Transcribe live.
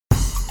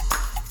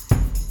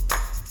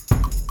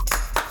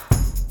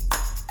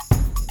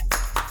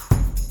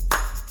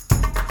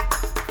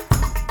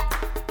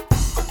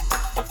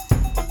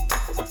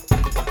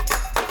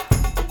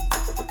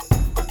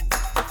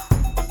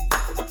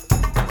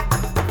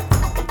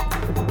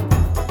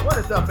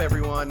up,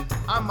 everyone?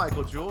 I'm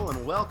Michael Jewell,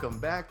 and welcome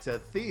back to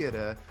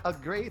Theater, a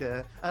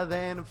Greater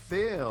Than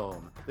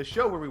Film, the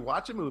show where we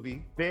watch a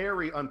movie,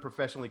 very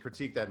unprofessionally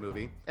critique that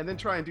movie, and then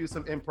try and do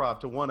some improv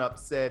to one-up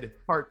said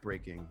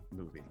heartbreaking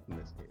movie in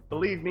this case.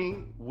 Believe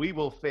me, we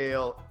will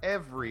fail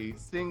every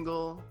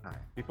single time.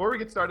 Before we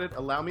get started,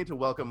 allow me to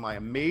welcome my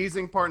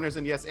amazing partners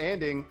in Yes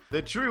Anding,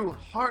 the true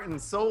heart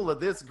and soul of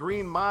this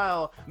Green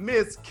Mile,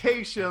 Miss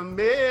Keisha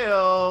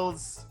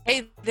Mills.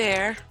 Hey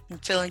there. I'm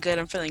feeling good.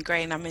 I'm feeling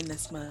great. And I'm in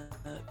this mug.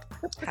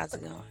 How's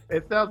it going?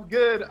 It sounds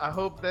good. I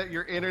hope that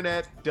your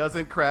internet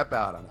doesn't crap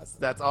out on us.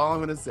 That's all I'm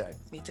going to say.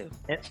 Me too.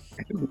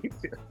 Me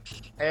too.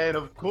 And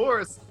of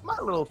course, my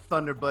little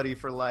thunder buddy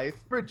for life,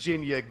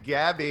 Virginia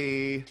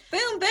Gabby.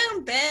 Boom,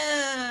 boom,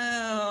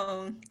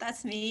 boom.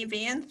 That's me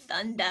being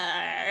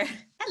Thunder.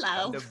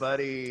 Hello. Thunder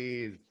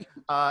buddies.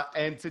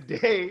 And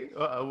today,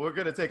 we're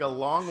going to take a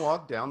long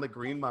walk down the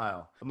Green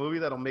Mile, a movie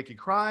that'll make you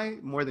cry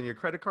more than your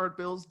credit card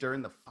bills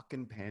during the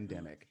fucking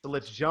pandemic. So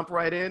let's jump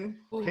right in.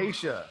 Ooh.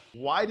 Keisha,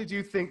 why did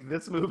you think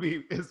this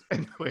movie is...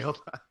 Wait, hold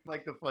on.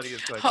 Like the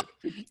funniest question.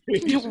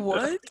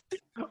 What?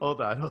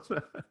 Hold on.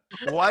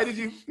 Why did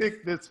you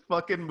pick this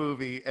fucking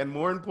movie? And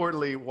more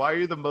importantly, why are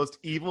you the most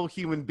evil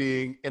human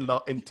being in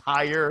the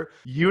entire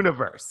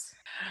universe?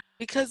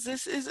 Because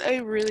this is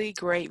a really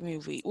great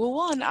movie. Well,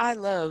 one, I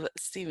love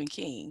Stephen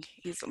King.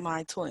 He's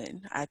my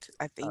twin, I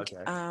think.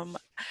 Okay.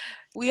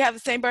 We have the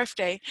same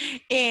birthday,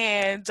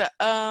 and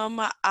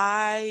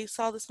I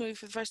saw this movie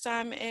for the first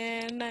time,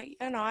 and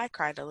I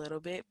cried a little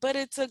bit. But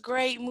it's a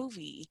great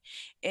movie,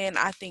 and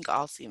I think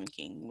all Stephen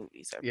King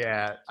movies are.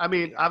 Yeah, I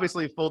mean,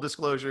 obviously, full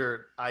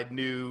disclosure, I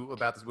knew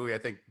about this movie. I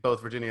think both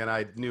Virginia and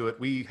I knew it.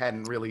 We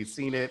hadn't really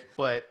seen it,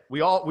 but we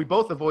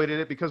both avoided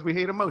it because we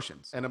hate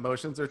emotions, and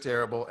emotions are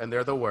terrible, and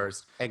they're the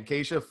worst. And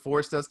Keisha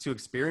forced us to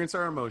experience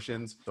our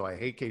emotions, so I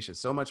hate Keisha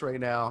so much right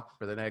now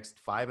for the next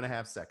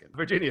 5.5 seconds.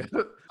 Virginia,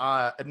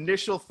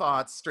 initial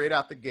thoughts straight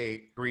out the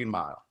gate, Green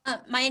Mile.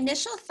 My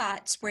initial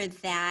thoughts were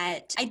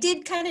that I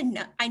did kind of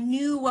know, I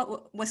knew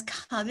what was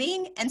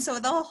coming. And so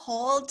the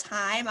whole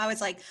time I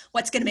was like,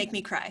 what's going to make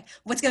me cry?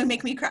 What's going to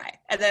make me cry?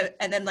 And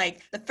then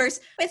like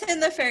within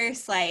the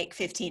first like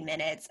 15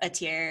 minutes, a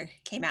tear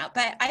came out.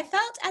 But I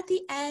felt at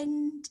the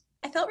end,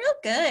 I felt real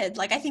good.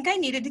 Like, I think I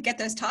needed to get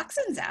those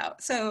toxins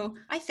out. So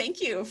I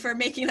thank you for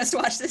making us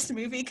watch this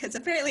movie because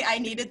apparently I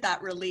needed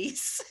that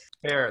release.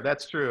 Fair,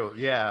 that's true.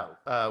 Yeah,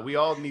 we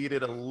all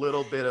needed a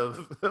little bit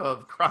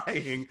of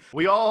crying.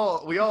 We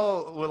all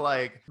were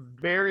like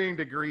varying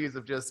degrees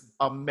of just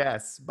a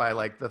mess by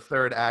like the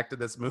third act of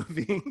this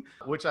movie,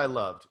 which I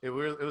loved.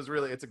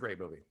 It's a great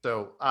movie.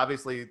 So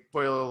obviously,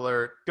 spoiler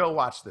alert, go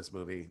watch this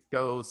movie.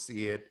 Go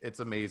see it. It's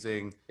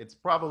amazing. It's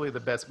probably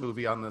the best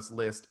movie on this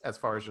list as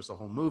far as just a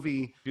whole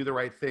movie. Do the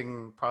Right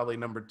Thing, probably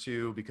number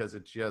 2, because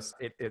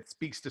it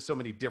speaks to so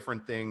many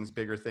different things,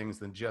 bigger things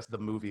than just the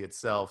movie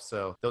itself.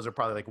 So those are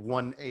probably like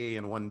 1A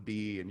and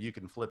 1B, and you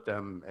can flip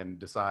them and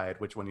decide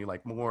which one you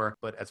like more.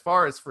 But as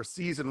far as for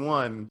season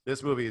 1,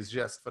 this movie is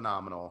just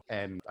phenomenal,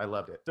 and I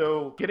loved it.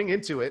 So getting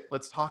into it,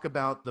 let's talk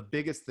about the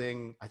biggest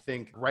thing, I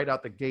think, right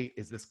out the gate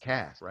is this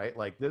cast, right?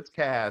 Like this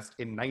cast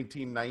in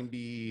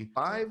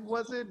 1995,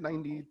 was it?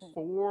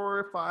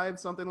 94, 5,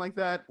 something like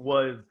that,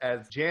 was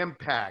as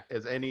jam-packed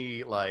as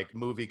any like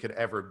movie could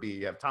ever be.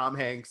 You have Tom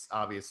Hanks,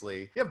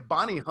 obviously. You have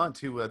Bonnie Hunt,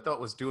 who I thought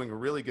was doing a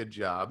really good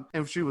job,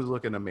 and she was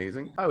looking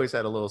amazing. I always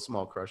had a little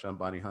small crush on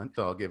Bonnie Hunt,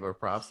 so I'll give her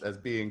props as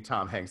being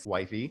Tom Hanks'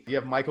 wifey. You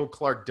have Michael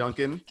Clark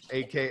Duncan,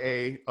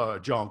 aka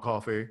John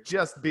Coffey,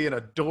 just being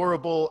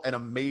adorable and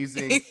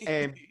amazing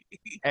and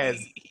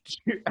as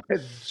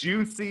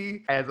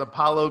juicy as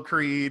Apollo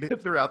Creed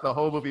throughout the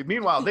whole movie.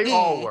 Meanwhile, they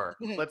all were.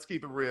 Let's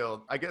keep it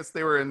real. I guess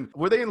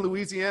were they in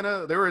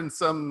Louisiana? They were in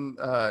some,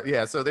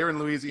 so they were in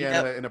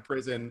Louisiana in a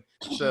prison.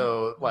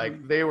 So like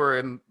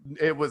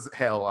it was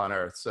hell on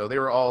earth. So they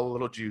were all a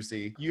little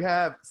juicy. You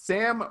have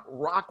Sam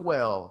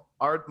Rockwell,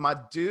 my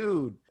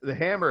dude, the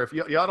Hammer. If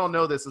y'all don't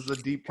know, this is a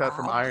deep cut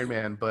from Iron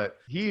Man, but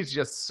he's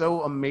just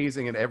so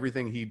amazing in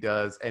everything he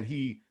does, and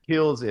he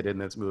kills it in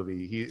this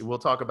movie. We'll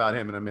talk about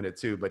him in a minute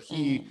too, but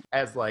he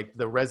as like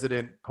the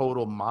resident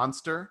total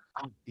monster,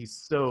 he's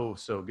so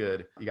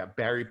good. You got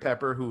Barry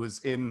Pepper, who was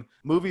in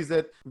movies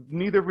that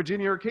neither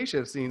Virginia or Keisha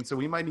have seen, so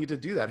we might need to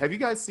do that. Have you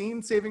guys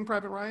seen Saving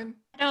Private Ryan?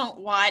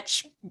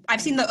 I've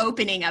seen the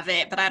opening of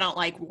it, but I don't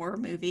like war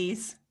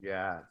movies.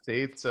 Yeah,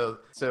 see, so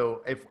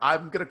if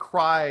I'm gonna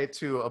cry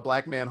to a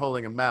black man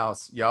holding a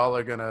mouse, y'all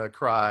are gonna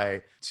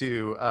cry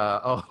to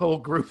a whole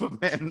group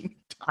of men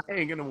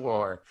dying in a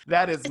war.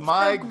 That is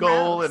my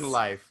goal in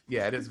life.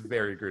 Yeah, it is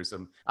very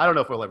gruesome. I don't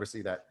know if we'll ever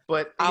see that,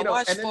 but I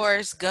watched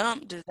Forrest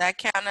Gump. Does that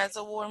count as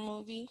a war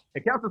movie?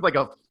 It counts as like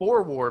a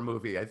 4-war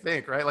movie, I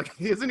think, right? Like,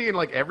 isn't he in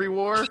like every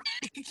war?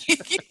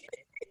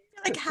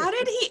 Like, how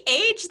did he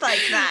age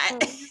like that?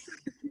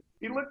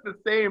 He looked the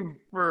same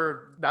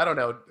for, I don't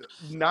know,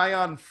 nigh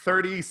on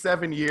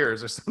 37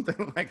 years or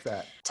something like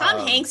that.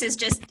 Tom Hanks is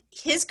just,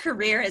 his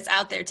career is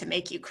out there to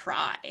make you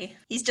cry.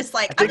 He's just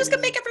like, I I'm just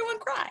going to make everyone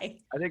cry.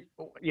 I think,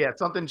 yeah,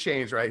 something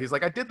changed, right? He's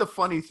like, I did the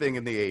funny thing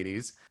in the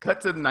 80s,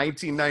 cut to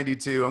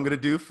 1992, I'm going to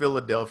do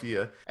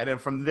Philadelphia. And then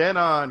from then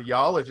on,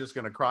 y'all are just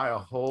going to cry a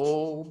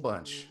whole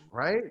bunch,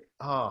 right?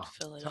 Oh,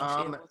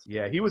 Tom,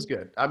 yeah, he was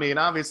good. I mean,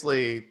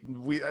 obviously,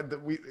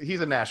 he's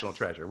a national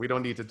treasure. We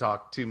don't need to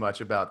talk too much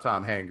about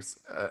Tom Hanks.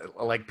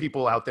 Like,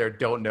 people out there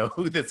don't know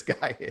who this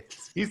guy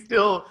is. He's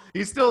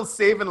still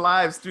saving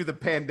lives through the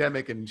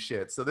pandemic and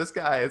shit. So this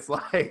guy is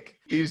like,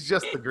 he's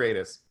just the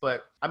greatest.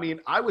 But I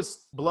mean, I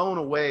was blown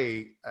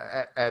away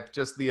at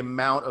just the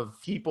amount of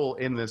people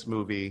in this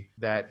movie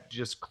that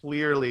just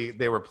clearly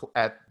they were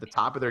at the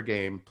top of their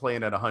game,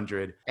 playing at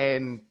 100.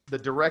 And the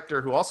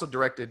director, who also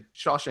directed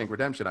Shawshank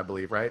Redemption, I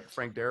believe, right?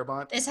 Frank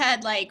Darabont. This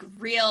had like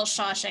real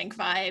Shawshank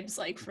vibes,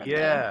 like from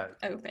the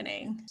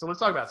opening. So let's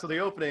talk about it. So the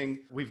opening,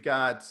 we've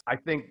got, I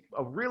think,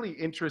 a really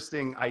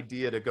interesting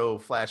idea to go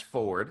flash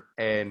forward.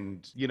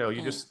 And, you know,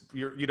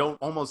 you don't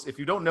almost, if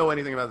you don't know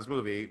anything about this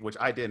movie, which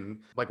I didn't,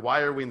 like,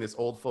 why are we in this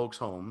old folks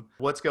home?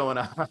 What's going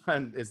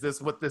on? Is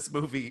this what this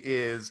movie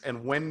is?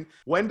 And when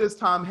does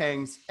Tom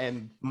Hanks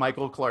and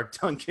Michael Clark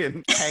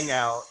Duncan hang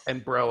out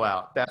and bro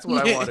out? That's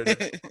what I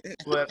wanted.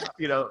 But,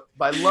 you know,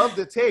 I love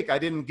the take. I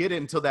didn't get it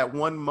until that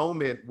one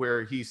moment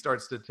where he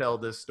starts to tell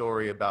this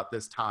story about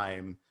this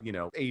time, you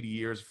know, 80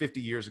 years,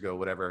 50 years ago,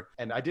 whatever.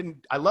 And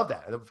I love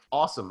that. It was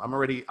awesome.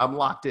 I'm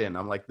locked in.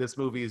 I'm like, this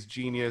movie is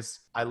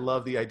genius. I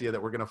love the idea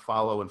that we're going to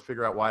follow and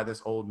figure out why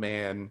this old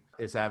man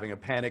is having a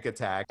panic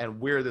attack and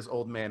where this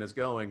old man is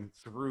going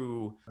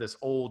through this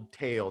old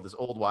tale, this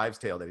old wives'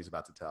 tale that he's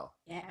about to tell.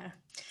 Yeah.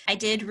 I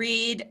did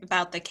read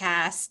about the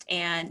cast,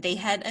 and they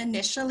had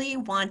initially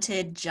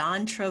wanted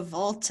John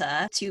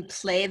Travolta to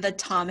play the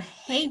Tom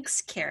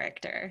Hanks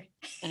character.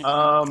 I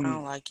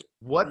don't like it.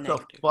 What the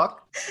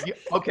fuck?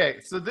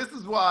 Okay, so this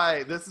is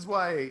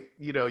why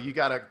you know, you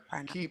gotta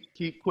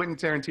keep Quentin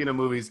Tarantino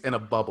movies in a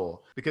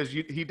bubble, because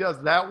he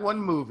does that one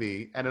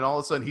movie and then all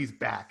of a sudden he's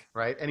back,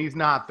 right? And he's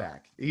not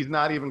back. He's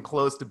not even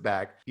close to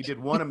back. He did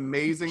one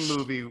amazing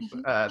movie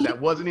that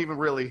wasn't even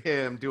really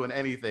him doing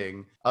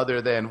anything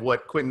other than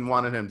what Quentin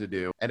wanted him to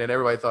do, and then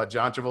everybody thought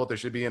John Travolta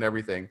should be in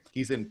everything.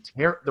 He's in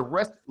the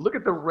rest. Look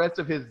at the rest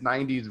of his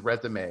 '90s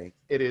resume.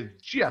 It is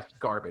just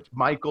garbage.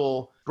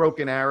 Michael,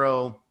 Broken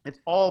Arrow. It's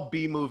all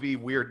B-movie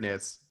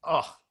weirdness.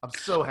 Oh, I'm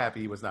so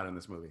happy he was not in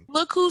this movie.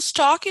 Look Who's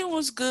Talking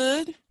was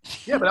good.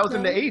 Yeah, but that was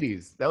in the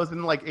 80s. That was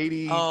in like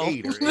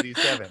 88 or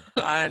 87.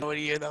 I don't know what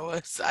year that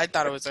was. I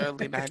thought it was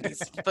early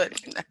 90s, but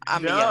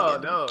I'm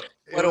No.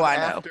 What do I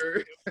know?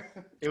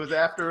 It was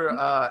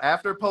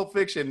after Pulp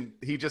Fiction,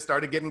 he just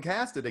started getting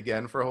casted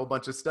again for a whole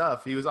bunch of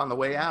stuff. He was on the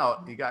way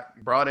out. He got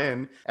brought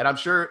in, and I'm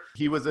sure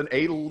he was an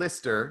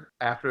A-lister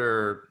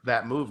after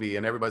that movie,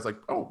 and everybody's like,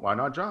 oh, why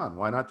not John?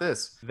 Why not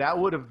this? This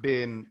would have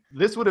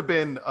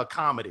been a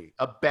comedy,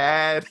 a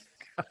bad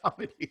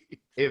comedy,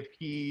 if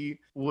he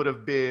would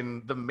have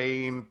been the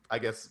main, I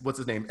guess, what's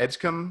his name?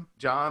 Edgecombe?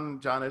 John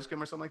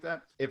Edgecombe or something like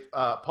that? If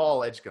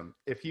Paul Edgecombe,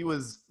 if he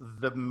was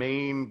the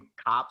main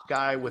cop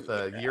guy with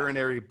a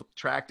urinary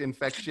tract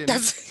infection.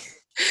 That's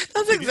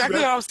exactly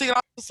what I was thinking.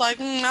 I was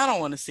like, I don't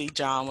want to see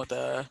John with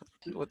a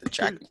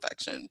tract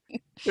infection.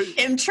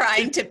 Him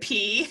trying to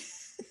pee.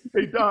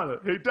 Hey Donna,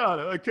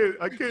 I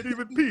can't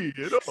even pee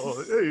at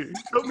all. Hey,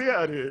 help me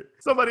out here.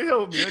 Somebody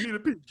help me. I need to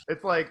pee.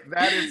 It's like,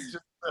 that is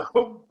just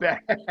so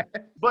bad.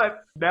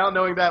 But now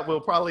knowing that,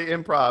 we'll probably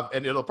improv,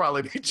 and it'll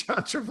probably be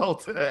John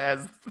Travolta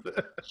as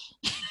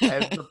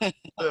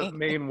the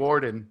main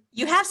warden.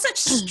 You have such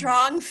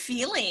strong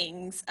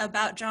feelings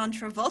about John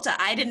Travolta.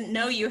 I didn't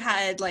know you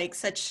had like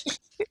such.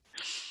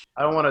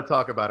 I don't want to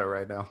talk about it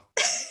right now.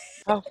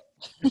 Oh.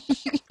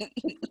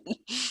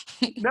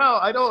 No,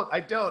 I don't.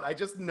 I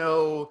just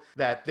know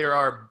that there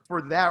are,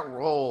 for that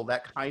role,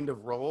 that kind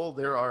of role,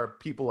 there are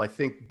people I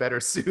think better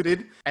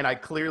suited. And I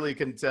clearly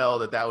can tell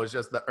that was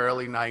just the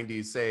early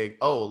 90s saying,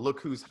 oh,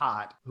 look who's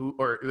hot.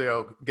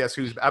 Guess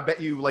who's, I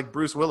bet you like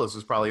Bruce Willis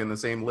was probably in the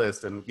same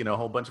list, and, you know, a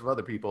whole bunch of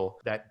other people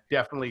that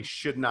definitely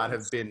should not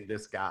have been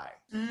this guy.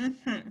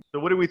 Mm-hmm. So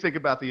what do we think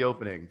about the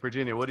opening?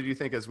 Virginia, what did you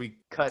think as we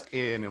cut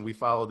in and we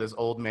follow this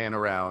old man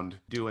around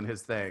doing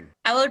his thing?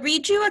 I will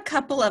read you a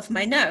couple of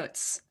my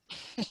notes.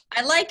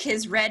 I like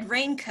his red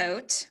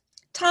raincoat.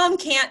 Tom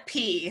can't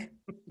pee.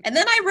 And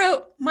then I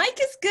wrote, Mike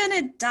is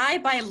gonna die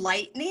by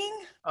lightning.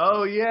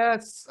 Oh,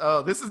 yes.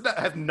 Oh, this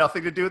has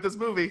nothing to do with this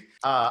movie.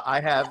 I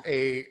have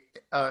an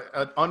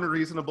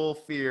unreasonable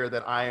fear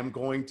that I am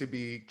going to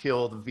be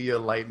killed via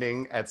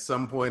lightning at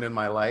some point in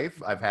my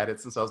life. I've had it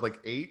since I was like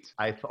 8.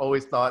 I've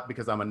always thought,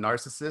 because I'm a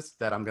narcissist,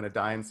 that I'm going to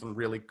die in some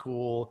really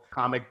cool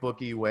comic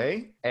booky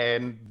way.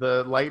 And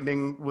the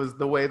lightning was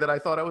the way that I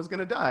thought I was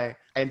going to die.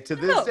 And to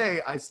this day,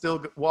 I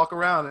still walk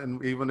around,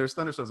 and even when there's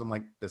thunderstorms, I'm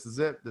like, this is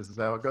it. This is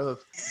how it goes.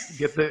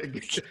 Get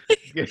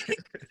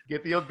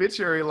the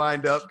obituary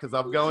lined up, because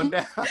I'm I'm going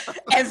down.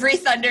 Every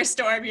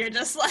thunderstorm, you're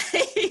just like,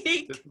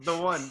 This is the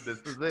one. This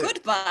is it.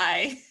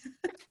 goodbye.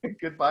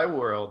 Goodbye,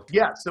 world.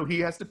 Yeah, so he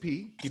has to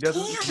pee. He Can't.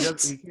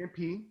 he can't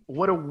pee.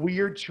 What a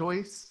weird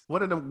choice.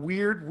 What a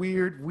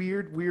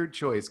weird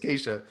choice.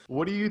 Keisha,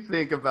 what do you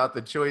think about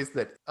the choice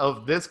that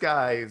of this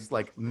guy's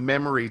like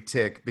memory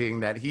tick being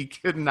that he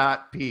could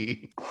not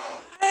pee?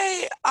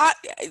 I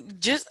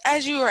just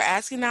as you were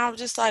asking, I was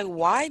just like,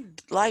 why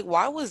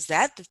was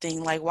that the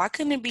thing? Like, why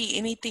couldn't it be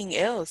anything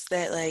else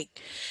that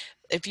like,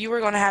 if you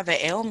were gonna have an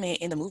ailment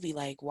in the movie,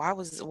 like, why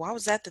was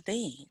that the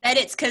thing? And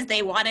it's because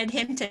they wanted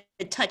him to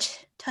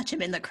touch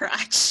him in the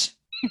crotch.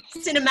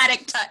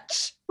 Cinematic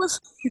touch.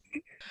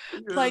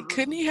 Like,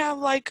 couldn't he have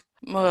like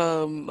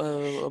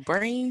a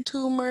brain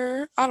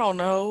tumor? I don't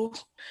know.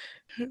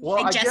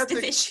 Well,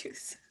 Digestive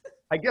issues.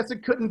 I guess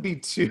it couldn't be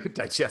too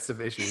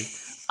digestive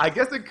issues. I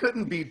guess it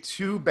couldn't be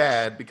too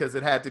bad because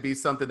it had to be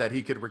something that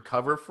he could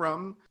recover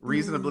from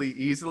reasonably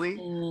easily.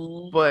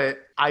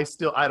 But I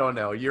don't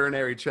know.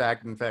 Urinary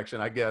tract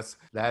infection. I guess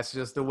that's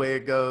just the way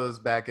it goes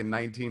back in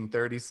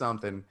 1930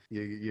 something.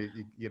 You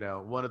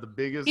know, one of the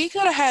biggest. He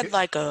could have had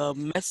like a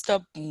messed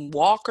up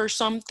walk or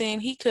something.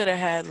 He could have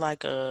had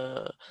like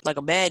a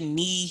bad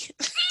knee.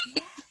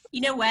 You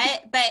know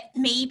what? But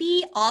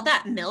maybe all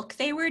that milk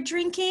they were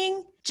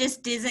drinking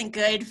just isn't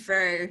good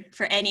for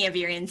any of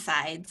your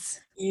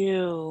insides.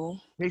 Ew.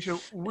 Keisha,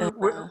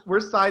 we're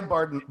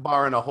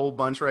sidebarring a whole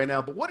bunch right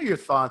now, but what are your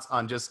thoughts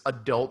on just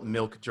adult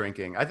milk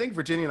drinking? I think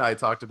Virginia and I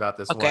talked about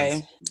this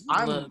once.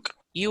 Look,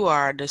 you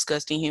are a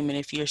disgusting human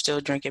if you're still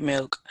drinking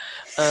milk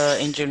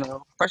in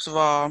general. First of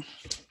all,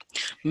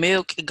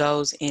 milk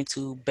goes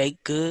into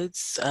baked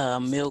goods.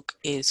 Milk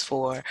is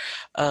for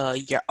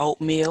your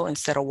oatmeal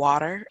instead of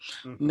water.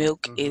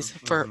 Milk is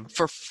for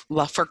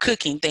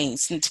cooking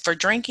things. For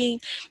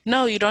drinking,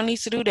 no, you don't need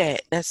to do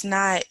that.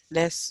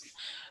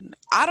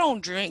 I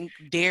don't drink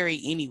dairy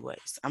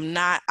anyways. I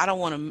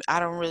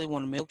don't really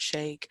want a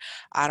milkshake.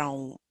 I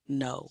don't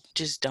know.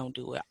 Just don't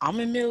do it.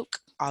 Almond milk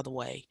all the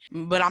way,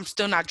 but I'm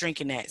still not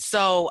drinking that.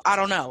 So I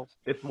don't know.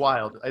 It's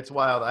wild.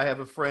 I have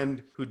a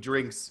friend who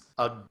drinks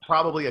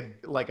probably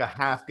a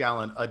half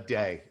gallon a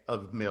day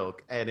of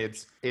milk, and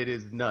it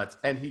is nuts.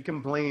 And he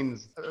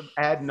complains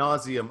ad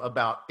nauseum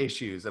about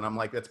issues. And I'm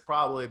like, that's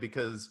probably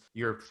because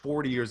you're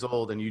 40 years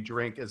old and you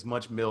drink as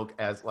much milk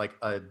as like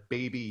a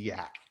baby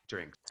yak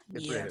drinks.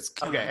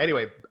 Okay,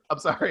 anyway, I'm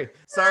sorry.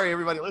 Sorry,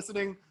 everybody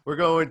listening. We're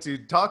going to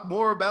talk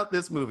more about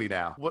this movie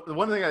now.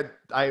 One thing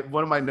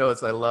one of my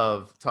notes I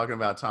love talking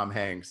about Tom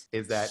Hanks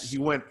is that he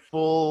went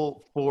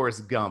full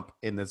Forrest Gump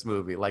in this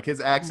movie. Like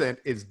his accent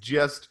is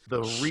just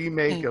the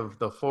remake of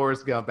the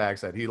Forrest Gump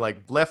accent. He like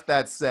left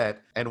that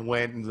set and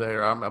went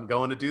there. I'm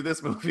going to do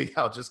this movie.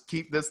 I'll just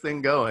keep this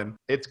thing going.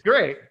 It's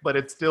great, but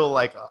it's still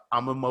like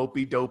I'm a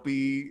mopey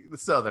dopey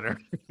Southerner.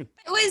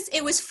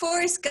 It was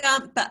Forrest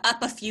Gump, but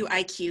up a few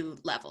IQ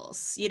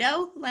levels. You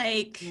know,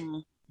 like.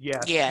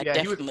 Yeah,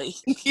 definitely.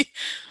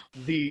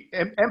 The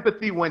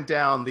empathy went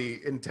down, the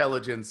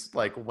intelligence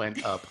like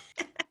went up.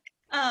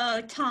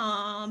 Oh,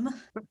 Tom.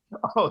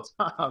 Oh,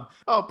 Tom.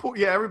 Oh, poor,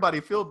 yeah,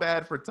 everybody feel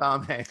bad for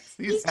Tom Hanks.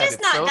 He's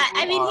just not that.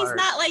 I mean, he's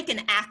not like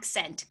an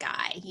accent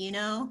guy, you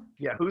know?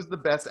 Yeah, who's the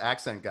best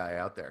accent guy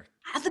out there?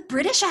 The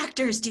British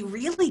actors do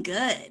really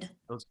good.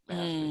 Those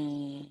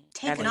bastards.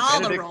 Taking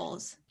all the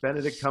roles.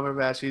 Benedict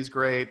Cumberbatch, he's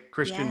great.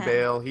 Christian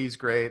Bale, he's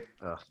great.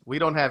 We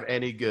don't have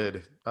any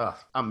good.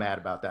 I'm mad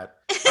about that.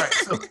 All right,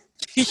 so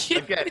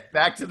again,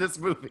 back to this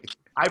movie.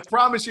 I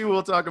promise you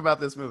we'll talk about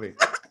this movie.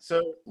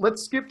 So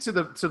let's skip to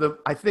the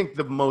I think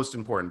the most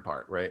important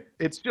part, right?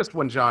 It's just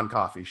when John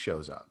Coffey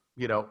shows up.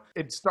 You know,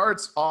 it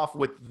starts off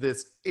with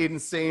this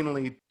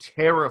insanely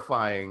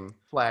terrifying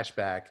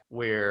flashback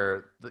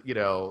where, you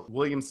know,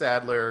 William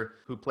Sadler,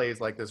 who plays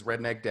like this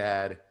redneck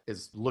dad,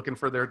 is looking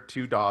for their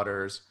two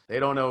daughters. They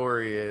don't know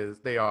where he is.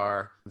 They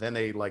are. Then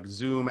they like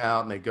zoom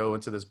out and they go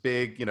into this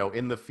big, you know,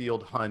 in the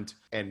field hunt.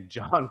 And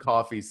John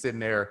Coffey's sitting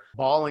there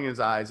bawling his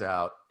eyes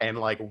out and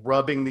like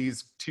rubbing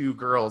these two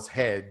girls'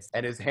 heads.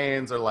 And his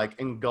hands are like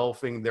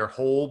engulfing their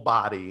whole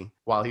body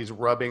while he's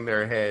rubbing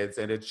their heads.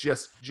 And it's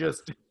just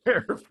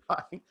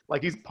terrifying.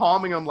 Like he's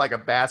palming them like a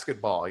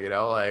basketball, you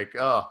know, like,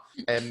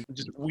 and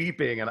just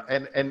weeping.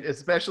 And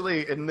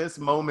especially in this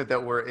moment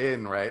that we're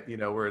in, right? You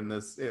know, we're in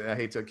this, I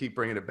hate to keep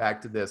bringing it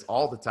back to this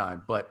all the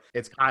time, but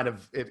it's kind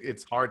of,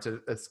 it's hard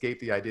to escape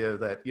the idea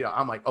that, you know,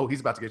 I'm like, oh, he's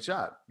about to get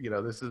shot. You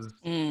know, this is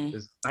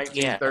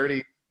 1930.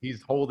 Yeah.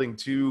 He's holding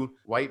two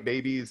white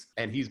babies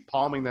and he's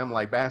palming them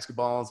like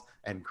basketballs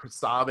and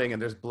sobbing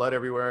and there's blood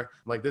everywhere.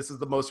 Like, this is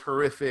the most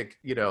horrific,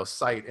 you know,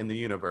 sight in the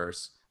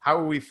universe. How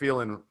are we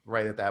feeling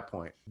right at that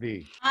point?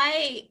 V.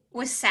 I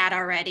was sad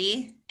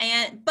already,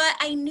 but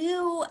I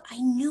knew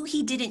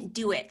he didn't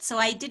do it. So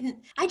I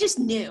just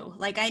knew.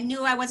 Like, I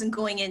knew I wasn't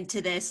going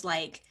into this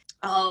like,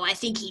 oh, I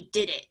think he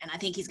did it and I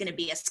think he's going to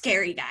be a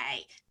scary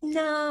guy.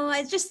 No,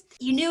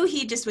 you knew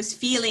he just was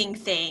feeling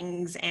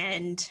things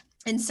and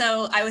And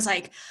so I was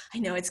like, I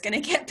know it's going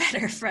to get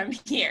better from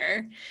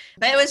here.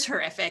 But it was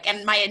horrific.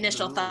 And my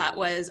initial thought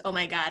was, oh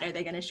my God, are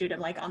they going to shoot him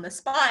like on the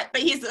spot?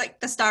 But he's like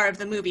the star of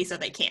the movie, so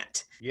they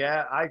can't.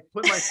 Yeah, I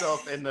put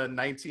myself in the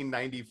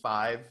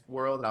 1995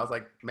 world, and I was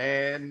like,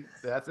 man,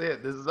 that's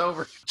it. This is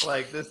over.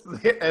 Like, this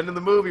is it. End of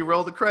the movie.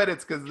 Roll the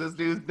credits because this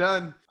dude's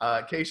done.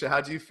 Keisha,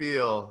 how'd you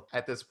feel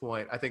at this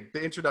point? I think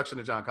the introduction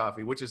to John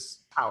Coffey, which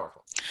is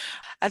powerful.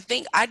 I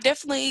think I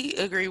definitely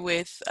agree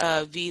with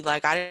V.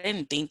 Like, I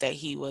didn't think that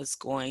he was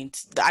I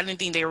didn't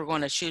think they were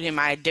going to shoot him.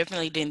 I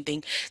definitely didn't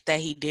think that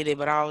he did it,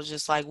 but I was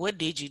just like, what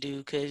did you do?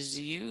 Because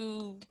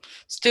you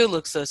still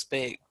look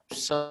suspect.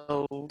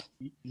 So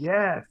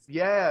Yes,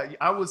 yeah.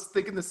 I was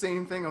thinking the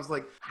same thing. I was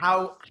like,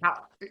 how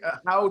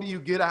do you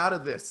get out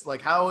of this?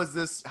 Like, how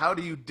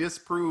do you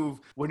disprove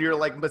when you're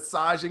like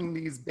massaging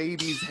these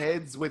babies'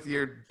 heads with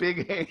your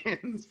big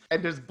hands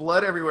and there's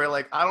blood everywhere?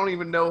 Like, I don't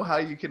even know how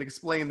you can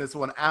explain this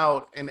one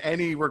out in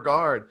any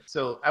regard.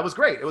 So that was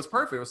great. It was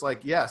perfect. It was like,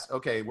 yes,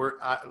 okay,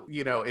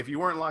 if you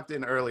weren't locked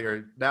in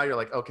earlier, now you're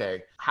like,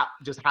 okay,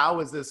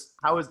 where's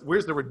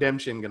the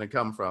redemption going to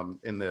come from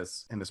in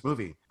this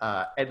movie?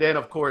 And then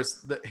of course,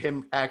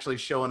 him actually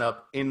showing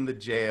up in the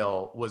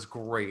jail was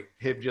great.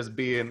 Him just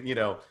being,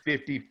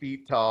 50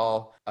 feet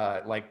tall,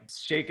 like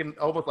shaking,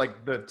 almost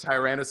like the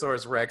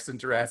Tyrannosaurus Rex in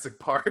Jurassic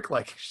Park,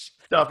 like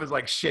stuff is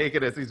like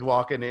shaking as he's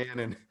walking in,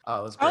 and it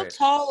was great.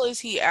 How tall is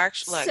he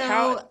actually?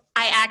 Like,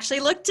 I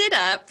actually looked it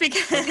up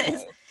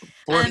because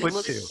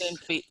 4'2"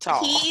 feet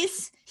tall.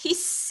 He's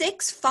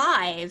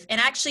 6'5", and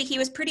actually he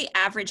was pretty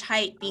average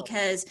height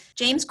because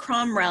James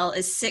Cromwell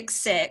is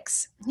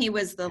 6'6". He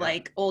was the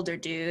like older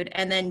dude,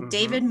 and then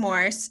David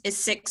Morse is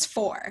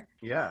 6'4".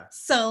 Yeah.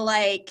 So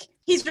like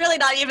he's really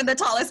not even the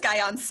tallest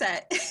guy on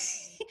set.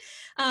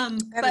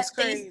 But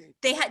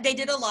they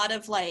did a lot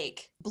of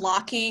like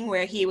blocking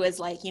where he was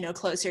like,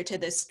 closer to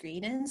the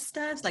screen and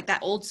stuff, like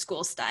that old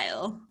school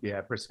style. Yeah,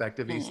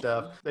 perspective-y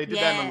stuff. They did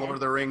that in Lord of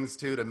the Rings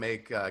too to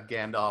make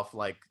Gandalf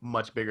like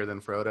much bigger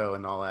than Frodo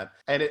and all that.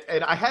 And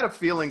I had a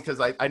feeling because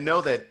I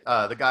know that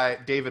the guy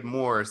David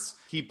Morse,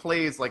 he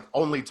plays like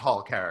only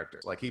tall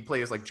characters. Like he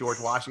plays like George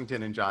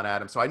Washington and John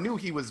Adams. So I knew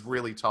he was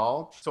really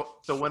tall.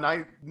 So when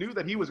I knew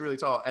that he was really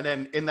tall, and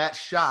then in that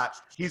shot,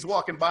 he's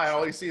walking by and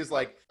all you see is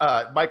like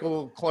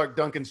Michael Clarke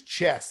Duncan's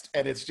chest,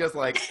 and it's just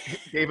like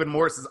David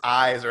Morse's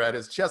eyes are at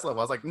his chest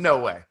level. I was like, no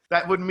way.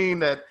 That would mean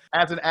that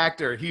as an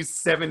actor, he's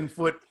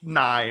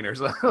 7'9" or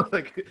something.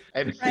 Like,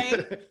 and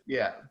right?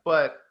 Yeah,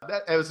 but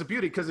it was a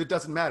beauty because it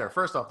doesn't matter.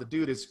 First off, the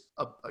dude is,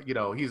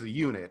 he's a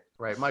unit,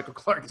 right? Michael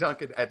Clarke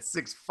Duncan at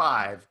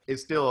 6'5"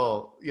 is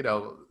still,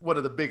 one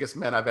of the biggest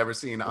men I've ever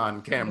seen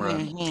on camera.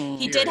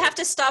 He did have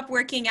to stop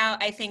working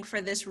out, I think,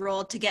 for this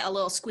role to get a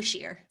little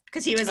squishier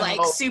because he was like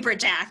super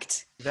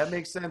jacked. That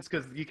makes sense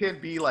because you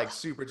can't be like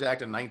super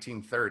jacked in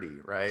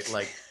 1930, right?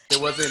 Like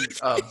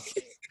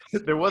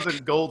there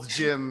wasn't Gold's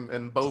Gym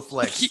and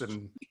Bowflex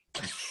and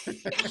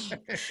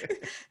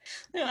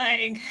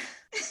like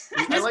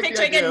I'm just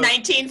picturing a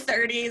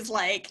 1930s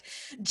like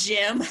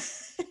gym.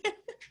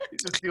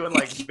 Just doing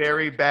like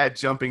very bad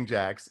jumping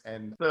jacks.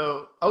 And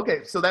so,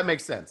 okay, so that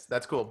makes sense.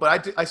 That's cool.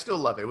 But I still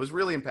love it. It was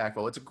really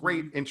impactful. It's a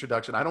great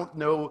introduction. I don't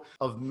know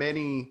of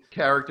many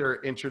character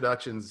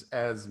introductions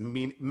as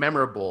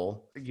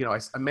memorable. I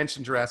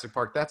mentioned Jurassic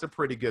Park. That's a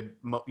pretty good,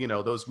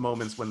 those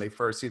moments when they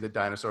first see the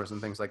dinosaurs and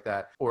things like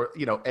that. Or,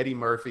 Eddie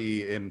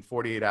Murphy in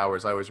 48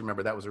 Hours. I always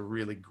remember that was a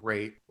really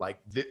great, like,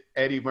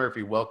 Eddie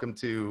Murphy, welcome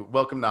to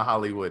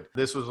Hollywood.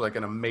 This was like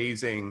an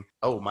amazing,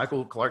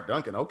 Michael Clarke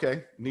Duncan.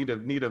 Okay. Need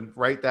to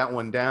write that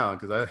one down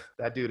because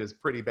that dude is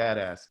pretty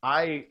badass.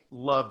 I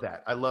love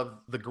that. I love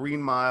the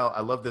Green Mile. I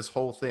love this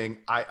whole thing.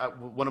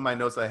 One of my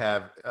notes I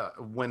have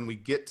when we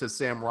get to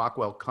Sam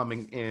Rockwell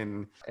coming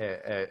in,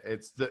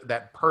 it's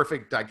that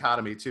perfect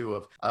dichotomy too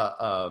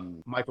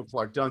of Michael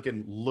Clarke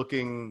Duncan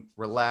looking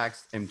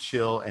relaxed and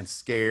chill and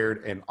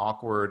scared and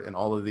awkward and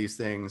all of these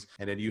things,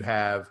 and then you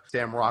have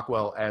Sam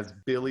Rockwell as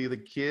Billy the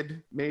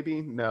Kid.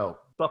 Maybe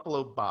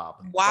Buffalo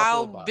Bob.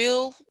 Wild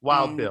Bill.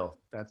 Wild Bill.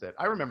 That's it.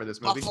 I remember this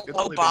movie.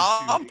 Buffalo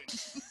Bob.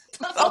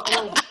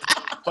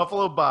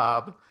 Buffalo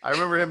Bob. I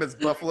remember him as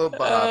Buffalo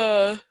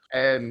Bob.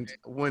 And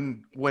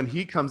when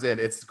he comes in,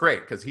 it's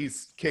great because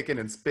he's kicking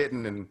and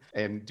spitting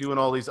and doing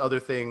all these other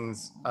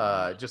things,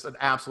 just an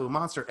absolute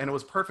monster. And it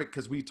was perfect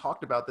because we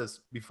talked about this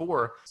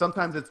before.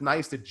 Sometimes it's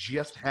nice to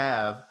just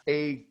have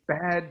a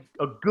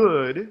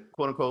good,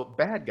 quote unquote,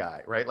 bad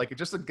guy, right? Like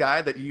just a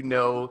guy that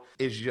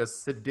is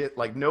just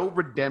like no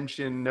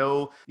redemption,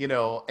 no,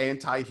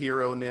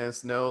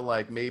 anti-hero-ness, no,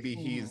 like maybe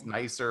he's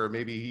nicer,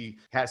 maybe he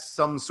has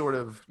some sort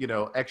of,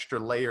 extra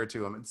layer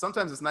to him. And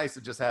sometimes it's nice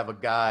to just have a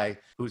guy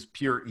who's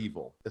pure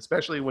evil,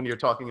 especially when you're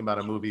talking about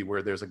a movie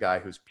where there's a guy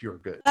who's pure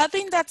good. I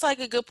think that's like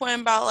a good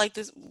point about like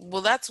this.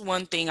 Well, that's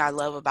one thing I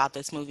love about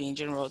this movie in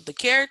general. The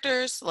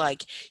characters,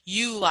 like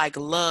you like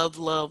love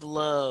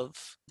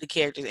the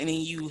characters, and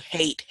then you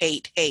hate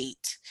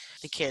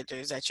the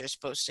characters that you're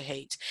supposed to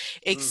hate.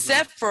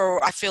 Except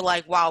for I feel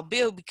like Wild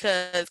Bill,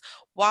 because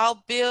Wild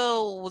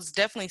Bill was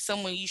definitely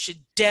someone you should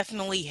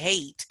definitely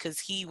hate because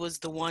he was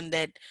the one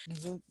that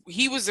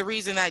he was the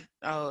reason that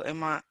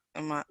am I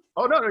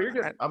Oh no, you're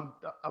good. I'm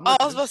I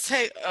was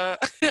listening.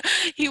 about to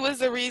say, he was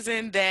the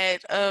reason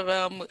that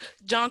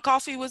John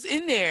Coffey was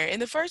in there in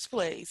the first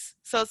place.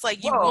 So it's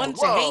like you want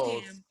to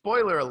hate him.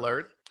 Spoiler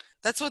alert.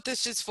 That's what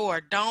this is for.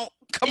 Don't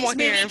come This on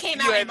here. movie and came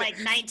you out in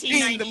haven't like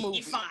seen the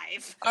movie.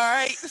 1995. All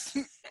right.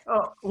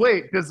 Oh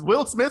wait, does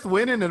Will Smith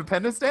win in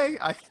Independence Day?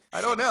 I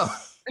don't know.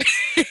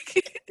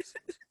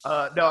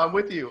 No, I'm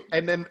with you.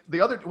 And then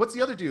what's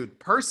the other dude?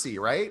 Percy,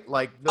 right?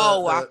 Like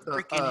I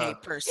freaking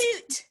hate Percy.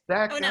 Hoot.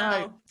 that Oh,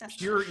 guy, no. That's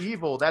pure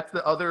evil. That's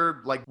the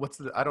other, like,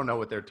 I don't know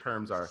what their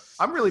terms are.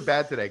 I'm really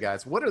bad today,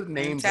 guys. What are the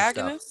names of stuff?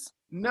 Antagonist?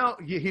 No,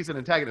 he's an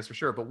antagonist for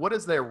sure. But what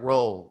is their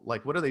role?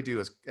 Like, what do they do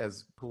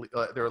as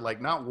they're like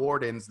not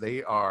wardens.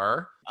 They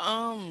are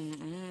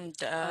I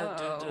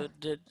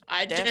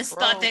Death just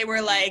thought Row. they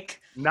were like,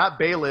 not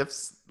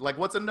bailiffs. Like,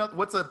 what's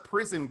a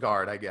prison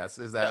guard? I guess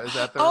is that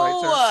the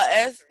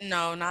right term?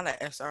 No, not an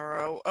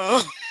SRO.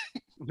 All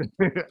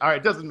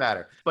right, doesn't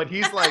matter. But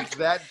he's like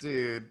that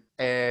dude,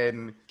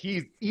 and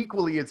he's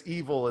equally as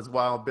evil as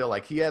Wild Bill.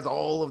 Like he has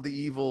all of the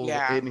evil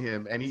Yeah. in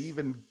him, and he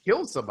even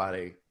kills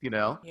somebody. You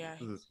know. Yeah.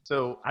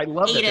 So I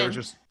love that there was Aiden.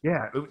 just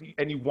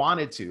and he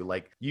wanted to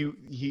like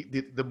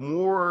the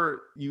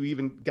more you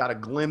even got a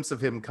glimpse of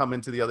him come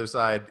into the other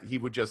side, he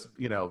would just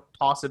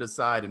toss it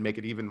aside and make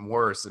it even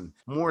worse and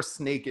more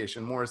snakish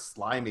and more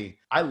slimy.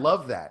 I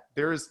love that.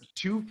 There's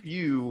too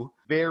few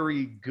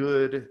very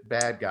good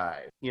bad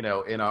guys, in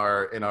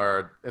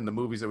the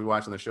movies that we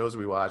watch and the shows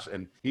we watch,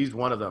 and he's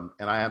one of them.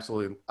 And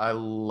I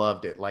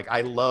loved it. Like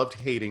I loved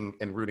hating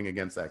and rooting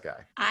against that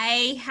guy.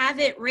 I have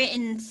it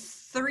written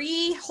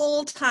 3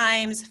 whole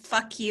times,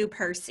 fuck you,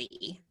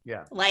 Percy.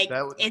 Yeah. Like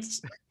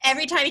it's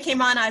every time he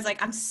came on, I was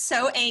like, I'm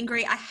so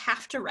angry. I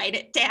have to write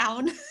it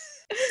down.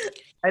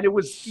 And it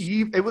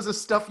was a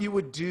stuff you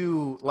would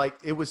do, like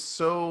it was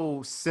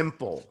so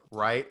simple,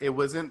 right? It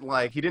wasn't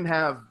like he didn't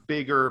have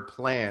bigger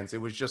plans.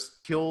 It was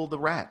just kill the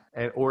rat,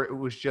 or it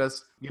was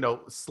just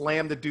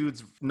slam the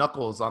dude's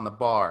knuckles on the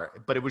bar.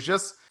 But it was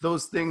just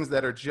those things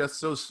that are just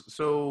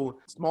so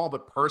small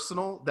but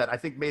personal that I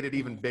think made it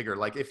even bigger.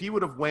 Like if he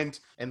would have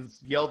went and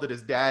yelled at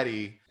his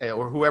daddy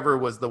or whoever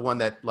was the one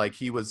that like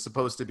he was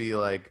supposed to be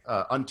like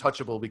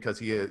untouchable because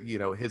he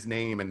his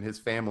name and his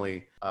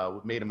family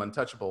made him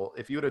untouchable.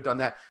 If you would have done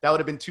that, that would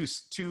have been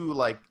too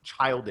like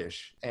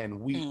childish and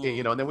we and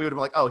then we would have been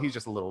like, oh, he's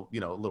just a little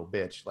little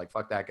bitch, like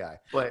fuck that guy.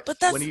 But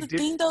that's when the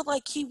thing though,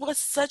 like he was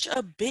such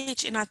a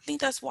bitch, and I think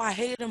that's why I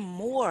hated him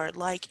more.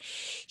 Like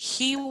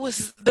he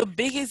was the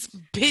biggest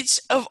bitch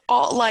of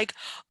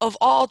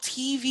all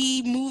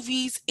TV,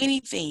 movies,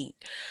 anything.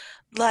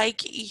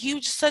 Like he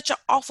was just such an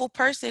awful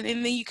person,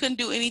 and then you couldn't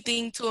do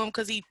anything to him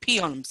because he pee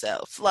on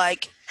himself.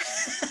 Like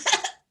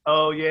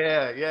oh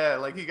yeah,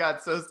 like he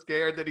got so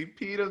scared that he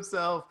peed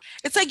himself.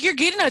 it's like you're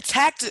getting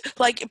attacked.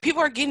 Like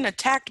people are getting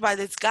attacked by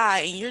this guy,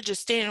 and you're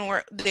just standing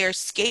there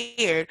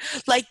scared.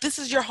 Like this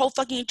is your whole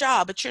fucking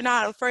job, but you're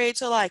not afraid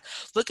to like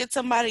look at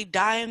somebody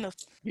die in the.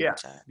 Yeah.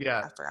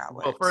 I forgot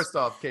what. Well, first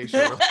off,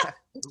 Keisha,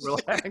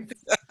 relax.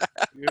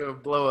 You're gonna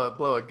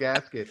blow a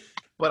gasket.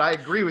 But I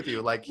agree with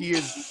you. Like he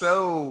is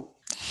so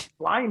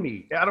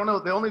slimy. I don't know.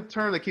 The only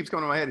term that keeps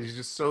coming to my head is he's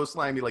just so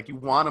slimy. Like you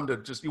want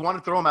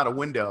to throw him out a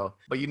window,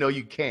 but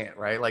you can't,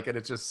 right? Like, and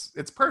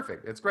it's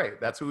perfect. It's great.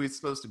 That's who he's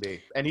supposed to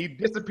be. And he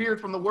disappeared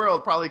from the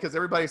world probably because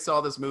everybody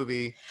saw this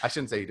movie. I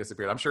shouldn't say he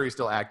disappeared. I'm sure he's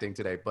still acting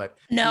today, but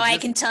No, I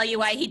can tell you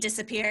why he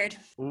disappeared.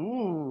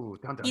 Ooh,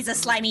 dun, dun, He's a dun.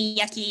 slimy,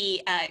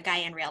 yucky guy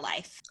in real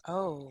life.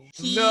 Oh.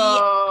 He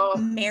No.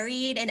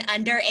 married an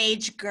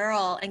underage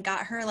girl and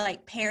got her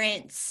like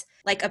parents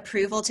like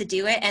approval to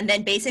do it, and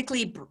then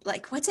basically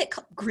like what's it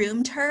called?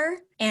 Groomed her,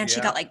 and she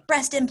Yeah. got like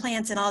breast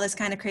implants and all this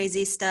kind of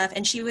crazy stuff,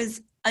 and she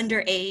was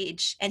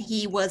underage and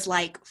he was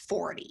like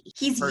 40.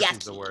 He's Percy's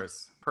yucky. the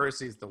worst.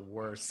 Percy's the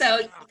worst.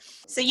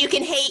 So you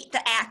can hate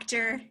the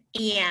actor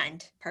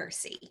and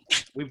Percy.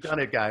 We've done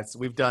it, guys.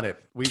 We've done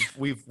it.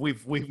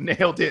 We've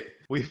nailed it.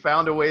 We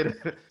found a way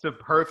to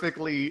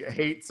perfectly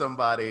hate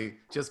somebody.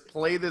 Just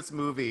play this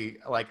movie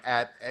like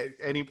at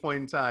any point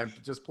in time.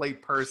 Just play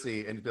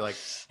Percy and be like,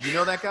 you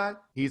know that guy?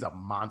 He's a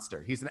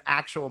monster. He's an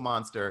actual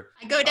monster.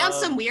 I go down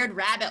some weird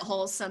rabbit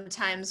holes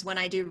sometimes when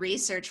I do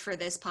research for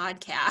this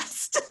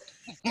podcast.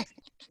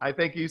 I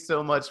thank you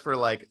so much for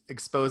like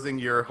exposing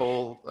your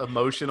whole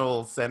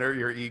emotional center,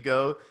 your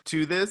ego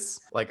to this.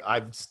 Like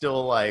I'm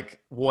still like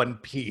one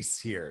piece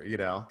here,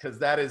 because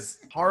that is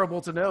horrible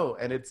to know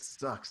and it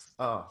sucks.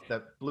 Oh,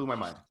 that blew my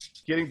mind.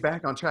 Getting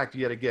back on track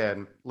yet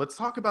again, let's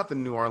talk about the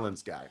New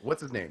Orleans guy.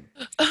 What's his name?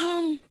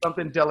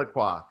 Something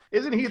Delacroix.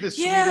 Isn't he the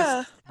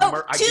Yeah.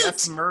 sweetest, I guess,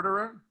 Toots.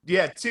 murderer?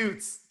 Yeah,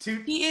 Toots.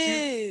 He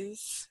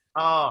is.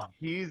 Oh,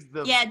 he's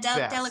the Yeah,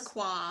 best.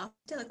 Delacroix.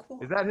 Delacroix.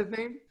 Is that his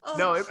name? Oh,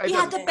 No, he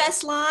had the doesn't-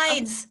 best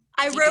lines.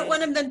 I He wrote did.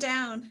 one of them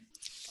down.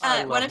 I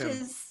One love of him.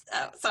 his.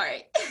 Oh,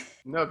 sorry.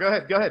 No, go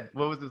ahead. Go ahead.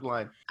 What was his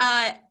line?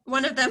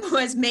 One of them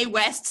was "May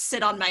West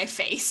sit on my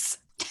face."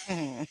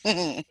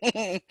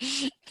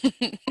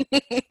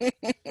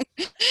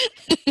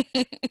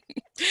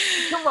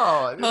 Come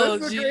on. Oh,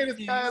 That's the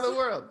greatest guy in the jeez.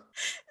 world.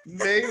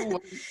 May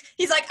West.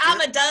 He's like, "I'm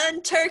a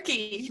done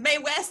turkey. May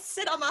West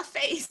sit on my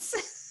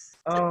face."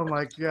 Oh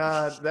my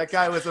God. That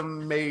guy was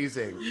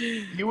amazing.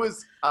 He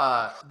was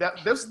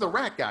this is the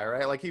rat guy,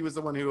 right? Like he was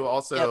the one who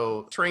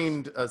also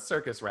trained a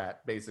circus rat,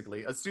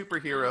 basically. A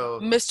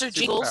superhero. Mr.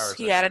 Jingles, superpower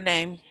he had a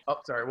name. Oh,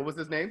 sorry. What was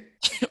his name?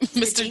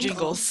 Mr.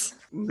 Jingles.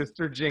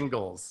 Mr.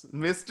 Jingles.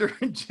 Mr.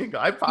 Jingle.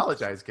 I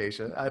apologize,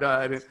 Keisha.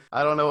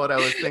 I don't know what I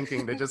was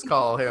thinking to just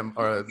call him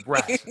a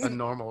rat, a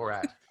normal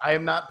rat. I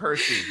am not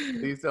Percy.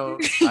 Please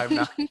don't. I'm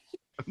not.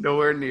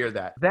 Nowhere near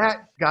that.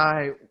 That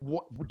guy.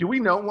 Do we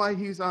know why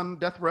he's on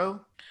death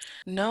row?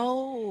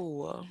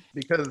 No.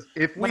 Because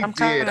if we But I'm did,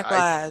 kind of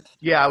glad.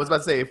 I was about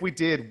to say, if we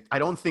did, I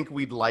don't think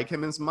we'd like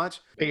him as much.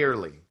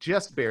 Barely,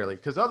 just barely.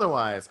 Because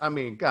otherwise, I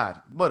mean,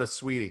 God, what a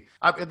sweetie.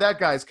 That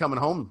guy's coming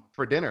home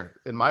for dinner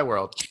in my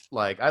world.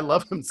 Like, I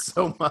love him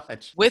so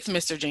much. With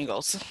Mr.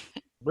 Jingles.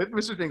 With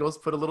Mr. Jingles,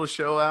 put a little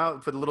show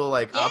out, put a little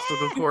like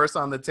obstacle course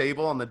on the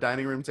table, on the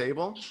dining room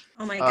table.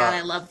 Oh my God,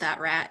 I love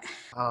that rat.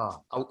 I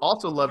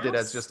also loved it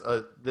as Mouse? just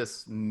I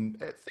think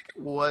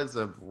it was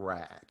a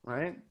rat,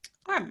 right?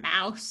 Or a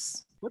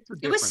mouse. What's the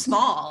It difference? was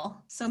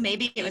small, so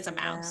maybe it was a Yeah.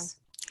 mouse.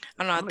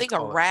 I don't know. I I'm gonna think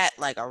call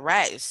it- a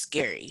rat is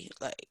scary.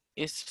 Like,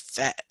 it's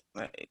fat.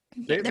 Like,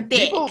 They're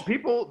big.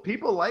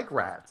 People like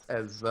rats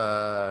as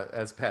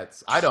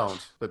pets. I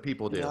don't, but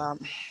people do. yeah.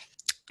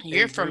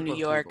 You're group from New of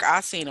York. people.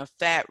 I seen a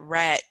fat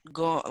rat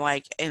going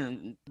like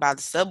in by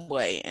the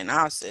subway, and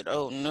I said,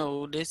 "Oh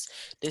no, this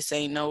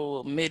ain't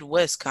no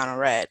Midwest kind of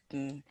rat."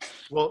 And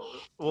Well,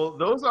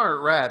 those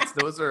aren't rats.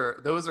 Those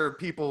are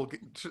people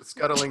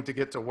scuttling to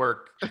get to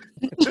work in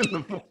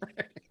the morning.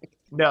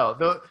 No,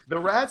 the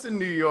rats in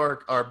New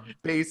York are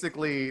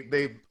basically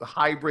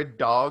hybrid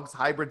dogs,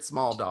 hybrid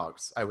small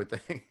dogs, I would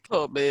think.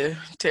 oh man,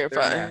 They're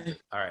terrifying.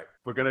 massive. All right,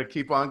 we're gonna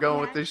keep on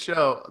going with this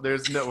show.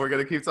 We're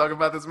gonna keep talking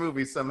about this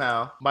movie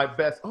somehow. My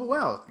best. Oh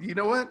wow, you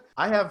know what?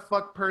 I have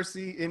fuck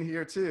Percy in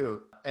here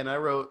too, and I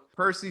wrote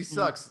Percy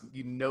sucks.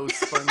 You no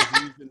sponge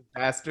using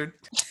bastard,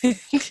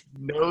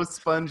 no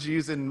sponge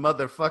using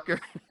motherfucker.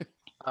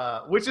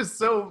 Which is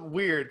so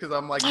weird because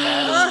I'm like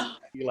mad at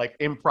he like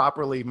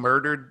improperly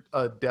murdered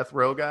a death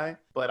row guy,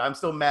 but I'm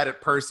still mad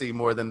at Percy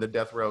more than the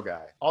death row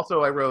guy.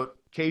 Also, I wrote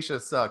Keisha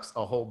sucks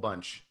a whole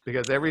bunch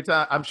because every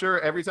time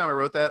I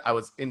wrote that, I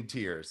was in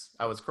tears.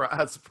 I was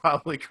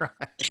probably crying.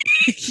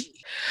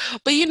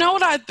 But you know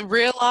what I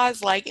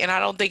realized, like, and I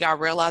don't think I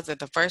realized it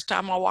the first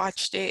time I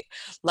watched it,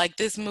 like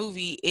this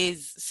movie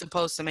is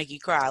supposed to make you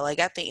cry. Like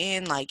at the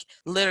end, like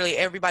literally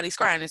everybody's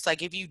crying. It's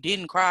like if you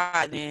didn't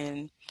cry,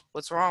 then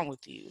what's wrong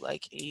with you?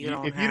 Like If you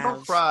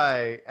don't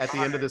cry at the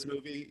end of heart. this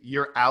movie,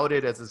 you're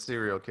outed as a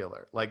serial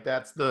killer. Like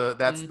that's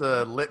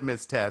the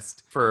litmus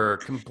test for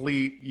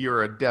complete.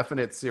 You're a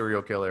definite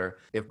serial killer.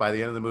 If by the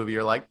end of the movie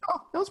you're like, oh,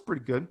 that was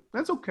pretty good.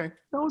 That's okay.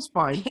 That was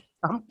fine.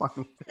 I'm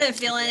fine. Didn't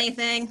feel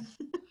anything.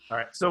 All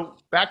right, so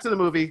back to the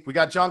movie. We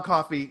got John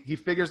Coffey. He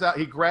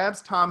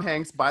grabs Tom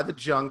Hanks by the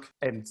junk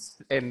and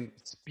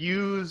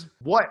spews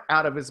what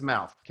out of his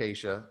mouth,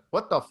 Keisha?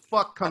 What the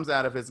fuck comes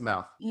out of his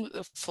mouth?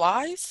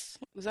 Flies?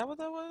 Is that what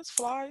that was?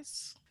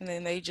 Flies? And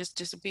then they just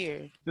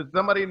disappear. Does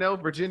somebody know?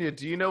 Virginia,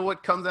 do you know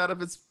what comes out of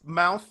his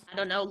mouth? I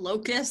don't know,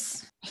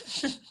 locusts.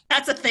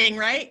 That's a thing,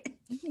 right?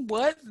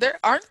 What? There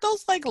aren't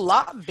those like a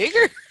lot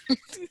bigger?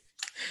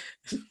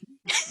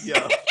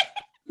 Yeah.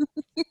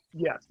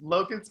 Yes,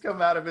 locusts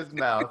come out of his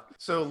mouth.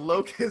 So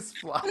locusts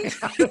fly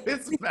out of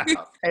his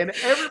mouth. And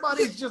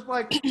everybody's just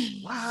like,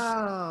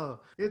 wow,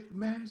 it's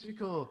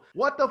magical.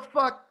 What the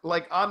fuck?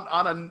 Like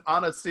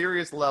on a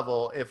serious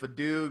level, if a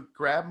dude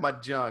grabbed my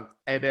junk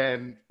and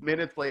then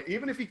minutes later,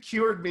 even if he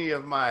cured me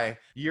of my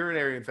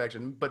urinary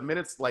infection, but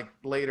minutes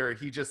later,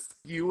 he just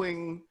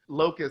spewing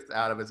locusts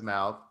out of his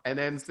mouth and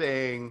then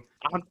saying,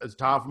 it's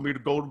time for me to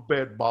go to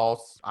bed,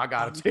 boss. I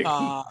gotta take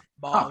I'm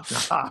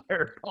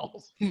tired,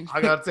 boss.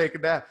 I gotta take a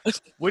nap.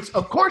 Which,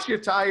 of course, you're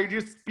tired.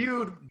 You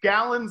spewed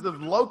gallons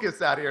of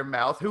locusts out of your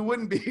mouth. Who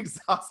wouldn't be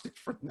exhausted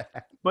from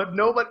that? But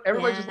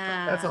everybody just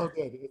that's all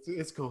good.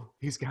 It's cool.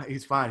 He's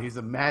fine. He's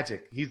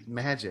magic. He's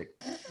magic.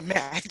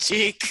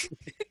 Magic.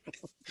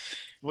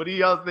 What do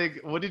y'all think?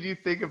 What did you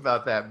think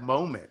about that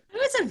moment? It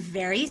was a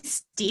very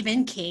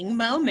Stephen King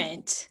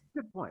moment.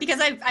 Good point.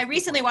 Because I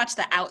recently watched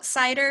The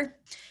Outsider,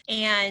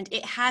 and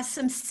it has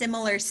some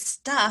similar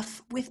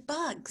stuff with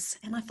bugs.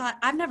 And I thought,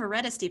 I've never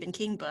read a Stephen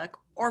King book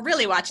or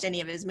really watched any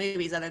of his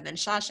movies other than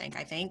Shawshank,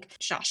 I think.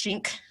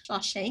 Shawshank.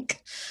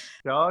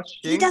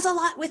 He does a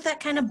lot with that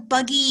kind of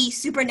buggy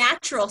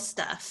supernatural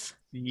stuff.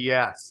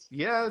 Yes.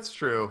 Yeah, that's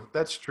true.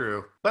 That's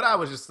true. But I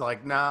was just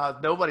like, nah,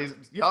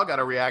 y'all got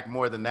to react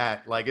more than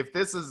that. Like, if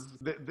this is,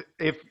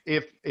 if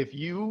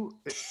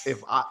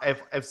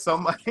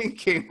somebody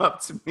came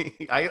up to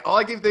me, all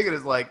I keep thinking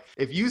is like,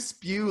 if you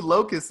spew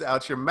locusts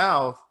out your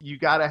mouth, you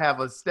got to have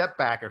a step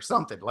back or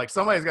something. Like,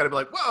 somebody's got to be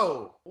like,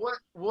 whoa,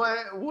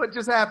 what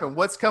just happened?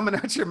 What's coming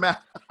out your mouth?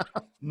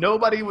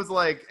 Nobody was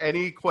like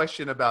any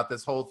question about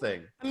this whole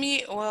thing. I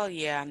mean, well,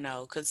 yeah,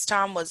 no, because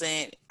Tom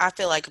wasn't. I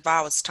feel like if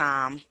I was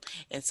Tom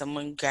and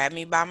someone grabbed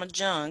me by my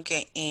junk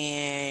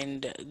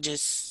and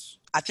just,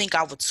 I think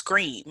I would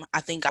scream.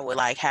 I think I would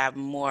like have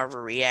more of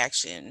a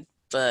reaction.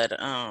 But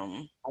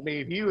I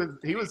mean, he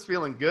was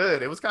feeling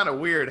good. It was kind of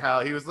weird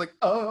how he was like,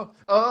 oh,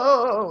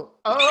 oh,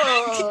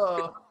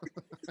 oh.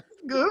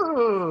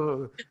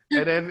 Good.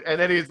 And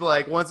then he's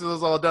like, once it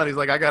was all done, he's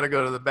like, I gotta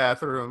go to the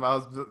bathroom.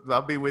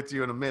 I'll be with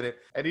you in a minute.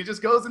 And he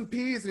just goes and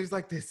pees, and he's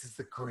like, this is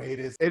the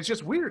greatest. It's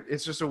just weird.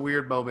 It's just a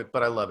weird moment,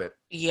 but I love it.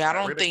 yeah, I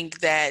don't think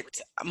that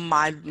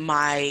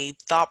my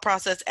thought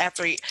process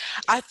after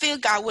I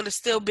think I would have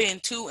still been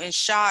too in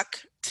shock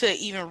to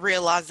even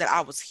realize that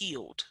I was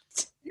healed.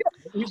 Yeah,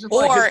 he's just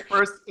like, his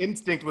first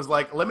instinct was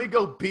like, let me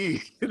go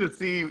pee to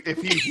see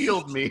if he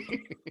healed me.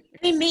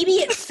 I mean, maybe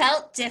it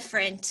felt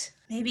different.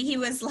 Maybe he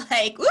was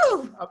like,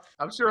 "Woo!"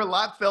 I'm sure a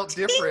lot felt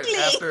different Tingly.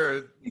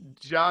 after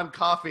John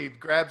Coffey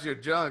grabs your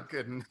junk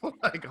and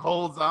like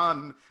holds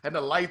on, and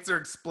the lights are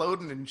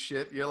exploding and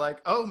shit. You're like,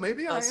 oh,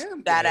 maybe I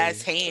am.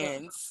 Badass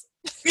hands.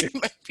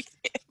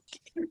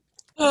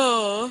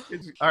 Oh.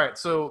 All right.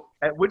 So,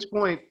 at which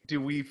point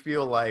do we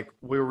feel like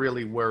we're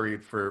really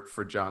worried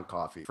for John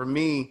Coffey? For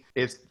me,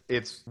 it's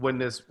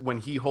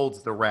when he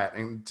holds the rat,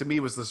 and to me, it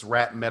was this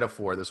rat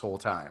metaphor this whole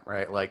time,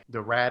 right? Like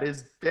the rat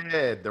is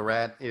dead. The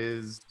rat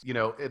is,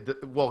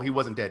 well, he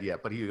wasn't dead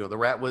yet, but the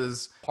rat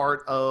was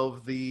part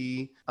of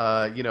the,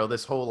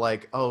 this whole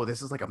like, oh,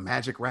 this is like a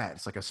magic rat.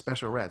 It's like a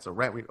special rat. So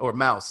or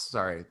mouse.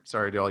 Sorry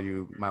to all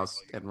you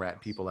mouse and rat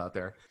people out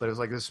there, but it was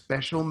like this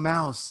special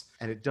mouse.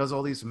 And it does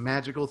all these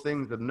magical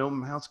things that no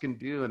mouse can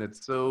do. And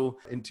it's so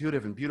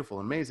intuitive and beautiful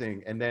and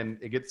amazing. And then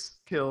it gets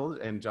killed,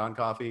 and John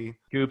Coffey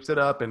scoops it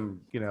up and,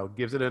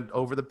 gives it an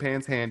over the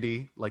pants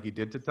handy like he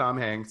did to Tom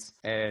Hanks,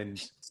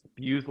 and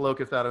spews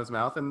locusts out of his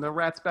mouth, and the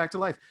rat's back to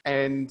life.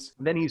 And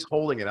then he's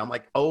holding it. I'm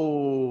like,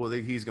 oh,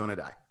 he's going to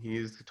die.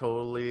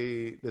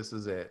 This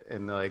is it.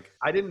 And like,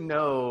 I didn't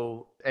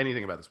know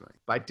anything about this movie,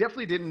 but I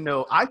definitely didn't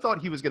know. I thought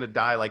he was going to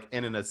die like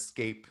in an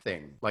escape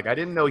thing. Like, I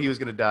didn't know he was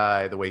going to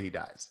die the way he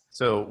dies.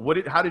 So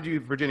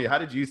Virginia, how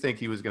did you think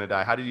he was going to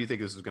die? How did you think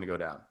this was going to go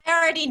down?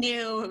 I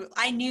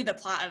knew the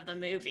plot of the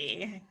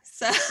movie.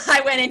 So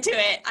I went into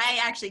it. I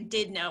actually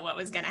did know what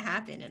was going to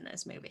happen in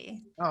this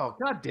movie. Oh,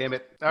 God damn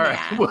it. All right.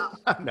 Yeah. Well,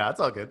 no, it's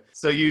all good.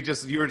 So you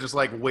were just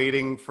like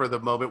waiting for the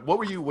moment. What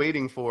were you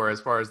waiting for as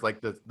far as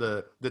like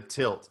the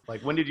tilt?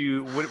 Like, what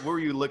were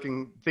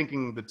you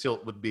thinking the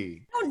tilt would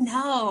be? I don't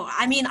know.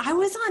 I mean, I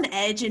was on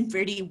edge and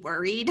pretty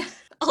worried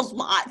a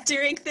lot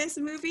during this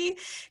movie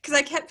because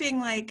I kept being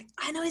like,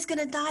 I know he's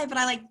gonna die, but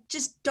I like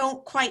just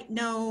don't quite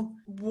know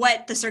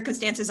what the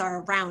circumstances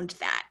are around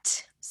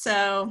that.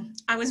 So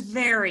I was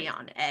very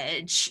on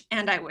edge,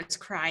 and I was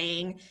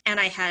crying, and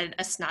I had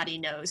a snotty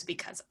nose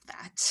because of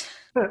that.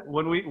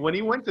 When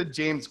he went to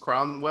James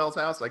Cromwell's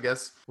house, I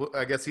guess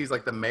he's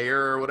like the mayor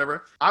or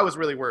whatever. I was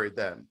really worried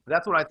then.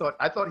 That's what I thought.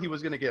 I thought he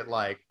was gonna get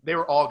like, they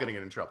were all gonna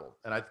get in trouble,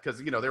 and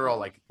because they were all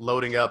like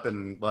loading up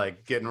and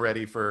like getting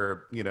ready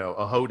for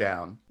a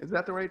hoedown. Is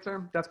that the right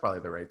term? That's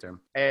probably the right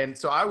term. And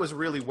so I was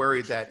really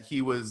worried that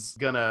he was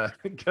gonna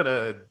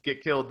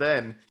get killed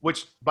then.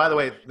 Which, by the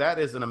way, that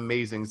is an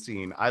amazing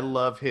scene. I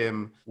love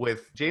him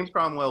with James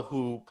Cromwell,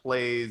 who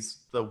plays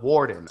the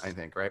warden, I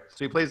think, right?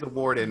 So he plays the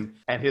warden,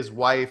 and his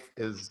wife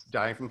is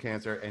dying from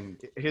cancer,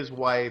 and his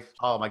wife,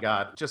 oh my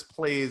God, just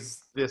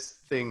plays this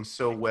thing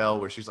so well,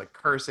 where she's like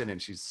cursing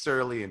and she's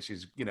surly and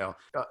she's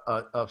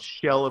a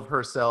shell of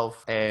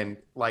herself, and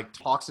like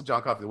talks to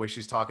John Coffey the way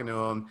she's talking to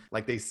him,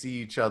 like they see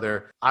each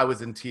other. I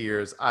was in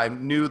tears. I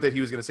knew that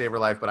he was going to save her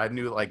life, but I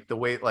knew like the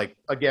way, like,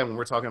 again, when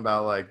we're talking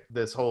about like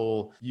this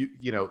whole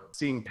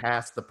seeing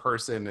past the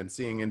person and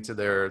seeing into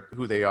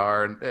who they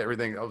are and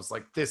everything, I was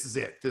like, this is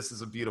it. This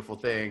is a beautiful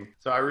thing.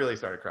 So I really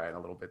started crying a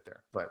little bit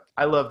there. But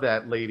I love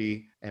that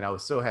lady, and I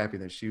was so happy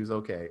that she was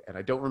okay. And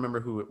I don't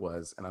remember who it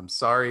was, and I'm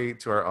sorry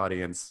to our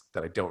audience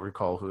that I don't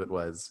recall who it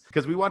was,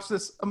 because we watched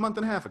this a month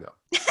and a half ago.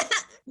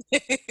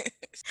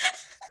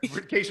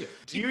 Keisha,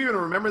 do you even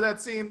remember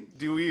that scene?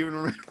 Do we even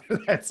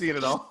remember that scene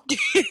at all?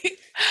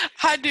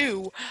 I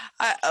do.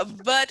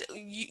 But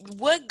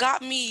what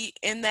got me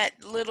in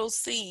that little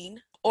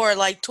scene, or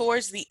like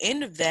towards the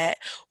end of that,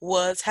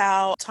 was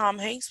how Tom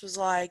Hanks was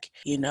like,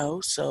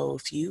 so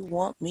if you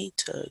want me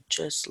to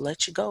just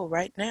let you go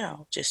right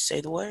now, just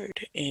say the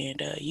word and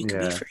you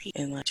can be free.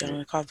 And like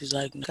John Coffey's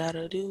like,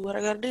 gotta do what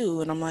I gotta do.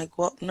 And I'm like,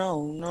 well,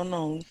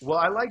 no. Well,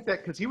 I like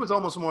that because he was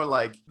almost more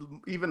like,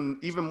 even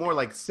more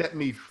like, set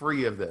me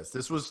free of this.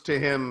 This was to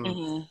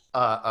him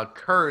a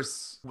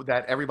curse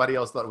that everybody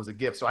else thought was a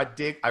gift. So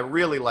I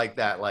really like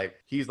that. Like,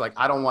 he's like,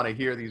 I don't want to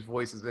hear these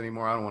voices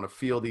anymore. I don't want to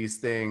feel these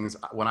things.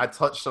 When I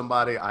touch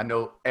somebody, I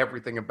know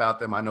everything about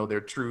them. I know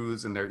their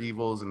truths and their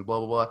evils and blah,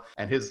 blah, blah.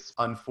 And his,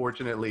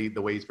 unfortunately,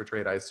 the way he's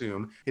portrayed, I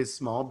assume, his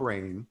small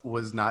brain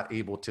was not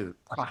able to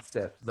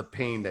process the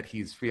pain that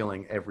he's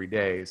feeling every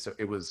day. So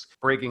it was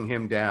breaking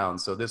him down.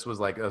 So this was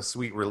like a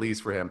sweet release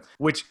for him,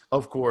 which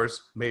of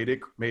course made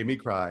me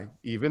cry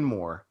even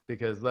more,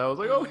 because I was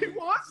like, oh, he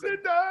wants to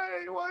die.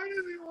 Why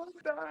does he want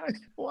to die?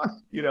 Why?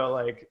 You know,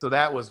 like, so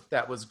that was,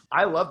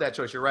 I love that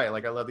choice. You're right.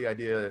 Like, I love the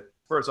idea,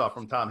 first off,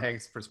 from Tom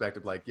Hanks'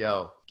 perspective, like,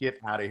 yo, get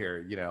out of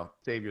here, you know,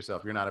 save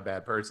yourself. You're not a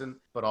bad person.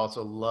 But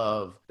also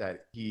love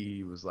that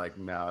he was like,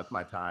 no, it's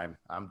my time.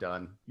 I'm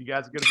done. You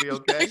guys are going to be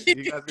okay?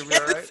 You guys going to be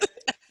all right?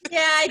 Yeah,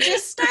 I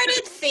just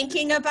started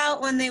thinking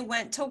about when they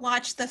went to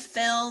watch the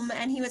film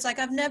and he was like,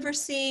 I've never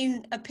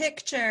seen a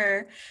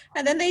picture.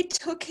 And then they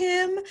took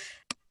him.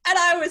 And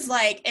I was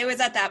like, it was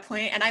at that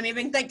point, and I'm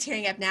even like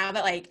tearing up now,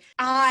 but like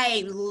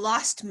I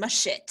lost my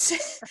shit.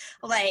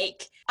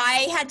 Like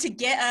I had to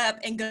get up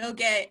and go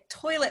get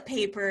toilet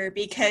paper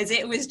because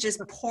it was just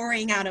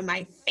pouring out of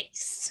my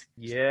face.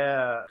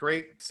 Yeah,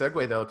 great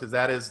segue though, because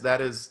that is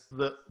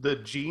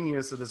the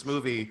genius of this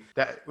movie,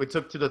 that it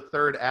took to the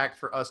third act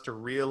for us to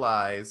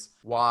realize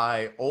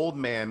why old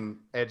man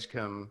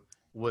Edgecombe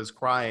was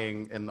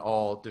crying and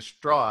all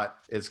distraught,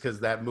 is because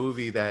that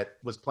movie that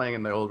was playing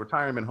in the old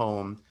retirement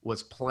home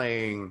was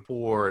playing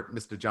for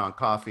Mr. John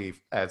Coffey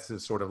as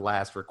his sort of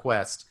last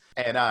request.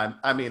 And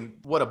I mean,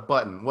 what a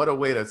button, what a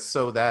way to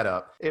sew that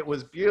up. It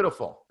was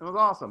beautiful. It was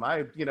awesome.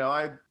 I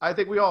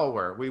think we all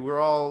were. We were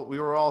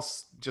all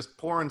just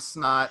pouring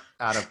snot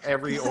out of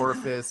every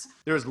orifice.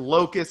 There's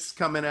locusts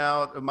coming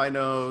out of my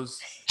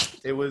nose.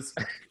 It was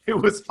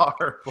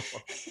horrible.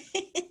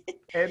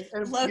 And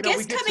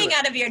locusts coming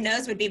out of your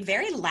nose would be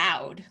very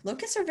loud.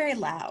 Locusts are very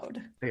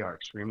loud. They are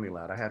extremely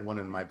loud. I had one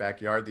in my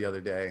backyard the other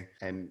day,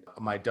 and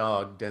my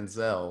dog,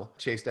 Denzel,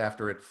 chased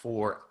after it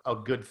for a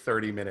good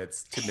 30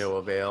 minutes to no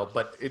avail.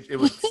 But it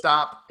would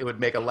stop. It would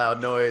make a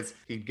loud noise.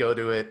 He'd go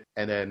to it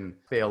and then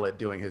fail at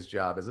doing his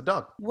job as a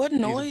dog. What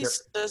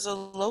noise does a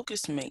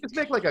locust make? It's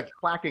make like a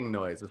clacking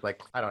noise. It's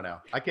like, I don't know.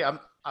 I can't.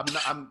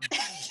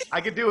 I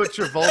could do a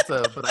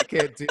Travolta, but I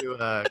can't do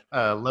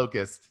a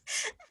locust.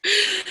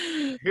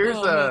 Here's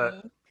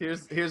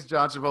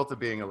John Travolta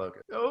being a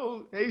locust.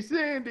 Oh, hey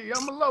Sandy,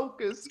 I'm a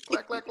locust.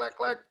 Clack, clack, clack,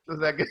 clack. Is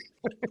that good?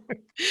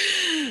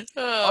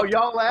 Oh,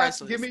 y'all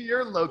ask. Give me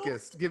your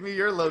locust. Give me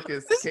your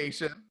locust,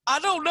 Keisha. I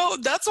don't know.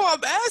 That's why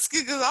I'm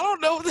asking, because I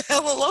don't know what the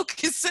hell a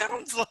locust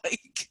sounds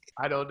like.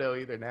 I don't know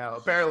either now.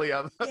 Apparently,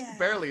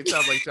 apparently it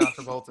sounds like John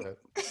Travolta.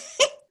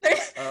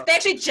 They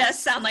actually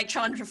just sound like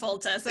John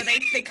Travolta, so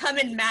they come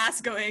in mass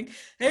going,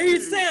 hey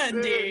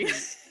Sandy,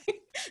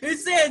 hey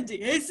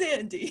Sandy, hey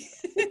Sandy.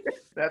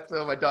 That's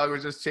my dog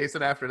was just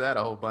chasing after that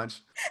a whole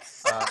bunch.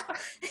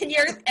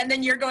 And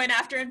then you're going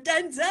after him,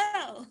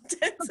 Denzel.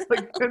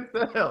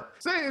 Denzel.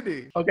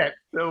 Sandy. Okay,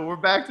 so we're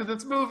back to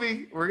this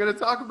movie. We're going to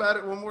talk about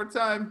it one more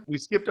time. We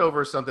skipped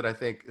over something I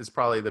think is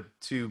probably the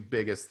two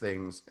biggest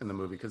things in the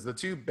movie, because the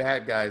two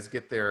bad guys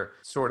get their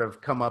sort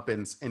of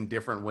comeuppance in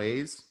different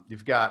ways.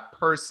 You've got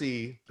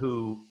Percy,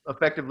 who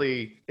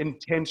effectively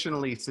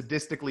intentionally,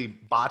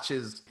 sadistically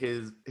botches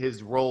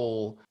his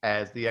role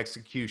as the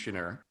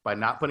executioner by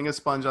not putting a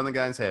sponge on the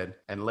guy's head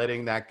and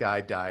letting that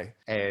guy die.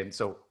 And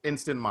so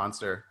instant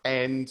monster.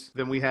 And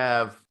then we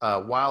have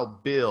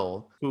Wild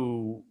Bill,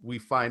 who we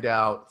find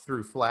out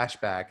through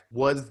flashback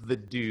was the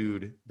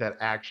dude that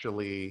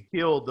actually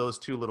killed those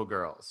two little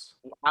girls.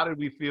 How did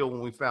we feel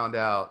when we found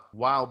out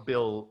Wild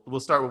Bill? We'll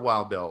start with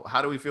Wild Bill.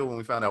 How do we feel when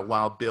we found out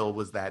Wild Bill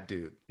was that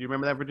dude? Do you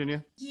remember that,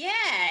 Virginia? Yeah,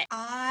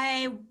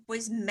 I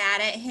was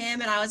mad at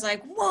him and I was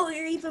like, whoa,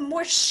 you're even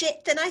more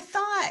shit than I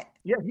thought.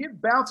 Yeah, he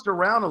had bounced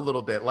around a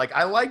little bit. Like,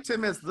 I liked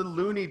him as the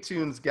Looney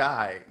Tunes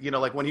guy, you know,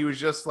 like when he was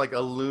just like a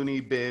loony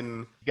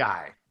bin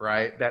guy,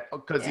 right? That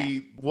because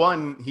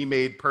he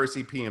made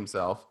Percy pee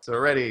himself. So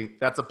already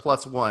that's a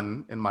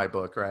 +1 in my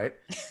book, right?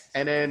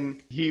 And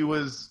then he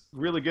was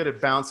really good at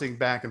bouncing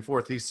back and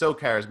forth. He's so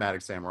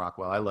charismatic, Sam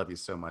Rockwell. I love you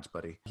so much,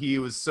 buddy. He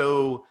was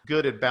so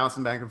good at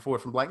bouncing back and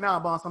forth from like, nah,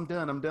 boss, I'm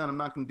done. I'm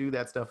not going to do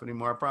that stuff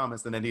anymore, I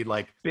promise. And then he'd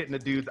like spit in a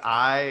dude's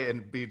eye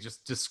and be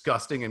just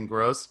disgusting and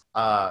gross.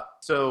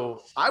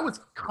 So I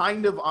was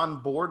kind of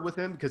on board with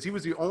him because he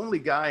was the only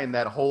guy in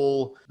that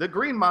whole, the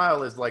Green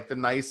Mile is like the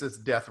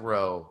nicest death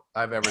row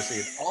I've ever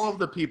seen. All of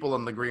the people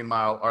on the Green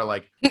Mile are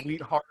like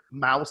sweetheart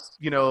mouse,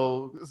 you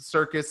know,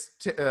 circus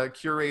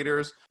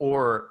curators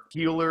or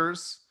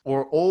healers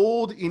or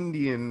old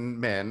Indian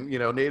men, you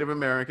know, Native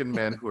American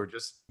men who are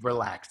just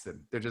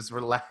relaxing. They're just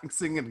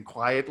relaxing and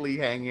quietly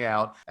hanging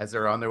out as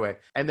they're on their way.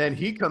 And then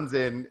he comes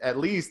in, at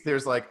least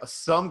there's like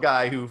some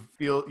guy who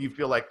you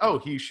feel like, oh,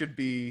 he should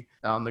be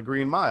on the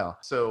Green Mile.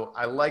 So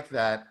I like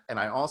that. And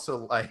I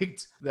also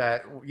liked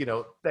that, you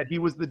know, that he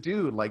was the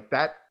dude. Like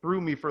that threw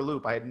me for a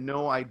loop. I had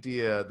no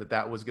idea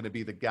that was going to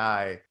be the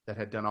guy that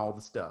had done all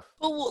the stuff.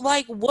 Well,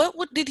 like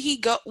what did he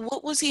go?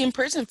 What was he in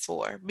prison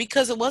for?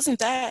 Because it wasn't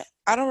that.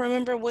 I don't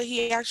remember what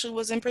he actually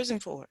was in prison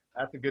for.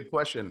 That's a good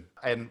question.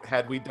 And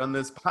had we done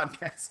this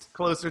podcast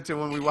closer to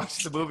when we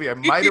watched the movie, I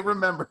might have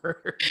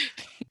remembered.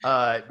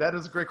 That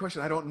is a great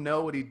question. I don't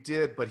know what he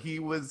did, but he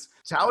was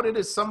touted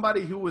as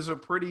somebody who was a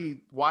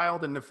pretty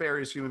wild and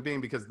nefarious human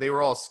being because they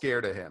were all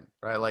scared of him,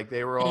 right? Like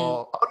they were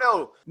all,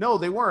 no,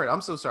 they weren't.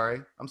 I'm so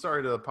sorry. I'm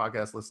sorry to the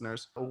podcast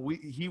listeners.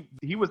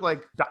 He was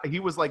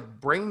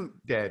like brain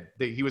dead.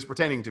 He was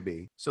pretending to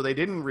be. So they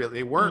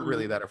weren't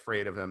really that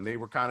afraid of him. They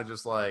were kind of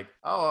just like,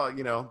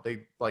 they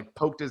like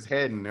poked his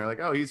head and they're like,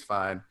 oh, he's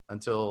fine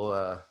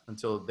until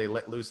they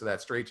let loose of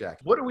that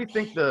straitjacket. What do we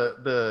think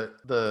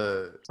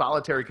the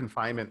solitary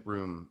confinement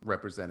room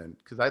represented?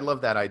 Because I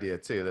love that idea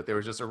too, that there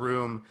was just a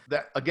room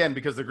that, again,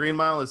 because the Green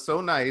Mile is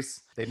so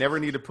nice, they never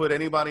need to put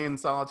anybody in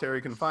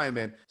solitary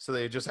confinement, so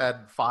they just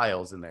had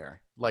files in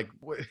there. Like,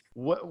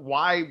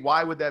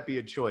 why would that be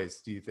a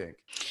choice, do you think?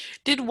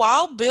 Did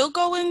Wild Bill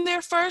go in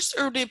there first,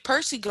 or did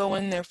Percy go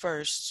in there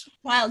first?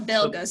 Wild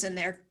Bill goes in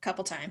there a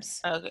couple times.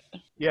 Okay.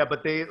 Yeah,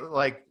 but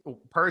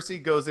Percy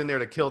goes in there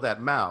to kill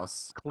that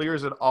mouse,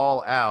 clears it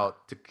all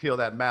out to kill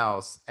that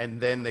mouse,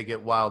 and then they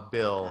get Wild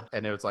Bill,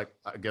 and it was like,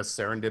 I guess,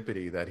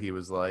 serendipity that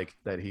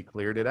he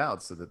cleared it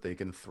out so that they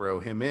can throw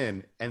him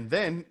in, and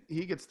then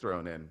he gets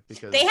thrown in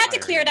because they had to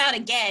clear it out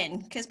again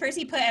because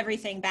Percy put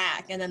everything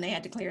back, and then they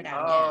had to clear it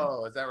out again.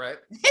 Oh, is that right?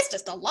 It's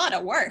just a lot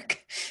of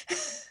work.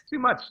 Too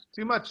much.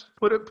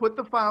 Put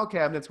the file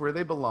cabinets where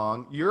they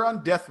belong. You're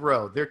on death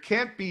row. There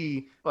can't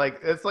be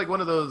it's like one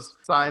of those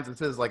signs that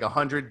says like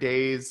 100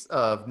 days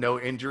of no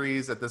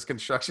injuries at this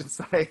construction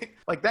site.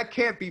 Like that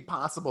can't be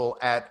possible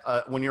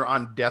when you're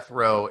on death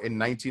row in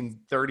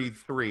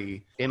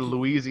 1933 in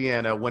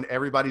Louisiana when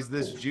everybody's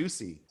this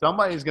juicy.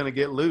 Somebody's gonna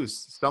get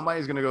loose.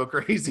 Somebody's gonna go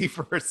crazy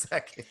for a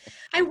second.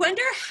 I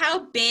wonder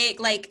how big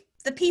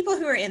the people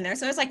who are in there,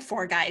 so there's like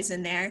 4 guys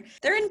in there.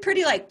 They're in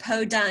pretty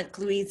Podunk,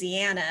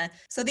 Louisiana.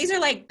 So these are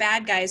like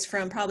bad guys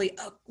from probably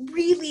a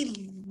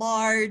really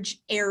large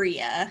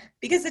area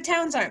because the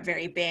towns aren't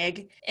very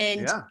big.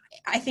 And yeah.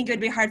 I think it would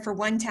be hard for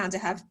one town to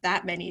have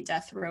that many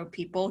death row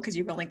people because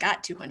you've only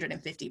got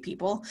 250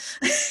 people.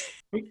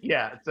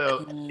 Yeah.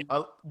 So,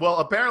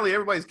 apparently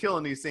everybody's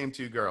killing these same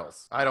 2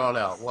 girls. I don't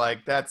know.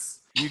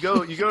 You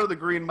go to the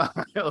Green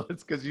Mile.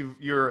 It's because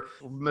you're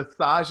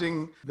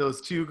massaging those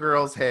 2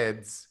 girls'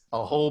 heads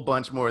a whole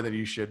bunch more than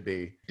you should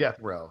be. Death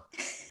row.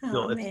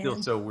 It's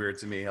still so weird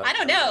to me. I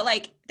don't know.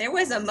 There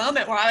was a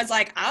moment where I was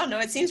like, I don't know.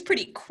 It seems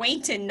pretty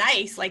quaint and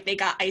nice. They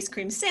got ice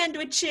cream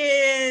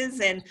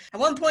sandwiches, and at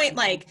one point,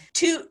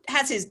 Toot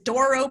has his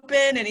door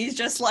open, and he's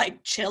just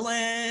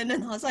chilling.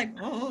 And I was like,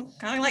 oh,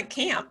 kind of like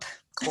camp.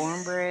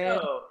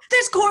 Cornbread.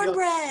 There's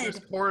cornbread. There's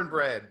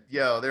cornbread.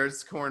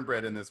 There's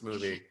cornbread in this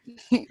movie.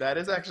 That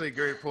is actually a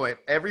great point.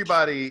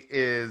 Everybody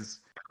is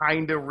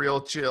kind of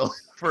real chill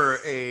for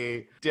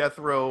a death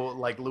row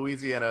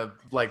Louisiana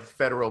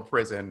federal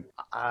prison.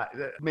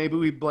 Maybe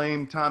we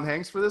blame Tom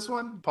Hanks for this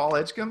one. Paul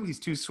Edgecombe. He's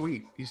too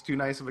sweet. He's too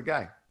nice of a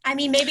guy. I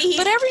mean, maybe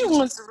but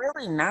everyone's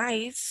really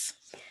nice.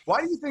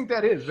 Why do you think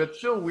that is? That's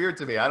still weird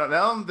to me. I don't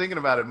know. I'm thinking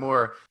about it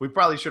more. We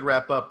probably should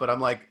wrap up, but I'm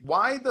like,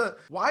 why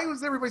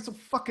was everybody so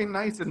fucking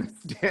nice in this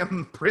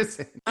damn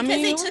prison? Because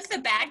they took the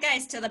bad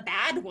guys to the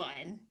bad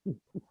one.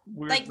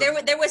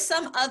 There was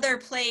some other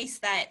place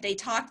that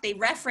they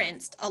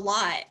referenced a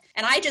lot,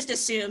 and I just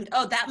assumed,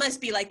 that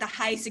must be the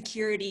high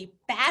security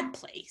bad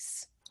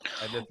place.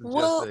 And this is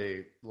just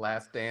a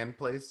last stand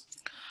place?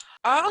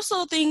 I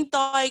also think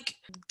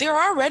they're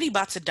already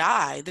about to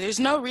die.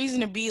 There's no reason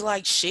to be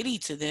shitty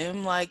to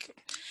them.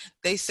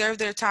 They served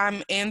their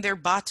time and they're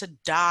about to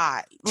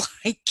die.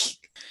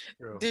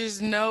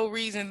 There's no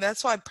reason.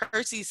 That's why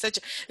Percy's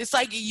it's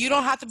you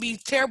don't have to be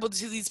terrible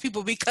to these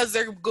people because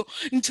they're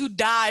going to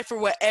die for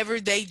whatever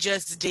they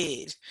just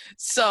did.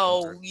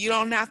 So you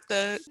don't have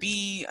to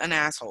be an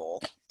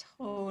asshole.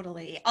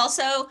 Totally.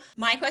 Also,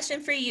 my question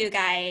for you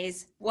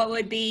guys, what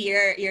would be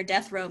your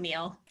death row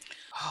meal?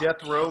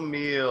 Death row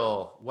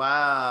meal.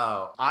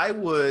 Wow. I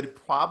would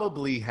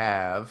probably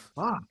have,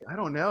 I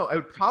don't know. I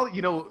would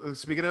probably,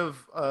 speaking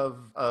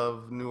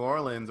of New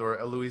Orleans or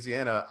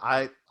Louisiana,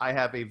 I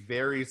have a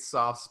very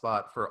soft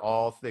spot for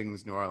all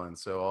things New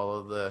Orleans. So all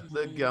of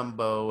the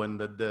gumbo and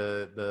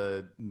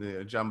the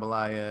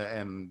jambalaya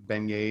and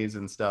beignets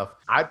and stuff.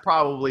 I'd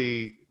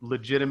probably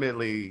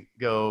legitimately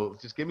go,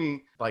 just give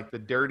me the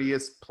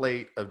dirtiest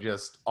plate of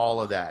just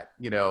all of that,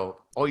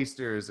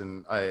 oysters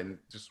and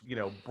just,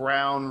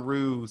 brown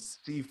roux,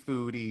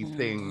 seafoody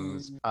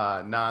things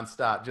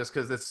nonstop, just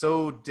because it's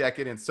so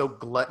decadent, so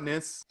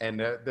gluttonous, and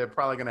they're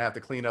probably going to have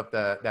to clean up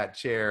that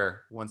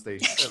chair once they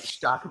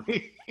shock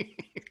me.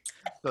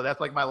 So that's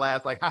my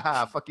last,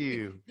 haha, fuck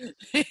you.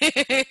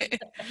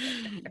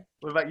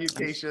 What about you,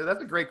 Keisha?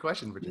 That's a great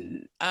question,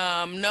 Virginia.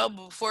 No,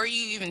 before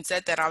you even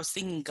said that, I was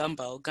thinking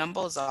gumbo.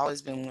 Gumbo's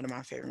always been one of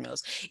my favorite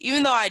meals.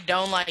 Even though I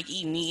don't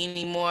eat meat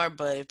anymore,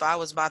 but if I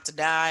was about to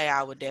die,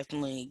 I would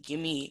definitely give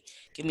me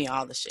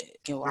all the shit.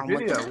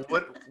 Virginia,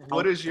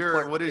 what is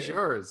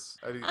yours?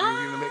 Are you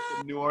gonna make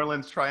the New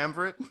Orleans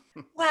triumvirate?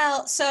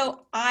 Well,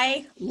 so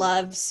I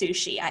love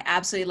sushi. I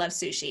absolutely love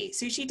sushi.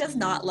 Sushi does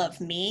not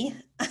love me.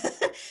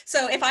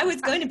 So if I was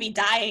going to be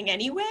dying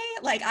anyway,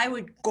 like I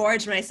would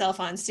gorge myself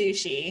on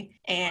sushi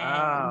and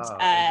Wow.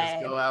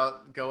 And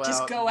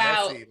just go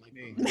out messy like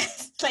me.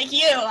 like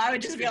you. I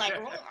would just be like,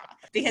 "Ugh."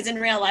 Because in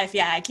real life,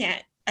 yeah, I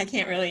can't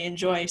really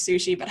enjoy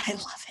sushi, but I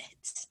love it.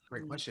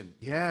 Great question.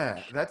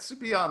 Yeah, that should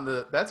be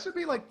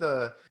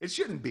it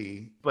shouldn't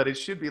be, but it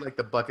should be like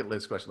the bucket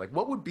list question. Like,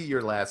 what would be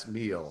your last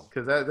meal?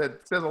 Because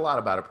that says a lot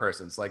about a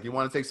person. It's like, you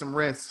want to take some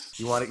risks.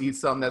 You want to eat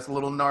something that's a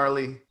little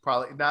gnarly.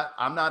 Probably not.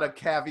 I'm not a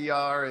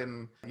caviar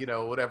and,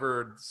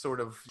 whatever sort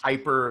of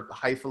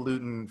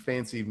highfalutin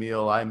fancy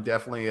meal. I'm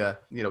definitely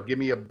give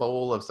me a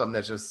bowl of something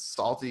that's just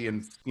salty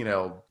and,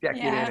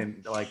 decadent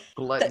and like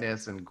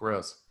gluttonous and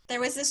gross. There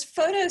was this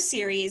photo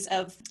series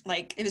of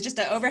it was just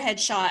an overhead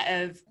shot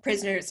of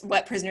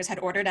what prisoners had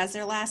ordered as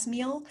their last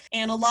meal.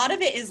 And a lot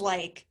of it is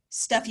like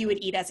stuff you would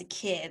eat as a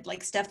kid,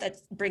 like stuff that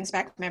brings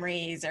back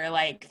memories or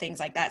like things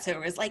like that. So it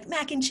was like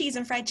mac and cheese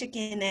and fried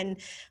chicken and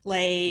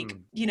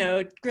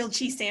grilled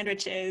cheese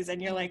sandwiches.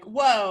 And you're like,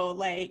 whoa,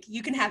 like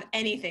you can have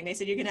anything. They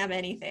said you can have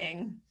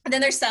anything. And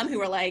then there's some who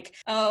were like,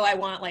 oh, I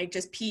want like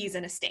just peas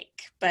and a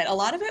steak. But a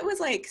lot of it was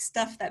like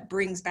stuff that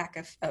brings back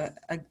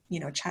a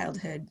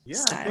childhood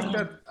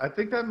style. I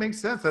think that makes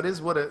sense.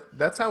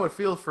 That's how it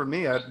feels for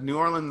me. New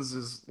Orleans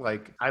is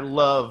like, I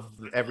love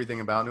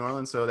everything about New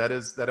Orleans. So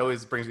that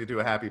always brings me to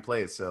a happy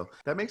place. So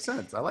that makes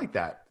sense. I like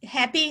that.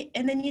 Happy,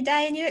 and then you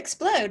die and you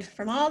explode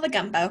from all the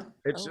gumbo.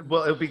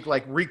 Well, it'll be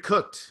like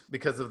recooked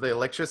because of the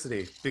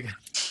electricity.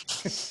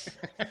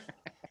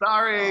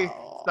 Sorry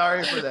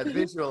for that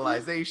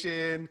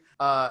visualization.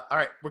 All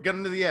right, we're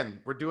getting to the end.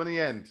 We're doing the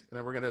end, and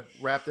then we're gonna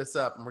wrap this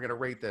up, and we're gonna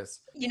rate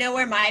this. You know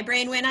where my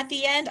brain went at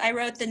the end? I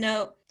wrote the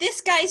note,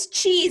 this guy's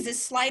cheese is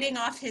sliding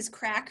off his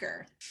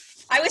cracker.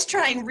 I was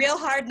trying real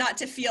hard not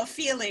to feel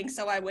feelings,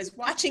 so I was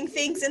watching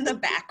things in the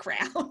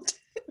background.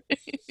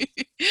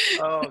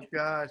 Oh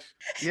gosh,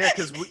 yeah,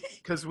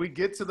 because we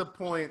get to the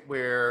point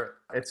where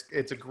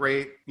it's a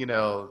great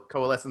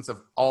coalescence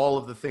of all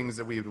of the things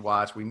that we would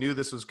watch. We knew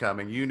this was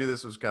coming. You knew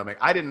this was coming.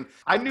 I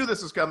knew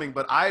this was coming,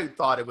 but I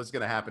thought it was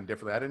going to happen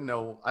differently. I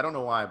don't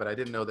know why, but I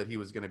didn't know that he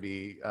was going to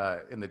be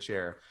in the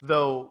chair.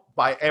 Though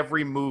by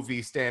every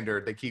movie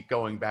standard, they keep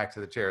going back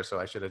to the chair. So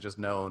I should have just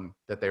known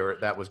that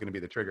that was going to be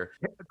the trigger.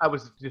 I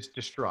was just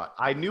distraught.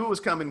 I knew it was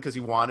coming because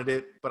he wanted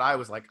it, but I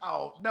was like,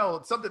 oh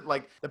no, something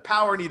like the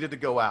power needed to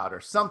go out or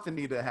something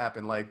needed to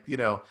happen, like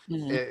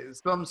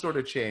some sort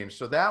of change.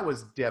 So that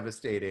was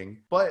devastating.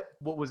 But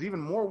what was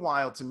even more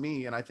wild to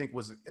me, and I think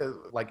was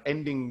like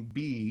ending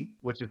B,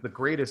 which is the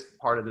greatest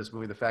part of this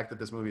movie, the fact that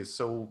this movie is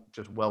so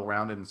just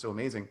well-rounded and so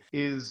amazing,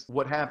 is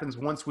what happens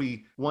once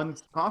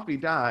Coffee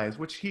dies,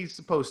 which he's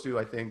supposed to.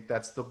 I think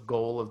that's the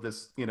goal of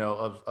this,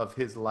 of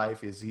his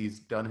life, is he's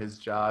done his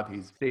job.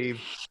 He's saved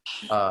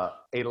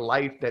a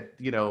life that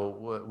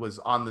was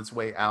on its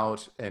way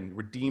out and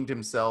redeemed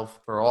himself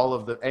for all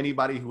of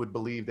anybody who would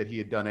believe that he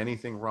had done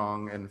anything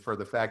wrong, and for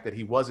the fact that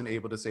he wasn't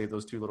able to save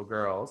those two little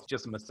girls,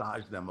 just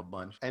massage them a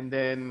bunch. And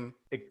then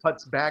it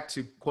cuts back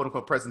to quote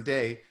unquote present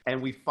day,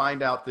 and we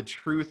find out the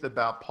truth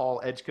about Paul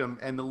Edgecombe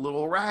and the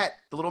little rat,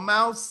 the little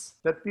mouse,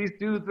 that these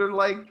dudes are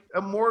like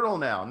immortal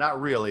now.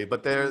 Not really,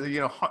 but they're,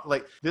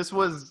 like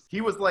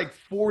he was like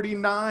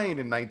 49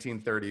 in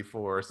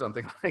 1934 or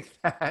something like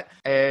that.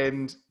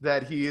 And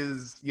that he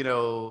is,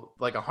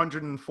 like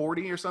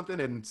 140 or something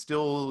and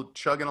still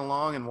chugging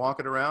along and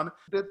walking around.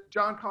 That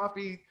John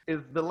Coffey is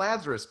the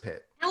Lazarus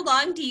Pit. How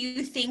long do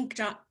you think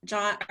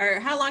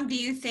how long do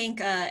you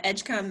think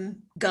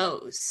Edgecombe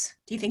goes?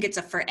 Do you think it's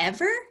a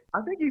forever? I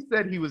think he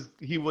said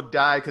he would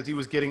die because he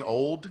was getting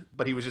old,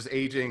 but he was just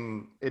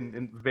aging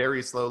in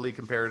very slowly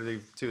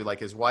comparative to like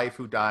his wife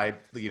who died,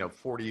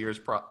 40 years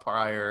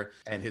prior,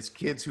 and his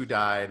kids who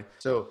died.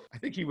 So I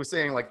think he was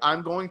saying like,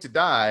 I'm going to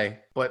die,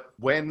 but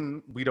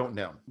when, we don't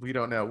know,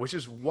 which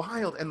is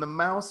wild. And the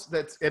mouse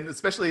and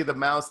especially the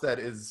mouse that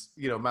is,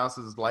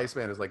 mouse's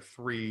lifespan is like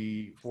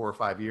 3, 4, or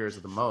 5 years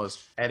at the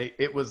most. And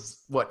it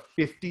was what,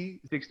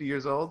 50, 60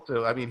 years old.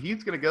 So, I mean,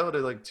 he's going to go to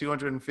like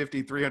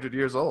 250, 300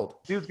 years old.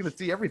 Dude's going to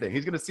see everything.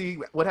 He's going to see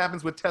what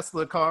happens with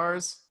Tesla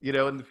cars,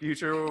 in the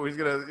future. He's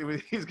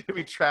going to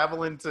be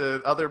traveling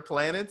to other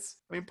planets.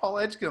 I mean, Paul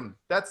Edgecombe,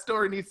 that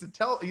story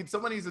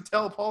someone needs to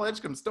tell Paul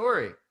Edgecombe's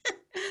story.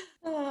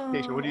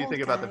 Keisha, what do you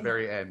think about the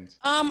very end?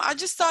 I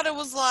just thought it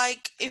was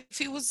like, if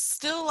he was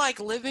still like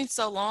living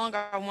so long,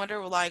 I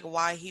wonder like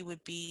why he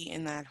would be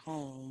in that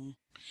home.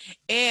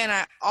 And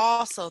I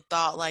also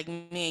thought like,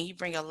 man, you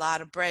bring a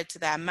lot of bread to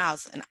that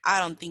mouse, and I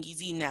don't think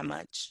he's eating that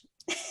much.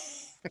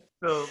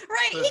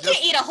 He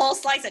can't eat a whole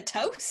slice of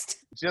toast.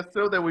 Just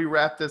so that we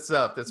wrap this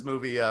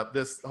movie up,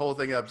 this whole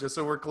thing up, just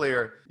so we're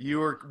clear, you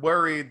were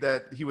worried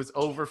that he was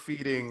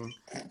overfeeding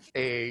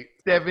a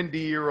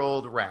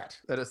 70-year-old rat,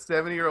 that a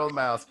 70-year-old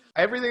mouse.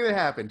 Everything that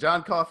happened,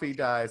 John Coffey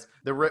dies,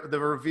 the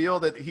reveal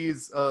that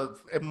he's a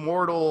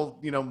immortal,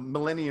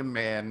 millennium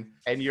man,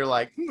 and you're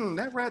like,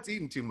 that rat's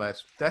eating too much.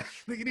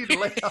 You need to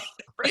lay off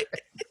the rat.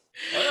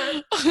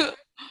 All right.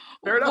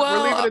 Fair enough.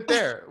 We're leaving it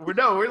there.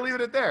 We're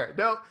leaving it there.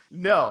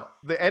 No.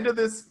 The end of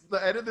this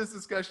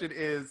discussion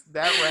is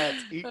that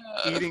rat's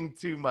eating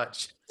too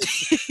much.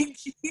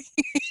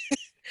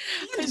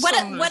 just What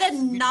want a to what a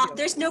feel not.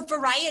 There's no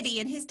variety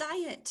in his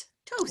diet.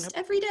 Toast Yep.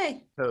 every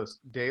day. Toast,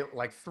 day,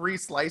 like 3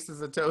 slices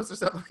of toast or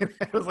something.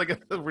 It was like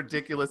a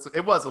ridiculous.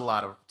 It was a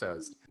lot of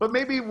toast. But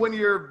maybe when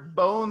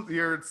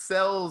your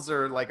cells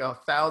are like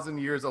 1,000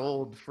 years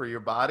old for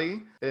your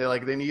body,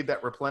 like they need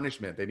that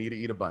replenishment. They need to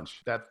eat a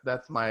bunch.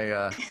 That's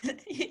my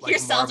Your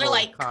cells are Marvel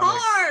like comic.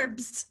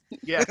 carbs.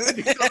 Yeah, I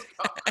need those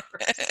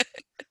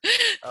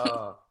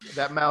carbs.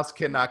 That mouse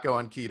cannot go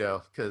on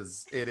keto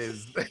because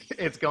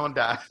it's going to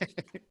die.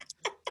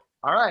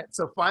 All right.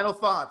 So final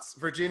thoughts,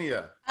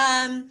 Virginia.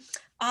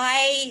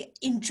 I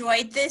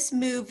enjoyed this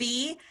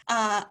movie.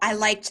 I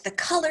liked the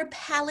color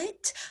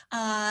palette.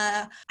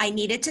 I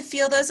needed to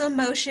feel those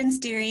emotions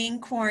during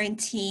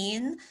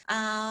quarantine.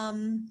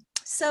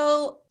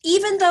 So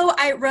even though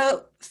I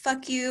wrote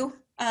 "fuck you,"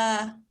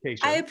 I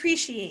Keisha.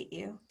 appreciate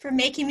you for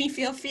making me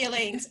feel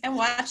feelings and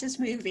watch this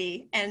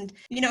movie, and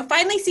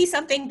finally see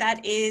something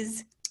that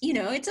is.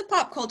 It's a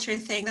pop culture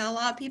thing that a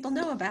lot of people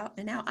know about,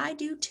 and now I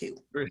do too.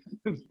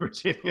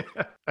 Virginia,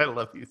 I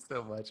love you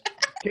so much.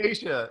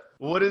 Keisha,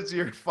 what is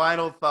your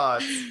final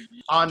thoughts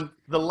on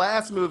the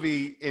last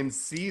movie in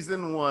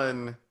season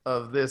 1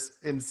 of this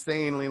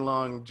insanely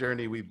long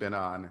journey we've been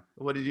on?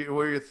 What are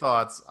your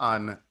thoughts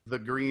on The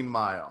Green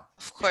Mile?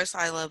 Of course,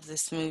 I love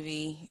this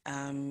movie.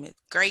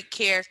 Great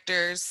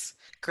characters,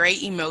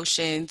 great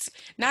emotions.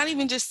 Not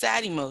even just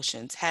sad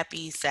emotions.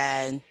 Happy,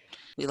 sad.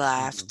 We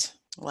laughed.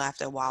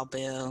 Laughed at Wild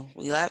Bill.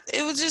 We laughed.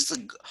 It was just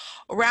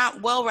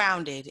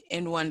well-rounded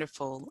and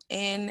wonderful.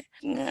 And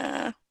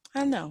I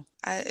don't know.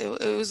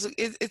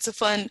 It's a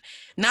fun,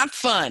 not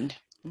fun,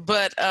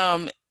 but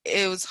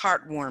it was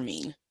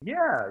heartwarming.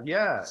 Yeah.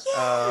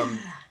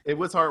 It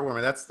was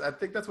heartwarming. I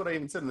think that's what I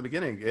even said in the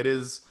beginning. It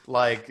is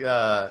like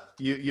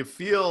you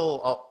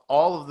feel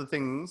all of the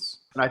things,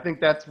 and I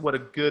think that's what a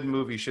good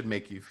movie should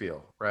make you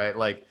feel, right?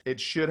 Like it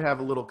should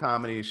have a little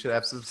comedy, it should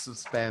have some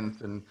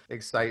suspense and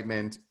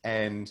excitement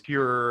and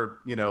pure,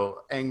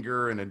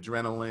 anger and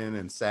adrenaline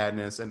and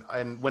sadness.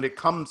 And when the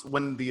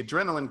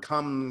adrenaline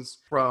comes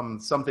from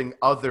something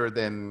other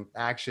than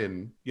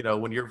action,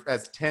 when you're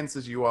as tense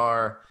as you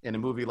are in a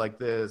movie like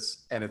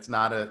this, and it's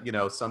not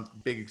some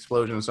big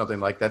explosion or something,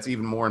 like that's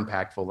even more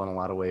impactful in a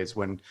lot of ways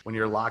when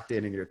you're locked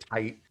in and you're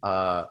tight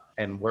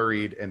and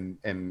worried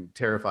and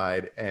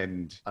terrified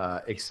and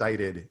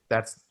excited.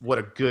 That's what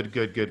a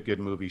good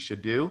movie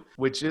should do,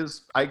 which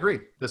is, I agree,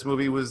 this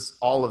movie was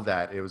all of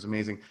that. It was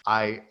amazing.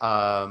 I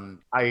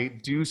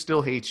do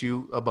still hate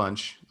you a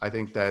bunch. I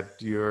think that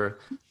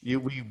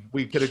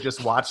we could have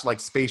just watched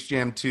like Space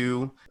Jam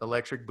 2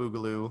 Electric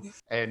Boogaloo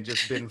and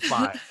just been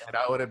fine, and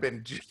I would have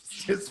been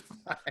just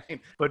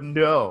fine. But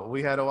no,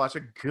 we had to watch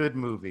a good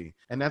movie,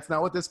 and that's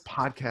not what this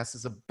podcast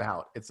is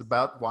about. It's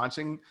about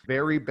watching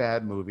very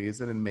bad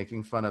movies and then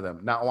making fun of them,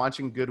 not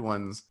watching good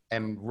ones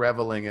and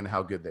reveling in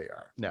how good they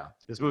are. No,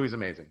 this movie's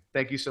amazing.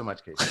 Thank you so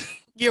much, Casey.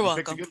 You're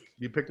welcome.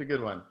 You picked a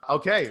good one.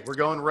 Okay, we're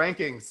going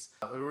rankings.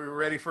 We're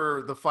ready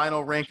for the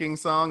final ranking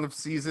song of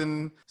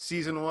season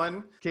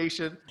 1.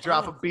 Keisha,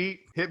 drop a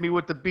beat. Hit me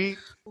with the beat.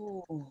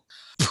 Ooh.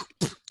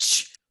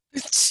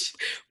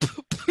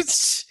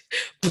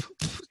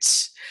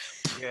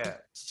 Yeah.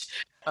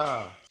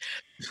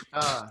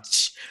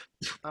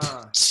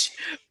 It's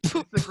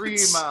the Green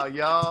Mile,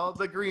 y'all.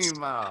 The Green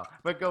Mile.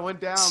 We're going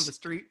down the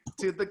street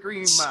to the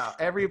Green Mile.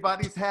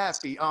 Everybody's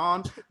happy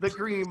on the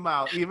Green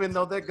Mile, even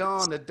though they're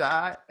gonna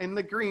die in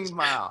the Green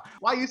Mile.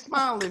 Why you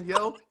smiling,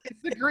 yo? It's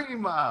the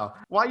Green Mile.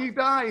 Why you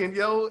dying,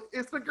 yo?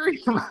 It's the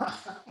Green Mile.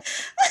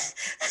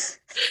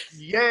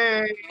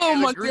 Yay! Oh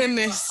my Green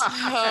goodness.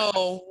 Mile.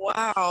 Oh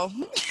wow.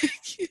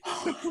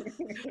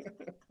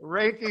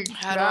 Ranking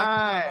How do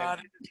I time.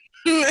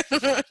 feel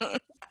about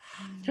it?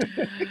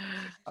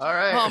 All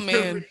right. Oh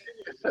man.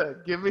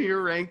 Give me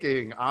your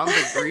ranking on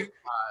the Green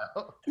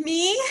Mile.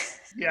 Me?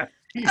 Yeah.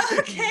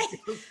 Okay.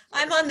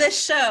 I'm on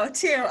this show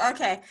too.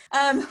 Okay.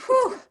 I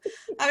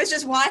was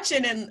just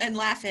watching and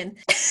laughing.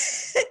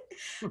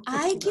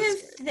 I give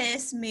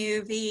this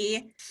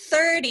movie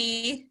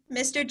 30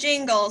 Mr.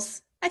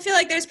 Jingles. I feel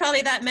like there's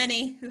probably that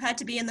many who had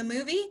to be in the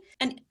movie,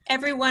 and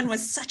everyone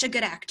was such a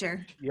good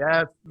actor.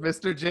 Yes,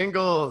 Mr.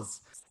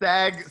 Jingles.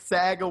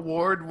 SAG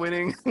award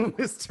winning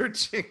Mr.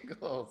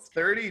 Jingles.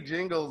 30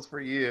 jingles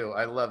for you.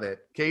 I love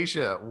it.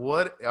 Keisha,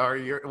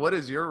 what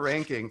is your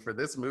ranking for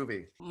this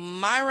movie?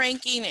 My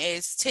ranking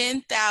is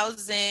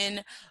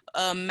 10,000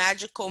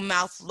 magical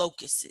mouth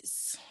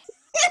locusts.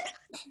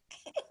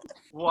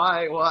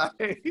 Why?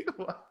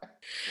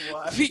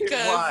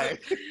 Because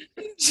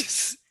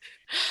just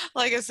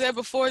like I said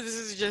before,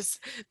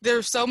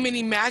 there's so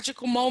many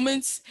magical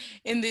moments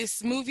in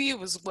this movie. It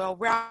was well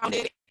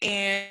rounded,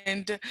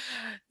 and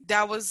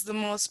that was the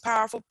most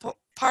powerful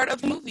part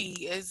of the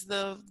movie is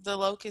the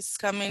locusts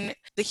coming,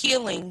 the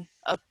healing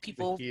of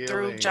people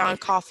through John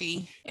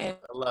Coffey, and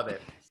I love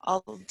it.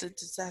 all of the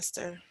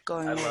disaster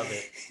going on. I love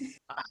it.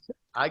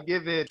 I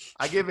give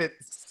it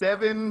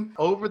 7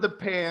 over the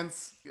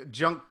pants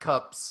junk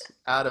cups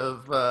out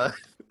of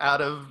out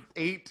of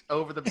 8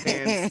 over the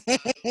pants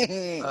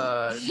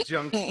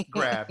junk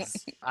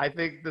grabs. I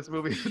think this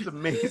movie is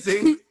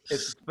amazing.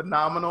 It's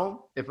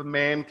phenomenal. If a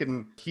man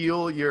can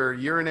heal your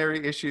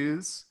urinary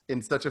issues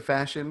in such a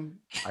fashion,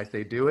 I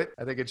say do it.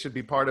 I think it should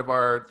be part of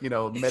our,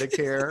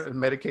 Medicare and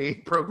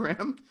Medicaid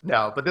program.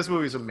 No, but this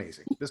movie is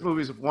amazing. This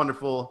movie is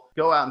wonderful.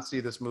 Go out and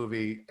see this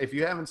movie. If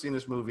you haven't seen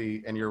this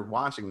movie and you're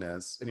watching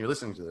this and you're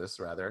listening to this,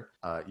 rather,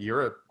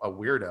 you're a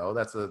weirdo.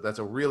 That's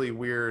a really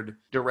weird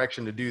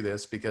direction to do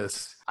this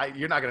because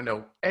you're not going to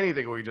know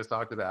anything we just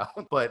talked about.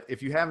 But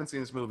if you haven't seen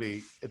this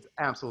movie, it's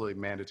absolutely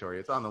mandatory.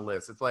 It's on the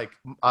list. It's like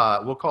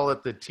we'll call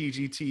it the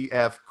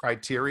TGTF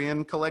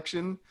Criterion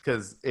Collection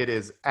because it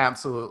is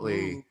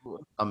absolutely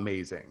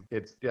amazing.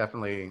 It's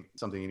definitely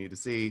something you need to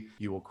see.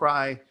 You will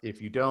cry.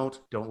 If you don't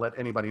let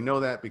anybody know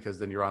that because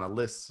then you're on a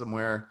list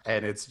somewhere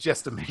and it's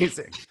just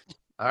amazing.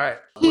 All right.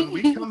 When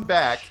we come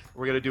back,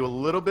 we're going to do a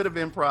little bit of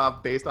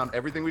improv based on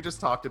everything we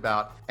just talked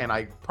about. And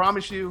I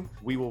promise you,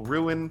 we will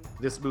ruin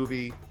this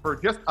movie for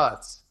just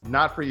us,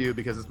 not for you,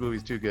 because this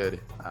movie's too good.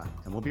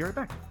 And we'll be right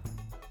back.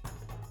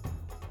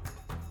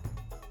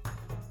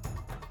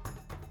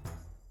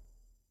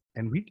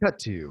 And we cut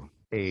to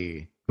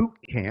a boot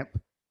camp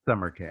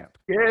summer camp.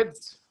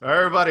 Kids,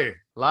 everybody,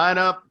 line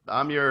up.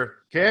 I'm your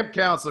camp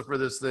counselor for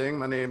this thing.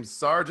 My name's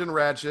Sergeant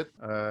Ratchet.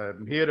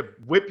 I'm here to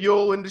whip you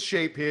all into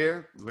shape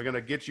here. We're going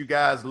to get you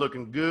guys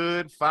looking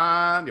good,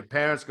 fine. Your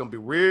parents are going to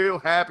be real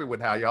happy with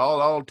how y'all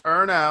all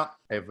turn out.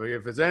 If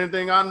there's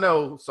anything I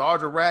know,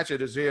 Sergeant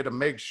Ratchet is here to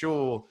make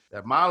sure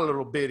that my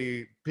little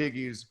bitty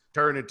piggies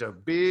turn into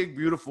big,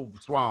 beautiful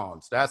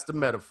swans. That's the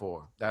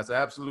metaphor. That's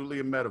absolutely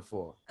a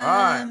metaphor. All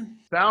right,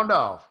 sound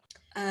off.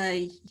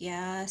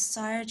 Yeah,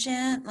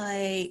 Sergeant,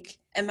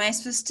 am I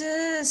supposed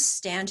to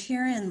stand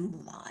here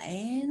in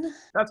line?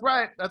 That's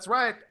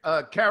right.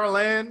 Carol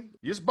Ann,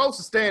 you're supposed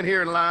to stand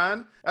here in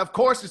line. Of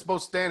course you're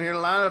supposed to stand here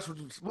in line.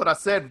 That's what I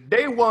said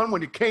day one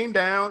when you came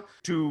down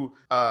to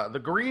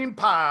the green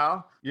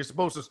pile. You're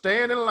supposed to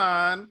stand in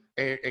line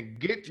and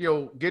get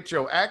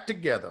your act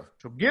together.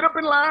 So get up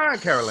in line,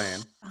 Carol Ann.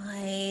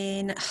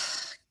 Fine.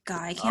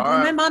 God, I can't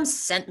believe my mom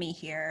sent me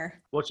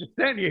here. Well, she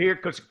sent you here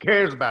because she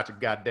cares about you,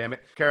 goddammit.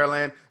 Carol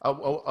Ann,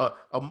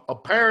 a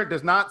parent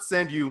does not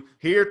send you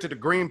here to the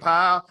green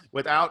pile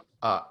without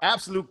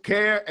absolute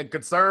care and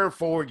concern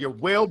for your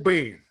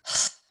well-being.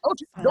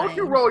 Don't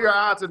you roll your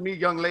eyes at me,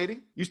 young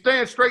lady. You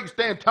stand straight, you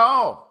stand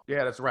tall.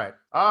 Yeah, that's right.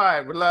 All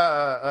right,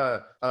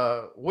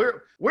 well,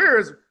 where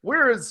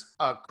is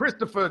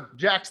Christopher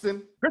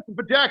Jackson?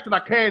 Christopher Jackson, I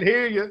can't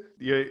hear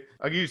you.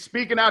 Are you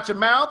speaking out your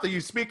mouth or are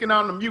you speaking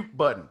on the mute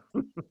button?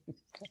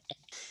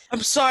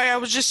 I'm sorry, I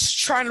was just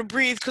trying to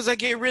breathe because I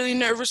get really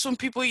nervous when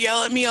people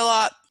yell at me a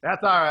lot.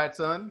 That's all right,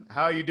 son.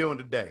 How are you doing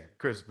today,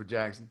 Christopher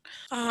Jackson?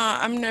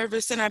 I'm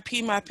nervous and I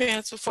peed my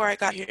pants before I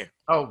got here.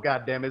 Oh,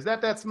 goddamn. Is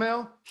that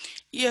smell?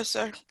 Yes,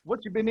 sir.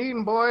 What you been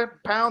eating, boy?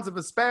 Pounds of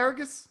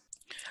asparagus?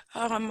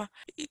 I'm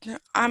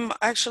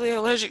actually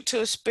allergic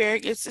to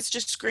asparagus. It's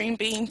just green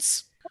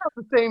beans.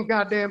 That's the same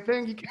goddamn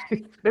thing.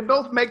 They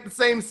both make the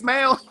same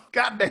smell.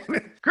 God damn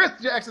it. Chris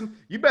Jackson,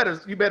 you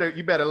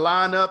better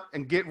line up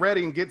and get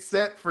ready and get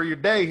set for your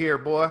day here,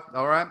 boy.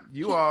 All right?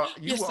 You are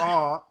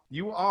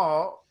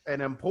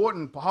an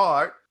important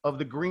part of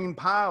the green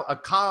pile, a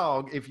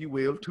cog, if you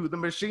will, to the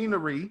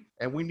machinery,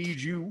 and we need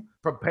you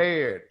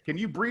prepared. Can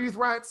you breathe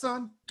right,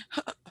 son?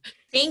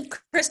 Think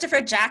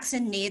Christopher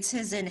Jackson needs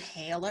his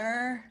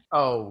inhaler.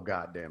 Oh,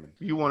 God damn it.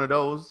 You one of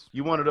those?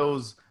 You one of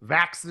those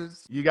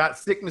vaxxers? You got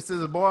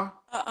sicknesses, boy?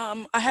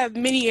 I have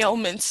many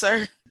ailments,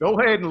 sir. Go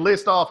ahead and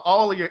list off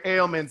all of your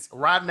ailments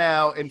right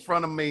now in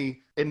front of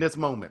me in this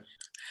moment.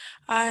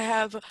 I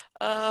have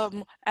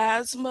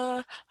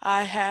asthma.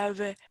 I have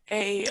a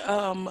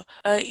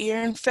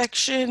ear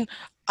infection.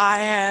 I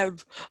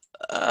have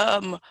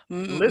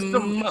list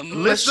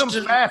them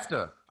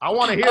faster. I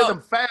want to hear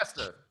them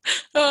faster.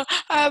 I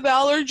have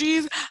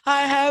allergies.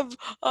 I have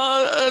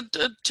a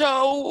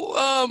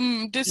toe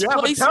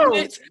displacement. You have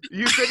a toe?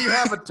 You said you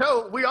have a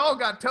toe. We all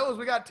got toes.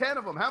 We got 10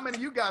 of them. How many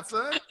you got,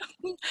 son?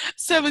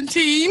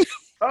 17.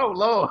 Oh,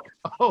 Lord.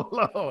 Oh,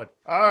 Lord.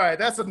 All right.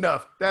 That's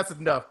enough. That's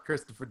enough,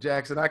 Christopher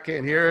Jackson. I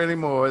can't hear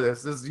anymore.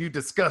 You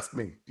disgust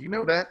me. Do you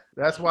know that?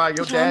 That's why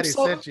your daddy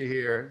sent you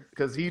here,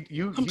 because he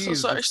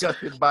is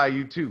disgusted by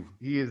you, too.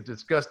 He is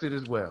disgusted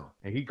as well.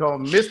 And he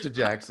called Mr.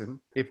 Jackson.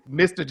 If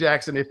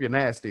you're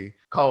nasty,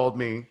 called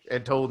me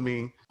and told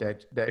me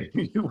that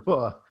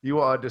you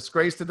are a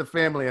disgrace to the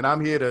family, and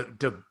I'm here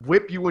to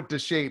whip you into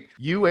shape.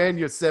 You and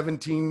your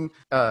 17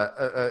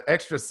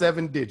 extra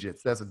 7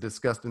 digits. That's a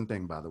disgusting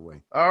thing, by the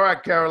way. All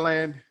right, Carol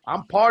Ann,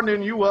 I'm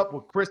partnering you up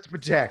with Christopher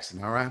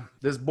Jackson. All right,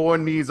 this boy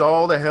needs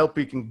all the help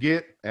he can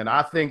get, and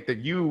I think that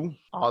you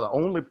are the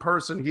only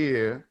person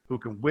here who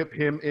can whip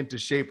him into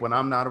shape when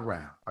I'm not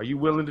around. Are you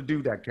willing to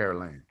do that,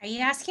 Carol Ann? Are you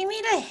asking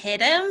me to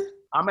hit him?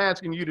 I'm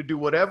asking you to do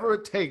whatever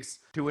it takes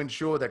to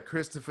ensure that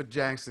Christopher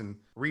Jackson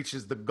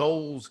reaches the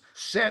goals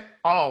set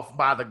off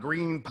by the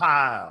green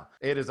pile.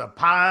 It is a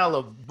pile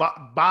of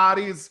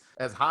bodies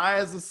as high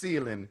as the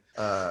ceiling.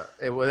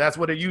 That's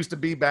what it used to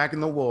be back in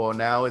the war.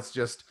 Now it's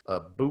just a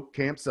boot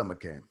camp, summer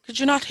camp. Could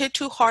you not hit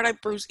too hard? I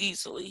bruise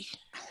easily.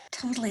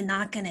 Totally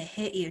not gonna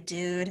hit you,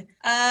 dude.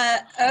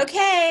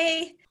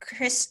 Okay.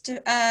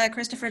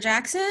 Christopher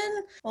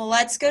Jackson,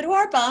 let's go to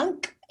our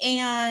bunk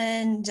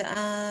and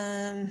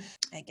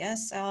I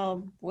guess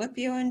I'll whip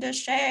you into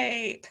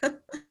shape.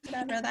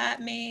 Whatever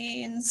that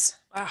means.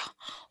 Wow.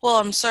 Well,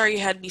 I'm sorry you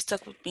had to be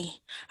stuck with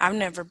me. I've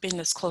never been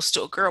this close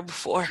to a girl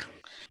before.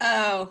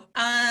 Oh,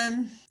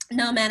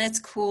 no, man, it's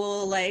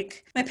cool.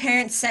 Like, my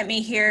parents sent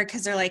me here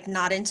because they're like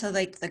not into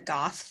like the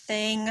goth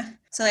thing.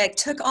 So like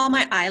took all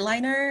my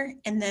eyeliner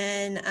and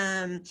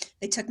then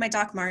they took my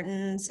Doc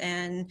Martens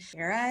and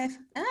here I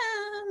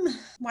am.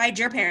 Why'd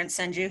your parents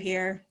send you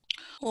here?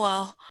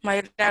 Well,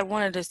 my dad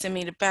wanted to send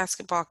me to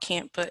basketball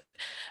camp, but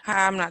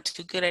I'm not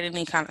too good at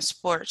any kind of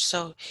sport,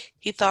 so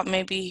he thought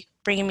maybe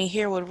bringing me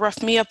here would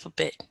rough me up a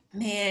bit.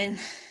 Man,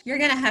 you're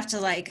gonna have to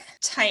like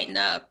tighten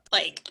up.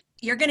 Like,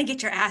 you're gonna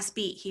get your ass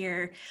beat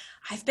here.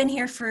 I've been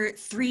here for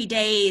 3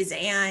 days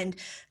and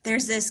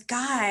there's this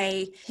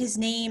guy, his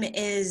name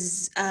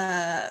is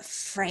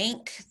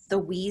Frank the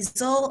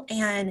Weasel,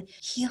 and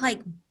he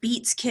like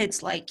beats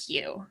kids like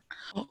you.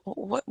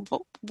 What,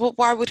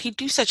 why would he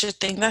do such a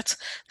thing? That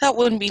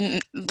wouldn't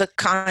be the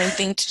kind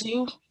thing to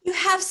do. You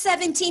have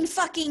 17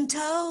 fucking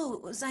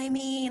toes. I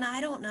mean, I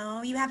don't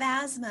know. You have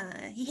asthma.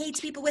 He hates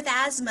people with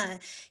asthma.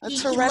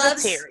 That's He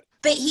loves, hereditary.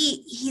 but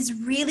he's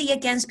really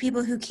against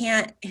people who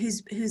can't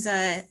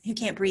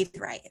breathe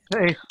right.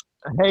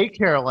 Hey,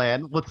 Carol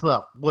Ann, what's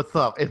up? What's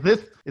up? Is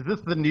this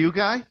the new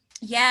guy?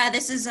 Yeah,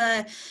 this is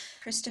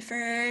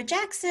Christopher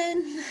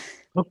Jackson.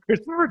 Oh,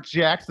 Christopher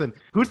Jackson.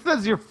 Who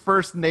says your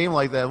first name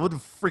like that? What a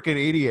freaking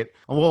idiot.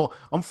 Well,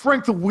 I'm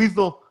Frank the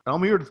Weasel, and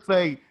I'm here to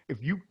say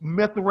if you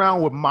mess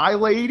around with my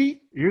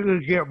lady, you're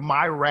gonna get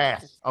my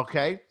wrath.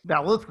 Okay?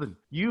 Now listen,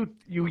 you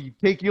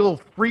take your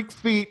little freak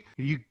feet,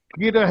 you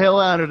get the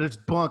hell out of this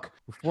bunk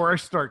before I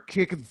start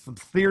kicking some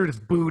serious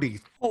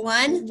booties.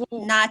 1,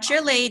 not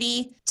your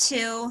lady.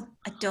 2,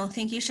 I don't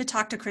think you should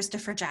talk to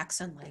Christopher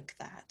Jackson like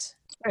that.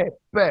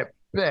 Babe.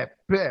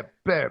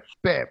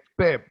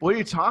 What are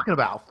you talking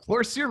about? Of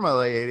course you're my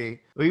lady.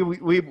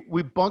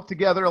 We bunked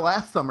together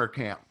last summer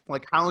camp.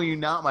 Like, how are you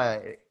not my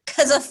lady?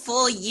 Because a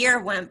full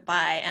year went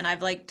by and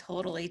I've like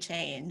totally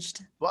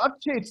changed. Well, I've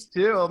changed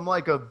too. I'm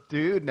like a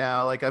dude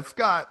now. Like, I've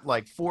got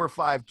like 4 or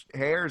 5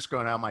 hairs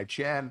growing out my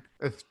chin.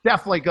 It's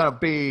definitely gonna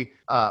be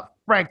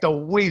Frank the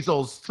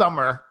Weasel's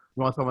summer.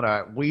 You want some of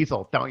that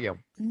weasel, don't you?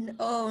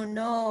 Oh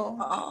no.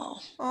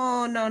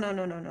 Oh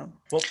no.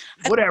 Well,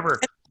 whatever.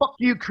 Fuck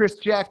you, Chris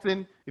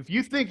Jackson. If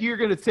you think you're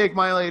gonna take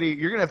my lady,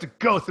 you're gonna have to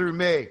go through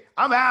me.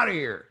 I'm out of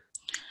here.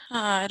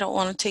 I don't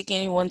want to take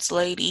anyone's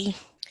lady.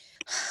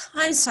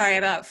 I'm sorry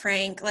about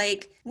Frank.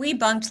 Like, we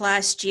bunked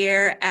last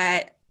year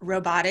at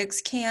robotics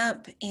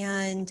camp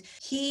and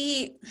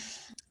I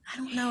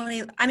don't know.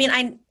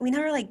 We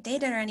never like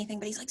dated or anything,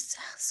 but he's like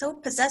so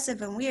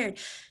possessive and weird.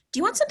 Do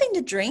you want something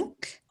to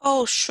drink?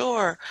 Oh,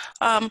 sure.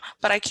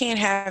 But I can't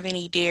have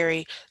any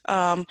dairy.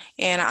 And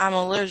I'm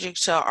allergic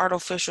to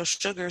artificial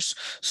sugars.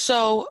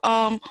 So,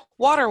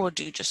 water would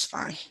do just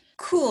fine.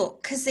 Cool,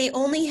 because they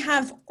only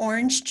have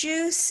orange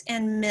juice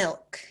and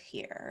milk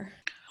here.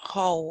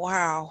 Oh,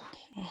 wow.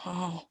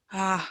 Oh,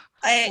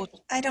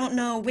 I don't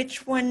know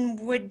which one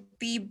would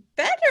be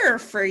better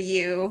for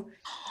you.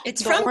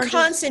 It's The from oranges-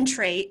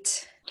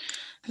 concentrate.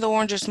 The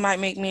oranges might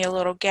make me a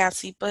little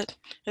gassy, but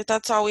if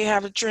that's all we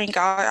have to drink,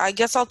 I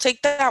guess I'll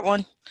take that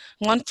one.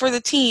 One for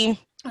the team.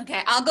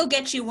 Okay, I'll go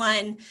get you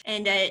one.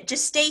 And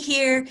just stay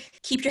here.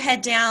 Keep your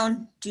head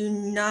down. Do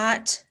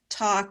not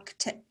talk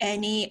to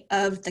any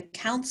of the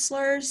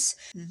counselors.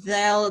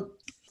 They'll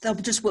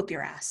just whoop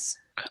your ass.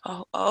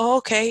 Oh,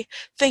 okay.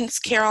 Thanks,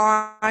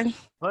 Caroline.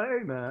 Hey,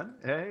 man.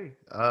 Hey.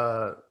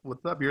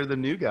 What's up? You're the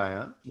new guy,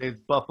 huh? Name's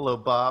Buffalo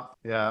Bob.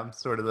 Yeah, I'm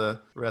sort of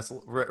the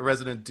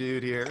resident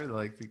dude here.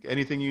 Like,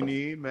 anything you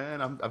need,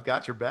 man, I've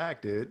got your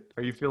back, dude.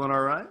 Are you feeling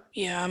all right?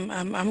 Yeah,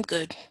 I'm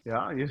good.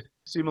 Yeah, you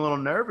seem a little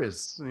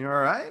nervous. You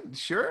all right?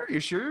 Sure? You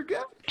sure you're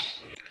good?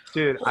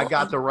 Dude, I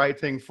got the right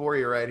thing for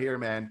you right here,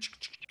 man.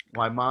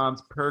 My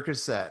mom's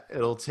Percocet.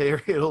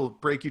 It'll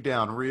break you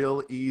down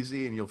real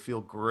easy and you'll feel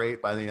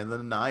great by the end of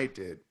the night,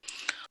 dude.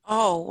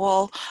 Oh,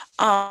 well,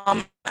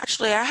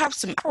 actually, I have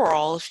some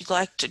Adderall if you'd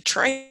like to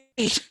trade.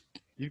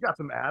 You got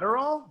some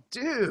Adderall?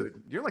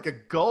 Dude, you're like a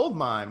gold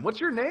mine. What's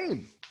your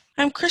name?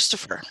 I'm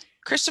Christopher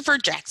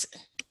Jackson.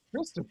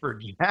 Christopher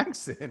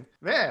Jackson.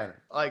 Man,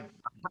 like,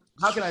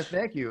 how can I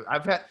thank you?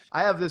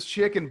 I have this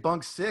chick in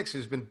bunk 6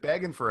 who's been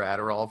begging for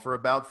Adderall for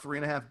about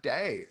 3.5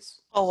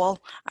 days. Oh, well,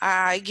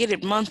 I get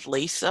it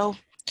monthly, so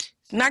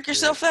knock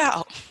yourself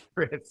out.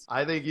 Chris,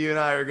 I think you and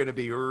I are going to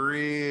be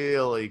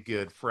really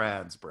good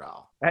friends,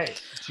 bro. Hey,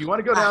 do you want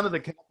to go down to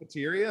the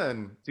cafeteria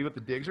and see what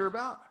the digs are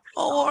about?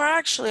 Oh, or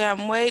actually,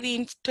 I'm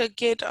waiting to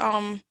get,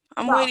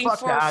 waiting fuck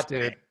for... that,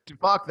 dude.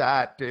 Fuck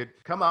that, dude.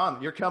 Come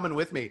on, you're coming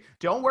with me.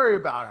 Don't worry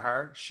about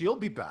her. She'll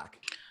be back.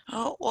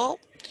 Oh, well,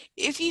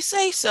 if you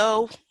say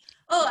so.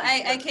 Oh,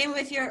 I came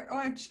with your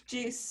orange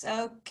juice.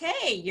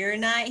 Okay, you're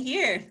not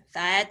here.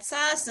 That's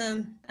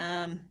awesome.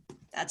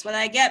 That's what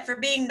I get for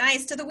being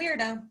nice to the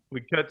weirdo.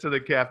 We cut to the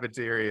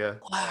cafeteria.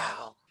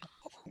 Wow.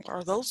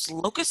 Are those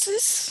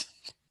locusts?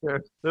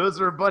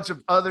 Those are a bunch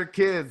of other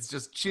kids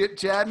just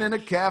chit-chatting in a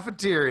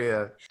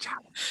cafeteria.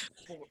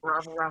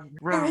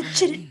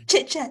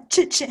 Chit chat.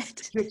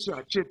 Chit-chat,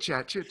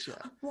 chit-chat,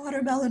 chit-chat.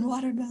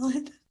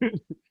 Watermelon.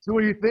 So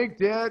what do you think,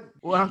 Dad?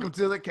 Welcome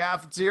to the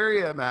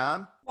cafeteria,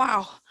 man.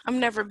 Wow. I've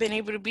never been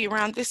able to be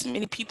around this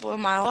many people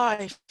in my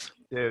life.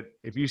 Dude,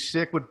 if you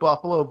stick with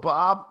Buffalo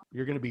Bob,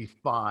 you're gonna be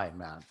fine,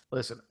 man.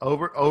 Listen,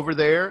 over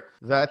there,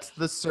 that's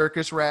the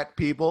circus rat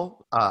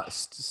people.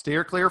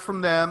 Steer clear from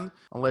them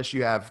unless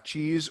you have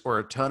cheese or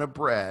a ton of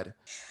bread.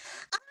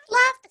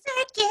 Love the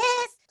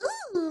circus.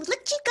 Ooh, look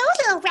you go,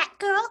 little rat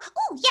girl.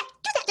 Ooh, yeah,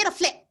 do that little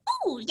flip.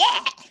 Ooh,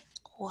 yeah.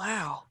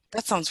 Wow.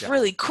 That sounds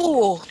really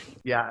cool.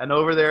 Yeah, and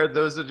over there,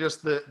 those are the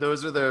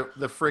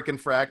freaking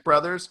Frack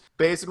brothers.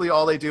 Basically,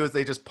 all they do is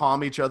they just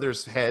palm each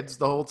other's heads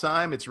the whole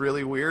time. It's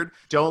really weird.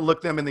 Don't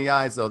look them in the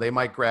eyes, though. They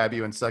might grab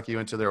you and suck you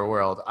into their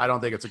world. I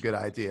don't think it's a good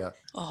idea.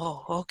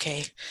 Oh,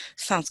 okay.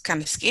 Sounds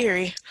kind of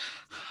scary.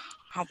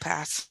 I'll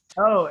pass.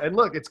 Oh, and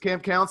look, it's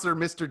camp counselor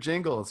Mr.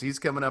 Jingles. He's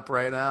coming up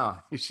right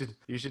now. You should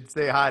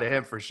say hi to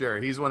him for sure.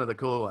 He's one of the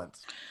cool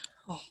ones.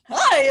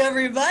 Hi,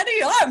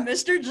 everybody. I'm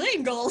Mr.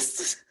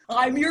 Jingles.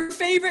 I'm your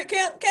favorite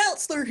camp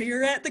counselor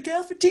here at the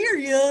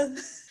cafeteria.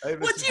 Hey,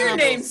 Mr. What's your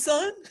Jingles. name,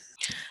 son?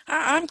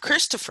 I'm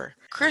Christopher.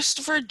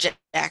 Christopher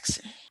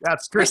Jackson.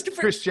 That's Chris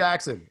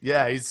Jackson.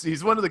 Yeah,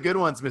 he's one of the good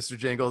ones, Mr.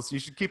 Jingles. You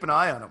should keep an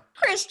eye on him.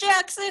 Chris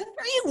Jackson.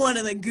 Are you one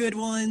of the good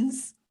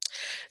ones?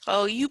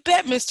 Oh, you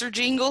bet, Mr.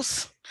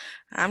 Jingles.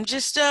 I'm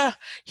just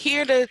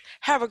here to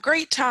have a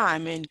great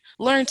time and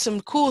learn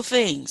some cool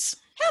things.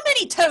 How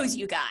many toes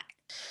you got?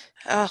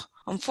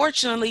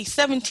 Unfortunately,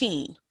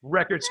 17.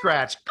 Record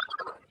scratch.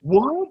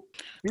 What?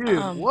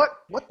 Dude, what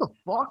the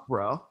fuck,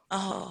 bro?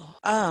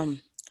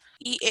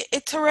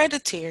 It's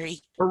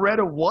hereditary.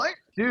 Beretta what?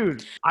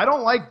 Dude, I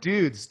don't like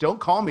dudes. Don't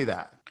call me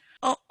that.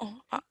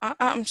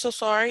 I'm so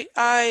sorry.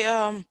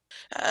 I'm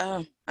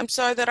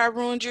sorry that I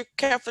ruined your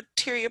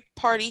cafeteria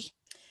party.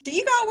 Do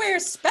you gotta wear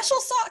special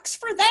socks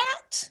for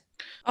that?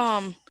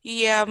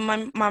 Yeah,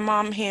 my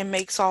mom hand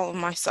makes all of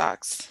my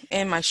socks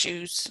and my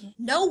shoes.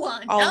 No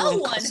one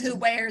who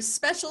wears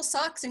special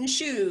socks and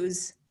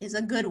shoes is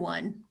a good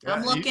one. Yeah,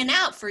 I'm looking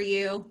out for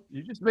you.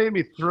 You just made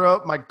me throw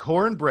up my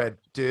cornbread,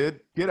 dude.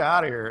 Get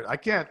out of here. I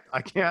can't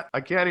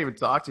even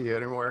talk to you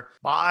anymore.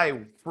 Bye,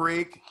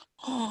 freak.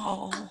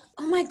 Oh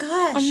my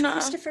gosh, I'm not-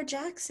 Christopher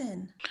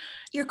Jackson.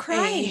 You're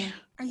crying. Hey.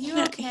 Are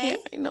you okay? Yeah,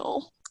 I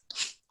know.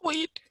 Well,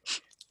 you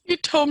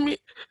told me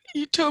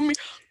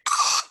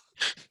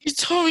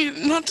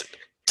not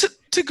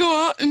to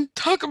go out and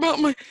talk about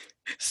my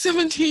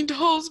 17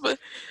 toes, but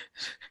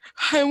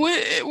I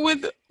went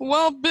with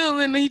Wild Bill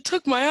and he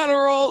took my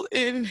Adderall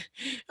and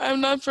I'm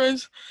not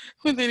friends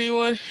with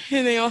anyone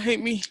and they all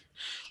hate me.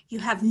 You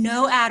have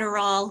no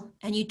Adderall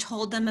and you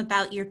told them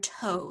about your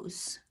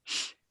toes.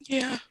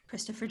 Yeah,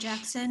 Christopher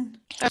Jackson?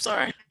 that's all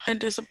right. I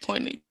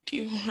disappointed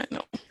you. I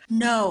know.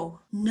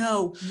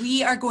 No,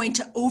 we are going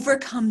to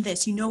overcome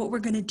this. You know what we're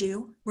going to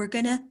do? We're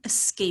going to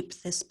escape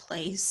this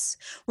place.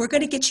 We're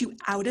going to get you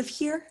out of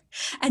here,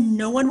 and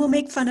no one will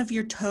make fun of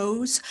your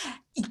toes.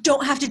 You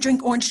don't have to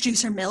drink orange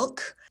juice or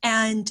milk,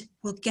 and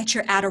we'll get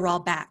your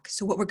Adderall back.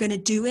 So what we're going to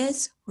do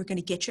is we're going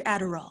to get your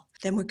Adderall.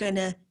 Then we're going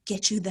to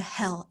get you the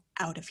hell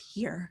out of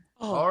here.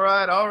 Oh, All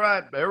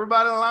right.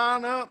 Everybody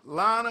line up.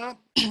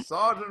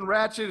 Sergeant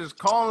Ratchet is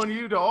calling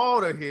you to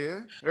order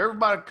here.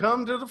 Everybody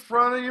come to the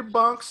front of your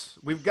bunks.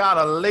 We've got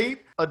a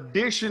late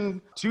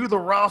addition to the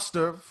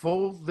roster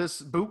for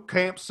this boot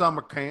camp,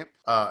 summer camp.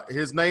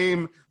 His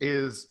name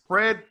is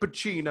Fred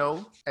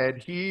Pacino, and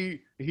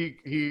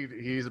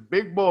he's a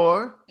big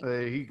boy.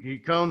 He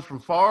comes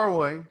from far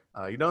away.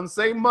 He doesn't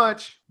say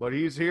much, but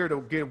he's here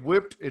to get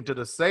whipped into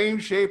the same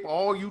shape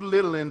all you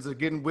little uns are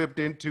getting whipped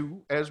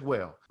into as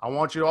well. I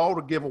want you all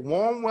to give a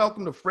warm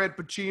welcome to Fred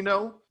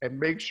Pacino and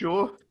make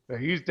sure that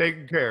he's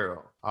taken care of.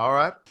 All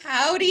right?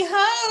 Howdy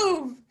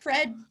ho,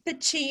 Fred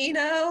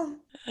Pacino.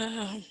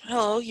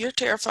 hello, you're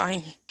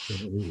terrifying.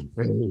 Hey,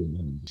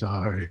 I'm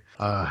sorry.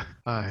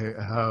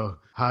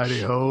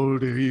 Howdy ho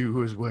to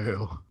you as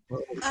well.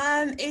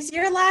 Is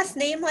your last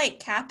name like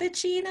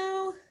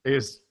Cappuccino?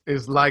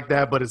 It's like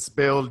that, but it's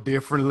spelled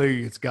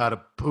differently. It's got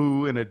a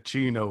poo and a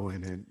chino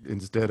in it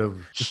instead of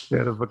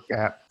a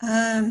cap.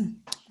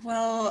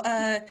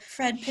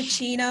 Fred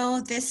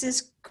Pacino, this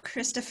is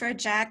Christopher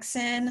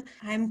Jackson.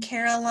 I'm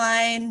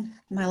Caroline.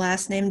 My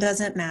last name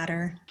doesn't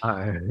matter.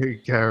 Hey,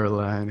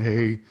 Caroline.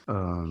 Hey,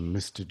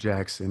 Mr.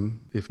 Jackson,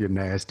 if you're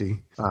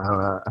nasty.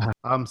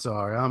 I'm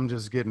sorry.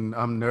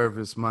 I'm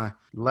nervous. My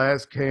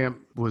last camp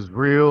was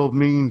real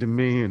mean to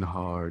me and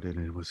hard, and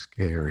it was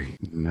scary.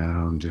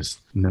 Now I'm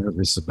just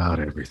nervous about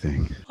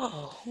everything.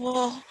 Oh,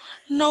 well,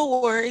 no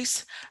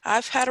worries.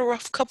 I've had a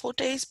rough couple of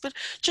days, but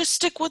just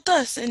stick with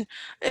us and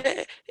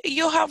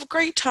you'll have a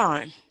great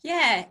time.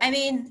 Yeah, I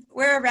mean,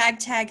 we're we're a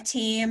ragtag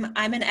team.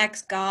 I'm an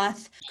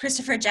ex-goth.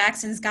 Christopher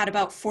Jackson's got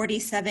about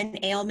 47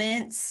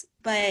 ailments,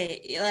 but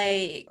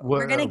like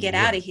we're gonna get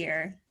out of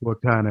here.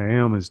 What kind of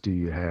ailments do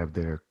you have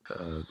there,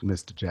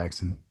 Mr.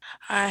 Jackson?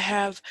 I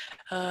have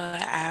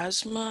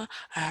asthma.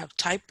 I have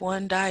type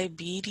 1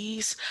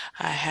 diabetes.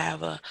 I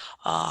have a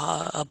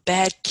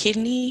bad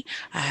kidney.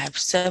 I have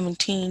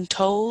 17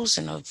 toes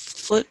and a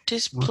foot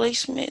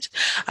displacement.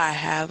 I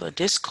have a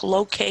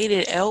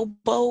dislocated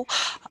elbow.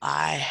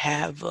 I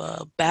have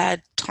a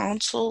bad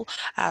tonsil.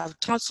 I have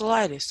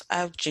tonsillitis. I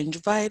have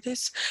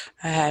gingivitis.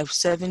 I have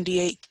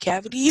 78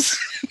 cavities.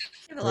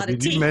 You have a lot of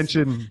Did you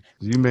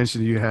teeth.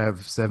 mention you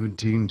have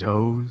 17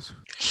 toes?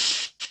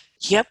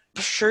 Yep,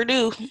 sure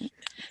do.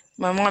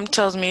 My mom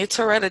tells me it's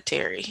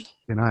hereditary.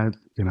 Can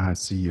I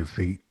see your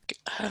feet?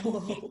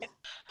 Whoa.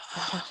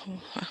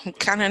 I'm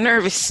kind of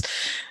nervous.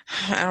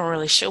 I don't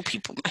really show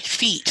people my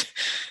feet.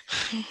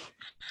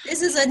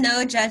 This is a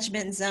no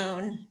judgment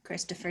zone,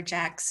 Christopher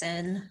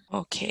Jackson.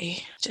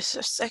 Okay, just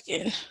a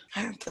second.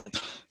 I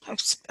have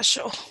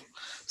special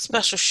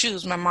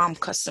shoes. My mom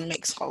custom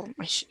makes all of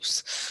my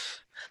shoes.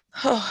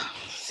 Oh,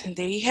 and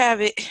there you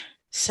have it.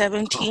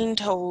 17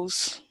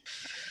 toes.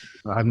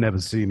 I've never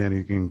seen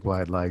anything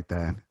quite like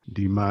that.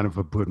 Do you mind if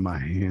I put my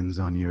hands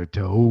on your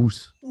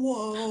toes?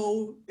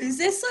 Whoa. Is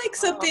this like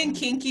something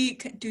kinky?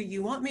 Do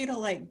you want me to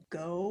like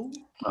go?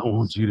 I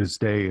want you to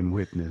stay and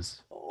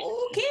witness.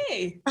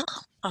 Okay.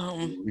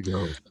 Here we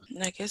go.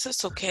 I guess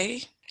it's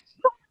okay.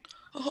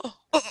 Oh,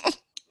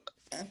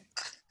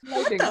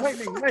 What the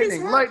fuck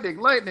is that?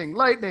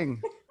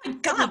 Lightning.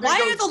 God, why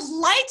are the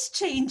lights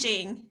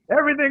changing?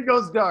 Everything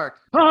goes dark.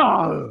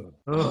 Ah!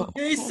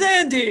 Hey,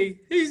 Sandy.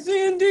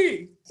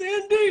 Sandy.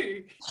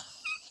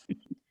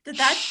 Did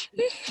that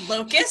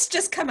locust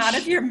just come out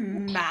of your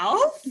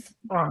mouth?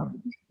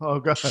 Oh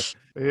God.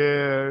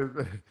 Yeah.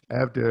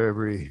 After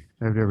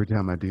every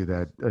time I do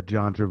that, a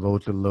John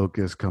Travolta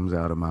locust comes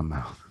out of my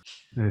mouth.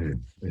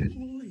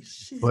 Holy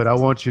shit. But I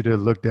want you to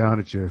look down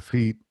at your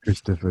feet,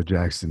 Christopher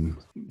Jackson.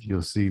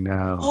 You'll see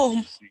now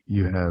oh,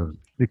 you have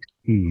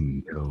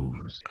 16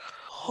 toes.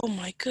 oh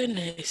my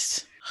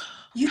goodness.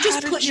 You How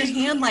just did put your you-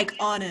 hand like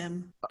on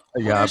him.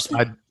 Yeah, Where's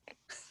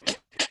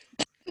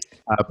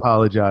I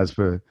apologize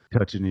for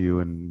touching you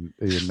in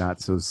your not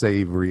so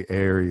savory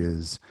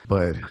areas,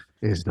 but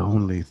it's the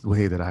only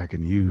way that I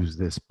can use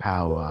this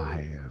power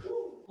I have.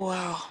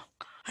 Wow.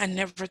 I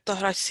never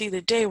thought I'd see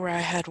the day where I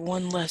had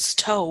one less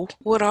toe.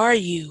 What are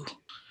you?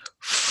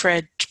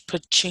 Fred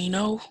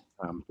Pacino?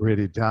 I'm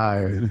pretty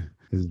tired.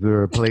 Is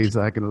there a place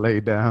I can lay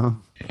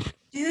down?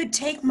 Dude,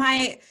 take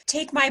my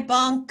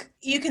bunk.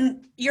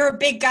 You're a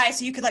big guy,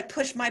 so you could like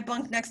push my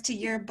bunk next to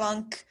your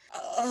bunk.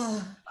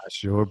 Ugh. I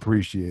sure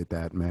appreciate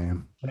that,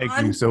 ma'am. Thank you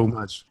I'm- so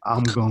much.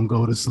 I'm gonna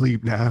go to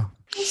sleep now.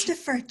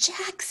 Christopher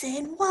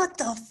Jackson, what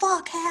the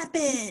fuck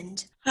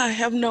happened? I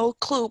have no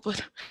clue,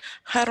 but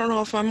I don't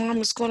know if my mom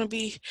is going to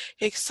be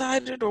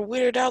excited or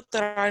weirded out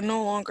that I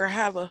no longer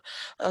have a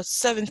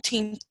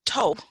 17th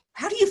toe.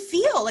 How do you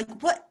feel? Like,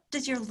 what?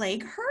 Does your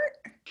leg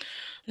hurt?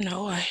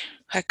 No,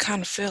 I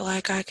kind of feel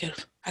like I could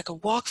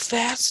walk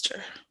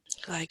faster.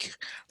 Like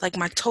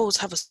my toes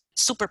have a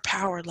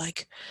superpower,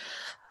 like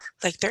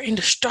they're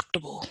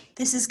indestructible.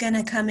 This is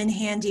gonna come in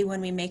handy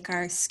when we make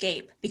our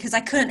escape, because I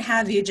couldn't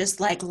have you just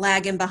like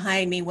lagging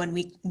behind me when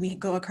we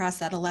go across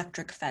that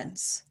electric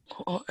fence.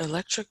 Oh,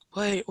 electric?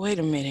 Wait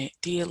a minute.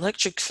 The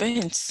electric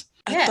fence.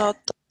 Yeah.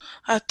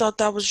 I thought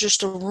that was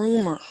just a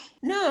rumor.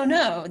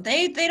 No,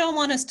 they don't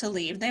want us to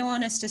leave. They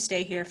want us to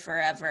stay here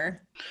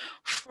forever.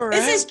 Forever.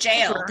 This is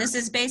jail. This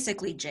is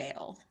basically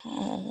jail.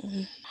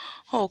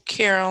 Oh,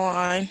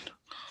 Caroline.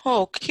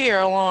 Oh,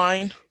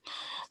 Caroline.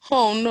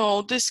 Oh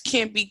no, this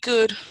can't be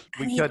good.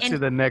 We cut to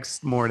the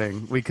next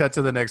morning.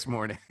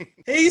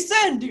 Hey,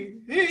 Sandy.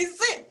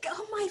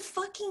 Oh my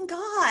fucking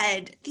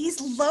God.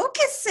 These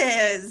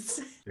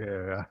locusts.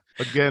 Yeah.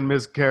 Again,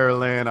 Miss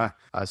Carolyn,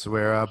 I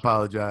swear I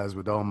apologize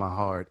with all my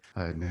heart.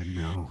 I didn't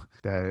know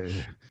that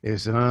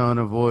it's an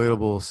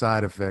unavoidable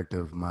side effect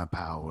of my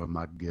power,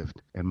 my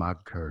gift, and my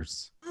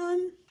curse.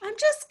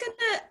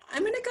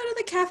 I'm gonna go to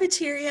the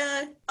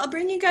cafeteria. I'll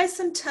bring you guys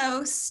some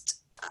toast.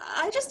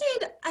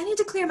 I need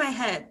to clear my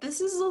head.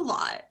 This is a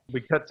lot.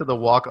 We cut to the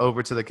walk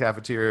over to the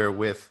cafeteria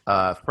with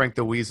Frank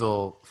the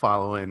Weasel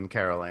following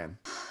Carol Ann.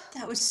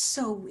 That was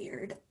so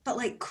weird, but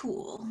like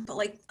cool, but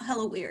like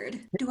hella weird.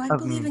 Do I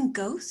believe in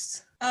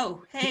ghosts?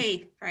 Oh,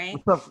 hey,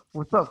 Frank.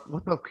 What's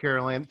up,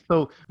 Carol Ann?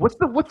 So what's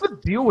the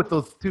deal with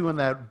those two in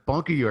that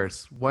bunk of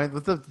yours?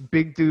 What's the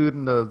big dude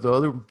and the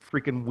other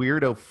freaking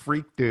weirdo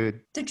freak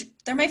dude?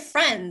 They're my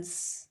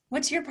friends.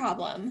 What's your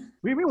problem?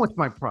 What do you mean, what's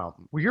my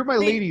problem? Well, you're my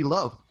lady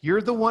love.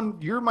 You're the one,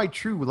 you're my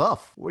true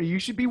love. Well, you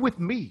should be with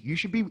me. You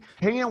should be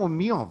hanging out with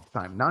me all the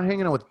time, not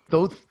hanging out with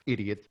those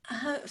idiots.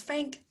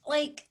 Frank,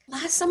 like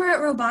last summer at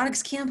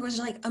robotics camp was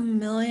like a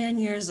million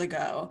years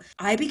ago.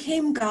 I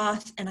became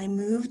goth and I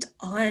moved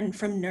on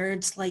from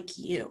nerds like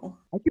you.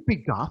 I could be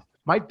goth.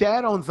 My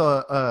dad owns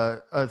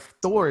a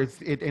store,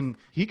 and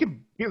he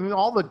can give me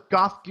all the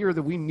goth gear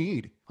that we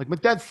need. Like, my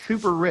dad's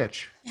super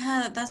rich.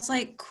 Yeah, that's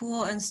like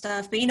cool and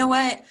stuff. But you know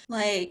what?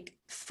 Like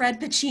Fred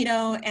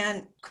Pacino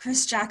and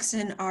Chris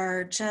Jackson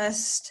are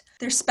just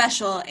they're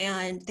special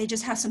and they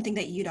just have something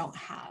that you don't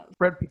have.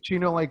 Fred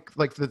Pacino, like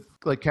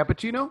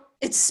cappuccino.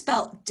 It's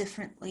spelt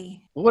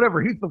differently. Well,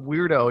 whatever. He's the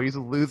weirdo. He's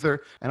a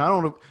loser, and I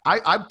don't know.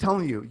 I'm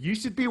telling you, you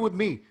should be with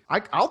me.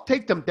 I'll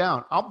take them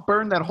down. I'll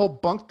burn that whole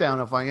bunk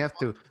down if I have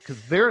to,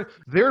 because they're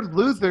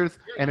losers,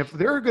 and if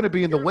they're going to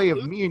be in the way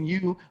of me and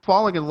you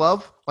falling in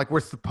love like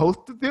we're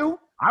supposed to do,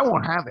 I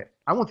won't have it.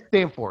 I won't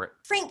stand for it.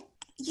 Frank,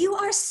 you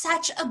are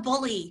such a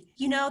bully.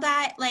 You know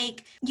that?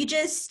 Like, you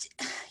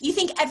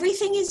think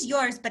everything is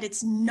yours, but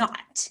it's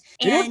not.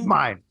 It is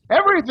mine.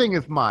 Everything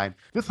is mine.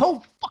 This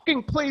whole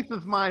fucking place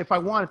is mine if I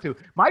wanted to.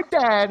 My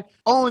dad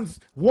owns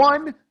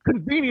one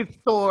convenience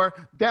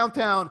store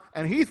downtown,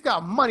 and he's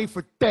got money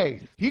for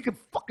days. He could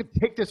fucking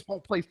take this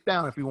whole place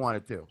down if he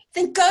wanted to.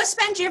 Then go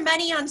spend your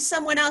money on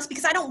someone else,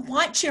 because I don't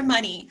want your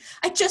money.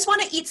 I just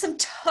want to eat some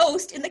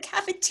toast in the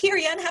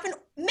cafeteria and have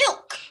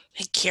milk.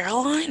 Hey,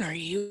 Caroline, are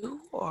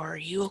you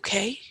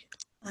okay?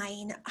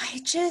 Fine.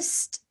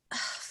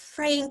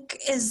 Frank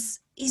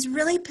he's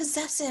really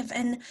possessive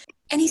and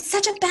he's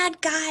such a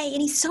bad guy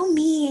and he's so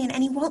mean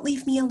and he won't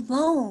leave me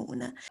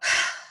alone.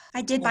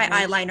 I did buy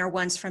eyeliner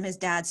once from his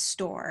dad's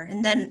store,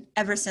 and then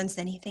ever since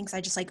then he thinks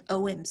I just like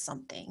owe him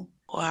something.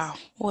 Wow,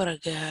 what a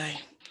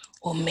guy.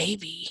 Well,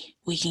 maybe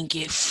we can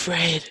get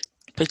Fred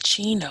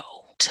Pacino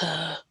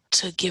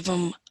to give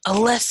him a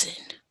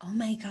lesson. Oh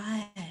my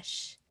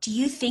gosh. Do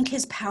you think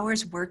his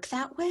powers work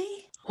that way?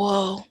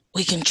 Well,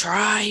 we can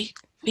try.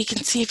 We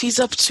can see if he's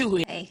up to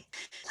it. Okay,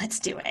 let's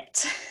do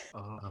it.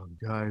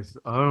 Guys,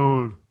 I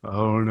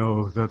don't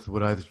know if that's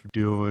what I was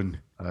doing.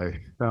 I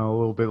sound a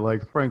little bit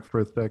like Frank for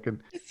a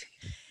second.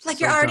 Like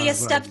you're already a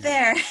step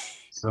there.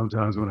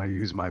 Sometimes when I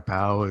use my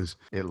powers,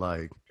 it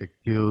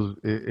kills,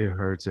 it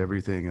hurts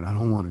everything, and I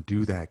don't want to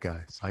do that,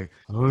 guys. I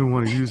only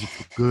want to use it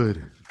for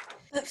good.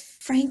 But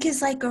Frank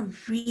is like a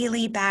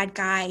really bad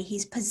guy.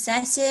 He's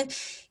possessive.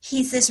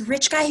 He's this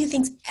rich guy who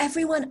thinks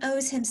everyone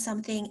owes him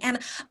something. And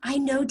I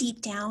know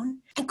deep down,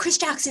 and Chris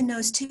Jackson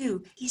knows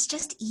too, he's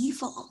just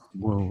evil.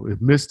 Well, if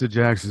Mr.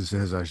 Jackson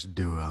says I should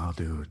do it, I'll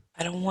do it.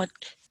 I don't want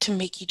to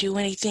make you do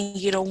anything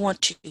you don't want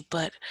to,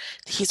 but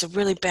he's a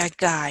really bad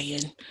guy,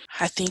 and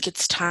I think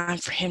it's time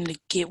for him to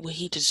get what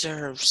he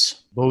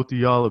deserves. Both of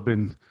y'all have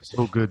been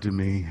so good to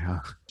me.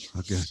 I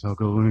guess I'll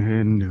go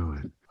ahead and do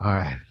it. All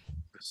right.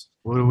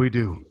 What do we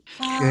do?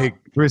 Hey,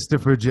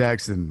 Christopher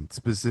Jackson,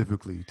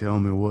 specifically, tell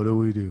me, what do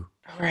we do?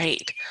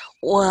 Right.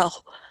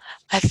 Well,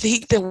 I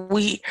think that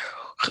we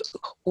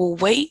will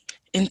wait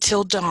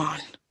until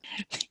dawn,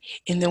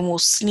 and then we'll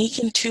sneak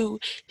into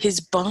his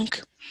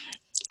bunk,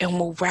 and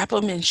we'll wrap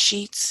him in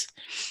sheets,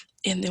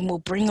 and then we'll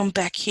bring him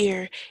back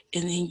here,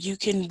 and then you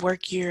can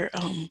work your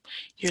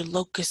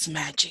locust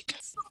magic.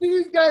 What are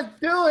you guys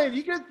doing?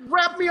 You guys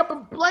wrap me up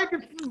in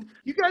blankets.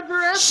 You guys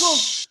are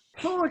assholes.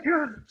 Oh my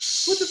God.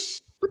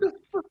 What the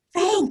fuck?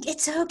 Frank,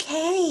 it's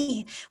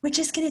okay. We're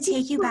just going to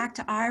take you back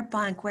to our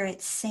bunk where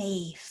it's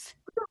safe.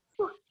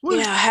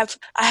 Yeah,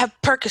 I have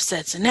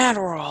Percocets and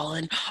Adderall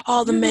and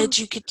all the meds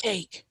you could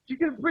take. You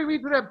gonna bring me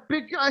to that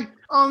big guy?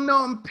 Oh no,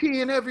 I'm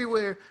peeing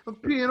everywhere. I'm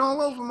peeing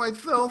all over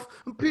myself.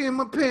 I'm peeing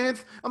my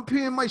pants. I'm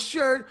peeing my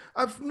shirt.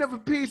 I've never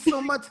peed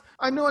so much.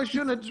 I know I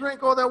shouldn't have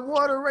drank all that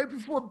water right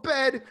before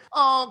bed.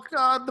 Oh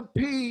God, the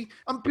pee.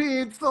 I'm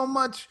peeing so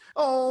much.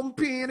 Oh, I'm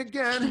peeing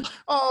again.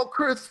 Oh,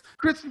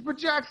 Christopher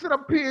Jackson,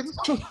 I'm peeing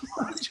so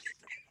much.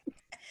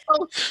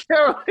 Oh,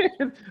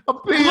 Caroline, I'm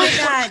peeing. Oh my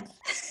God.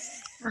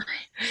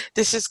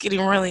 This is getting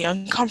really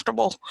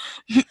uncomfortable.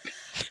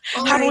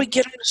 Oh How do we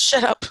get him to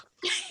shut up?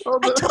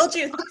 I told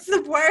you, it's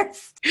the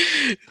worst.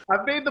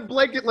 I made the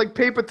blanket like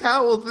paper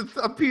towels.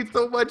 I'm peeing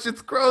so much.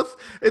 It's gross.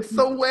 It's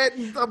so wet.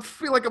 And I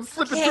feel like I'm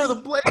slipping through the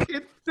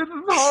blanket. This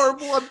is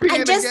horrible. I'm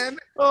peeing again.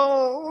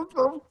 Oh, I'm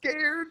so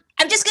scared.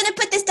 I'm just going to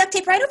put this duct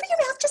tape right over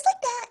your mouth, just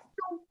like that.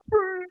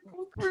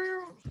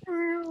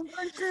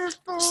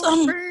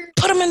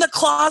 Put him in the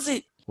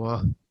closet.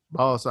 Well,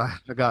 boss, I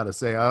gotta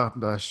say,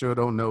 I sure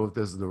don't know if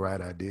this is the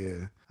right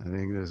idea. I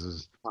think this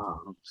is.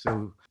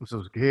 I'm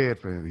so scared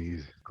for him.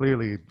 He's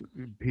clearly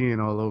peeing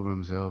all over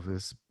himself.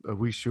 Are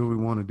we sure we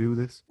want to do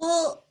this?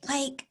 Well,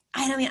 I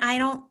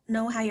don't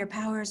know how your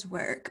powers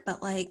work,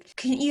 but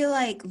couldn't you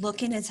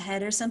look in his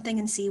head or something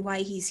and see why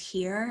he's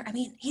here? I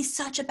mean, he's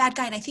such a bad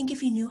guy, and I think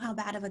if you knew how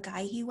bad of a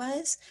guy he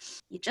was,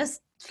 you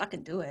just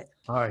fucking do it.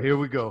 All right, here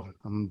we go.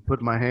 I'm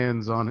putting my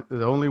hands on it.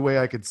 The only way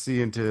I could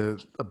see into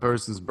a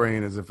person's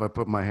brain is if I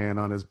put my hand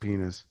on his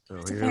penis. So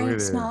It's a here very it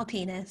is. small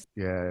penis.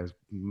 Yeah, it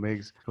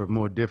makes for a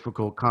more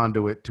difficult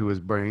conduit to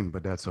his brain,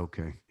 but that's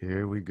okay.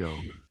 Here we go.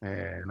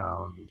 And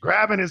I'm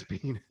grabbing his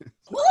penis.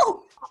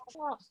 Woo!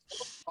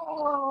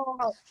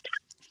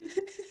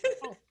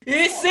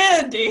 It's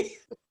Sandy.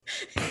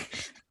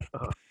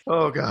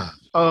 Oh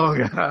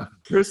God.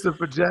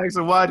 Christopher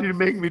Jackson, why did you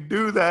make me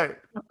do that?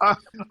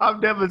 I've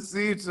never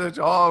seen such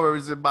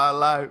horrors in my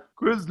life.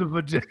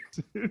 Christopher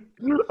Jackson.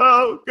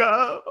 Oh,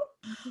 God.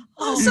 I'm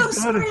Oh, so You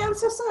sorry. gotta- I'm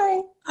so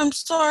sorry. I'm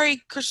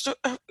sorry,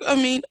 Christopher.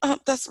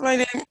 That's my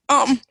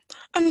name.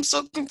 I'm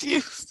so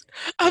confused.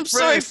 I'm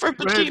sorry,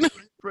 Frappuccino.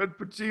 Fred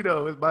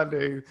Pacino is my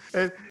name.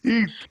 And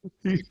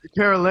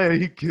Carol Ann,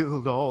 he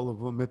killed all of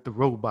them at the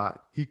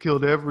robot. He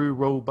killed every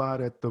robot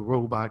at the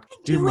robot.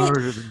 He knew it.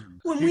 murdered them.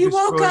 When He we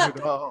woke destroyed up,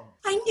 it all.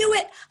 I knew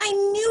it. I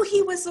knew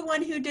he was the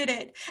one who did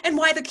it, and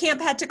why the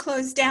camp had to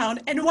close down,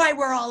 and why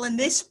we're all in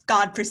this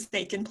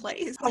godforsaken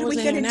place. I What are we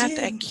wasn't gonna even at do?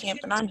 that camp,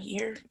 and I'm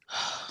here.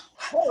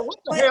 Hey, what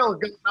the hell is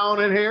going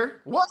on in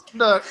here? What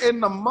in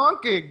the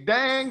monkey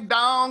dang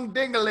dong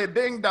dingly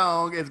ding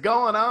dong is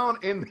going on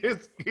in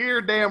this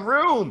here damn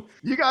room?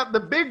 You got the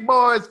big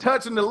boys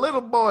touching the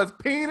little boy's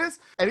penis,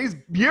 and he's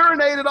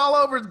urinated all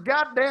over his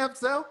goddamn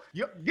self.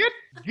 You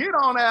get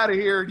on out of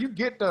here. You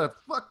get the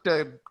fuck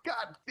the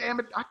god damn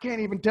it. I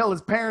can't even tell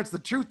his parents the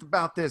truth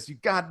about this, you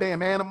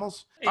goddamn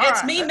animals. All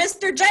It's right. me,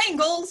 Mr.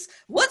 Jangles.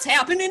 What's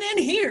happening in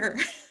here?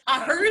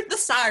 I heard the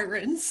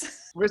sirens.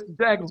 Mr.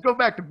 Jangles, go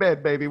back to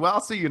bed, baby. Well,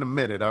 I'll see you in a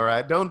minute, all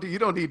right? You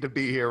don't need to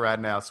be here right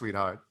now,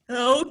 sweetheart.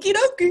 Okie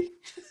dokie.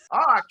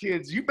 All right,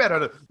 kids, you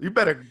better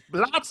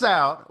lights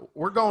out.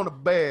 We're going to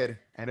bed.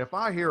 And if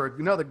I hear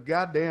another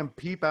goddamn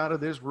peep out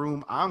of this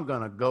room, I'm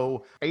gonna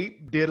go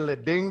ape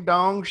diddly ding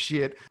dong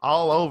shit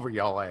all over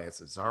y'all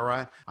asses. All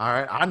right.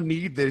 I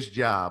need this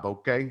job.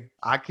 Okay.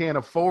 I can't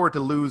afford to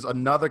lose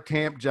another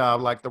camp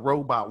job like the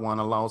robot one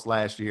I lost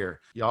last year.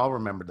 Y'all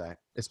remember that.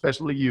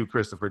 Especially you,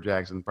 Christopher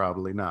Jackson,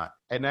 probably not.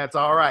 And that's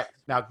all right.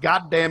 Now,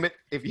 goddamn it,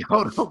 if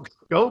y'all don't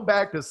go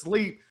back to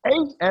sleep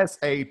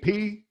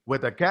ASAP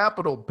with a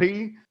capital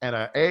P and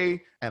a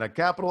A and a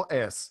capital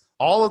S.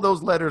 All of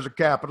those letters are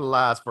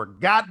capitalized for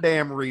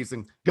goddamn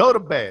reason. Go to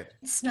bed.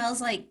 It smells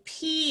like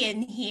pee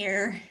in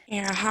here.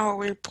 Yeah, how are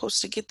we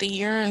supposed to get the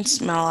urine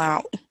smell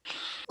out?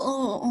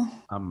 Oh.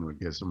 I'm gonna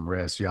get some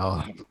rest,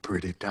 y'all. I'm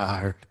pretty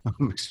tired.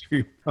 I'm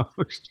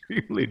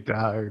extremely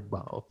tired,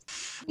 boss.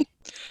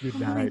 Good Oh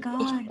my night.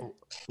 God.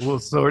 We'll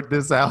sort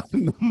this out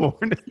in the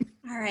morning.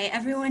 All right,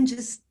 everyone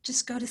just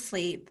go to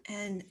sleep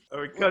and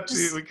We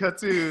cut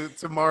to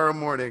tomorrow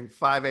morning,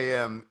 5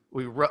 a.m.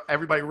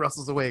 Everybody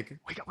rustles awake.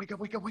 Wake up. wake up,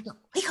 wake up, wake up,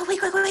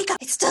 wake up.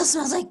 It still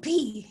smells like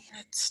pee.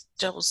 It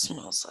still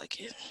smells like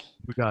it.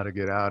 We gotta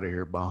get out of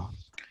here, boss.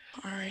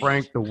 All right.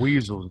 Frank the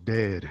Weasel's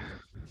dead.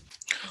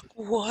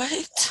 What?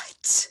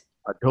 What?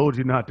 I told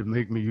you not to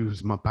make me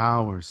use my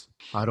powers.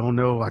 I don't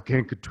know. I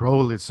can't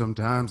control it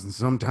sometimes, and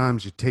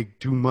sometimes you take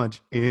too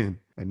much in,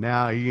 and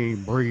now he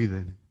ain't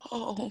breathing.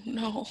 Oh,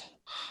 no.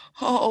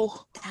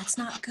 Oh. That's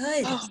not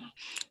good.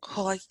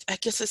 Oh, I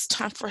guess it's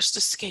time for us to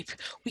escape.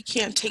 We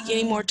can't take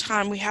any more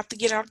time. We have to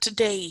get out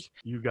today.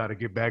 You got to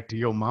get back to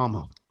your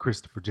mama,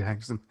 Christopher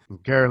Jackson.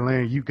 And Carol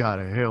Ann, you got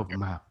to help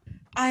him out.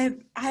 I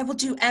will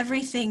do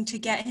everything to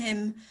get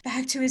him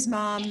back to his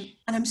mom,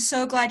 and I'm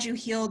so glad you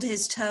healed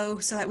his toe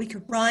so that we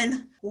could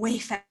run way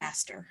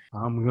faster.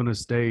 I'm going to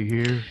stay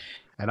here,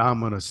 and I'm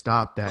going to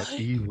stop that What?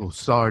 evil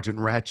Sergeant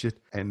Ratchet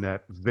and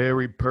that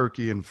very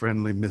perky and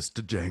friendly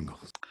Mr.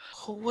 Jangles.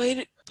 Oh,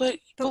 wait, but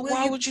will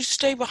why you- would you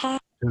stay behind?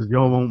 Because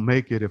y'all won't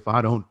make it if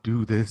I don't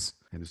do this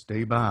and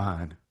stay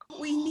behind.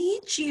 We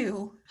need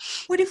you.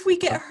 What if we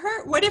get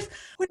hurt? What if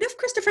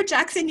Christopher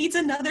Jackson needs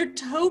another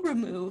toe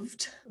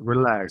removed?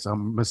 Relax.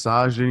 I'm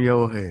massaging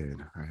your head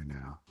right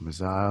now.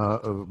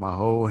 My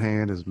whole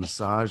hand is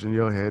massaging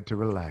your head to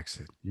relax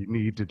it. You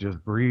need to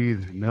just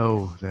breathe.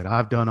 Know that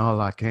I've done all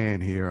I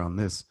can here on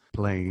this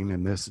plane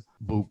in this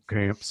boot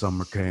camp,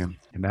 summer camp.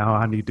 And now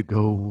I need to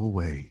go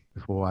away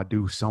before I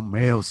do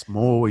something else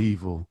more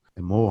evil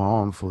and more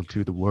harmful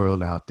to the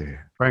world out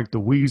there. Frank the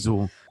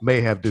Weasel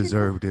may have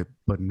deserved it,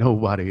 but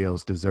nobody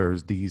else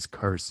deserves these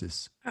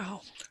curses.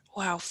 Oh,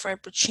 wow,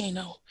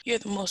 Frappuccino. You're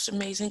the most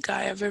amazing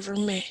guy I've ever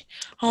met.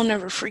 I'll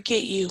never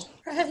forget you.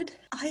 Fred,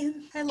 I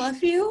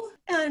love you,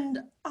 and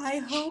I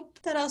hope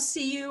that I'll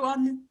see you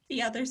on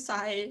the other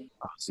side.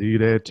 I'll see you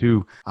there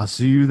too. I'll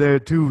see you there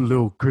too,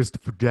 little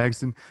Christopher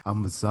Jackson.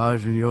 I'm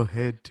massaging your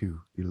head too.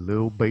 Your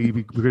little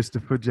baby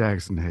Christopher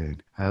Jackson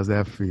head. How's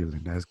that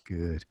feeling? That's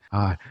good.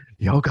 All right,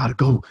 y'all gotta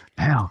go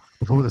now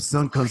before the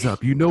sun comes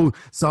up. You know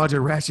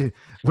Sergeant Ratchet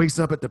wakes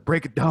up at the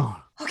break of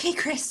dawn. Okay,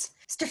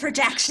 Christopher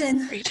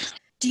Jackson, Great.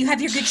 do you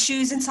have your good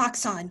shoes and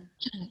socks on?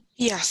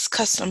 Yes,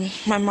 custom.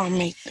 My mom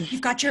made them.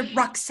 You've got your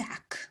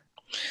rucksack,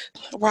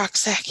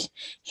 Rucksack.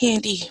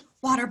 Handy.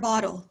 water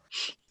bottle.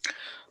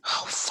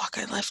 Oh, fuck,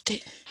 I left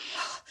it.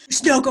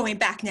 There's no going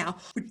back now.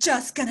 We're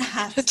just gonna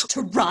have It's-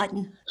 to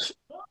run.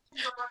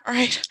 All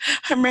right,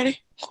 I'm ready.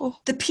 Cool.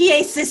 The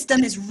PA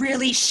system is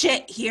really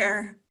shit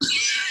here.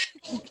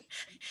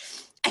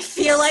 I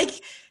feel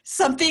like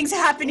something's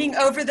happening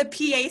over the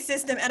PA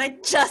system and I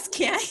just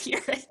can't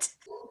hear it.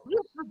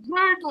 Mr.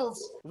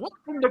 Jangles, what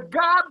in the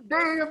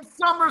goddamn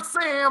Summer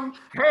Sam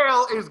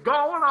hell is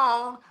going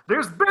on?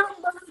 There's been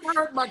a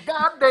murder at my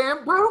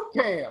goddamn boot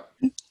camp.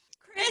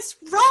 Chris,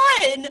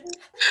 run!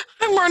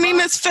 I'm running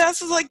as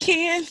fast as I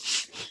can.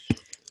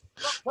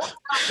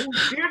 Who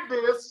did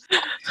this?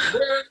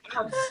 There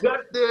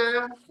got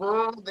there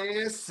for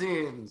their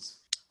sins.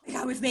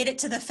 Yeah, we've made it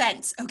to the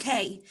fence.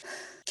 Okay.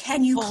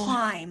 Can you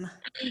climb?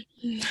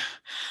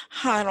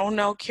 I don't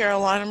know,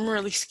 Caroline. I'm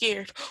really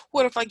scared.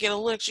 What if I get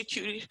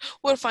electrocuted?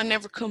 What if I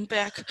never come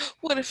back?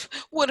 What if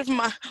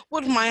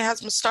my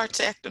asthma starts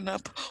acting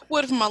up?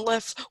 What if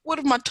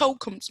my toe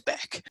comes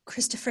back?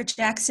 Christopher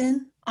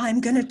Jackson, I'm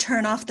gonna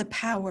turn off the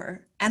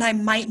power, and I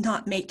might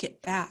not make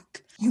it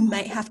back. You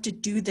might have to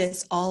do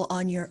this all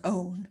on your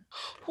own.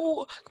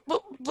 Oh,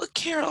 but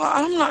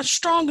Caroline, I'm not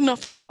strong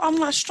enough. I'm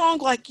not strong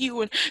like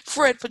you and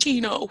Fred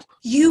Pacino.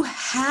 You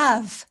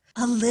have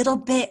a little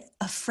bit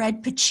of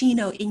Fred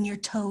Pacino in your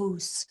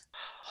toes.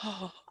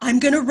 I'm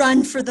gonna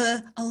run for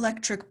the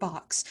electric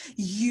box.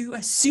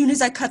 As soon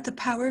as I cut the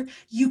power,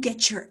 you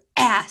get your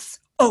ass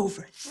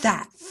over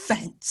that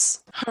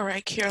fence. All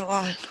right,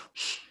 Caroline.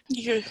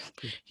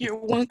 You're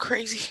one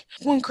crazy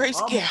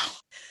gal.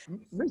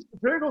 Mr.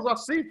 Jingles, I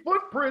see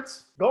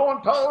footprints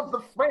going towards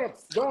the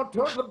fence, going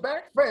towards the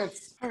back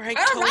fence. All right,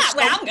 All right,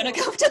 well, I'm gonna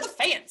go to the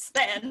fence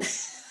then.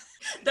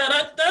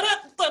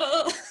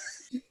 Da-da-da-da-da-da.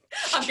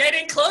 I'm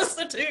getting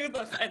closer to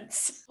the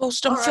fence.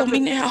 Toast, don't film me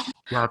now.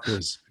 Got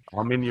this.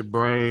 I'm in your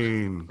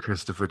brain,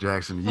 Christopher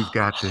Jackson. You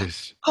got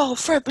this. Oh,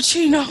 Fred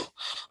Pacino.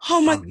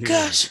 Oh my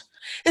gosh.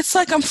 It's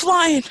like I'm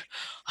flying.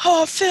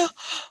 Oh, I feel.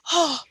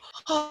 Oh.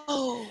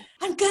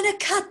 I'm gonna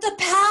cut the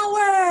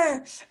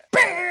power.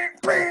 Brr,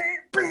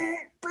 brr,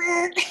 brr,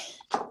 brr.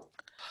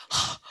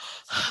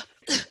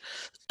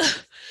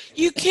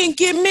 You can't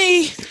get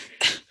me.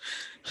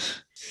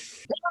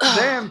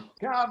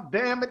 God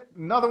damn it.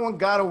 Another one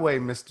got away,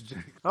 Mr. J.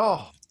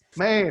 Oh,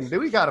 man,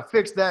 we got to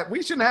fix that.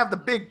 We shouldn't have the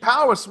big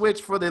power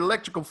switch for the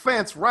electrical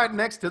fence right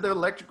next to the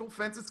electrical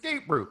fence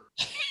escape route.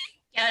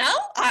 You know,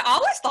 I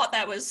always thought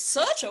that was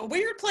such a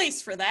weird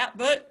place for that,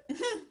 but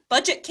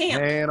budget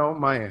camp. Man, oh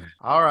man.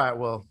 All right,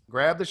 well,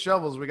 grab the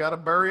shovels. We got to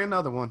bury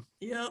another one.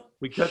 Yep.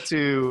 We cut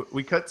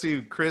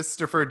to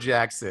Christopher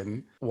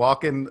Jackson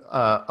walking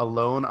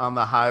alone on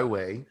the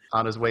highway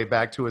on his way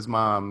back to his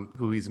mom,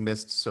 who he's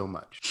missed so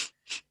much.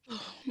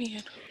 Oh,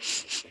 man.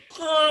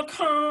 Honk,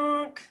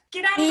 honk.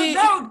 Get out of the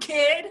road,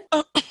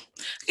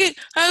 kid.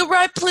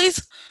 Right,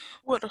 please.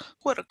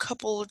 What a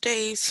couple of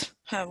days.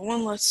 I have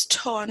one less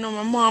toe. I know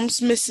my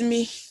mom's missing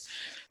me.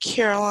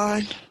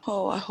 Caroline.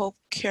 Oh, I hope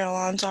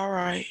Caroline's all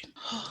right.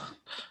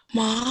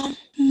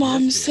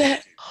 Mom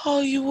said,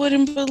 oh, you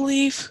wouldn't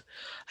believe.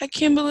 I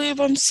can't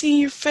believe I'm seeing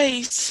your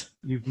face.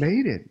 You've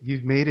made it.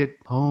 You've made it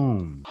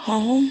home.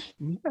 Home?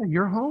 Yeah,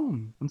 you're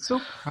home. I'm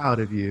so proud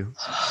of you.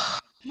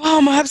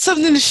 Mom, I have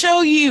something to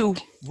show you.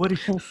 What do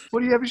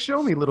you have to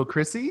show me, little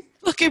Chrissy?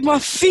 Look at my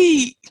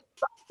feet.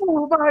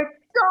 Oh my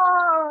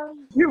God!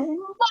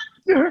 You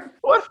monster!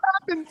 What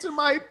happened to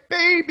my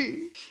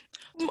baby?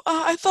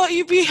 I thought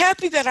you'd be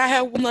happy that I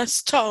had one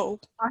less toe.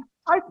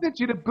 I sent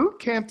you to boot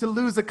camp to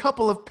lose a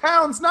couple of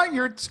pounds, not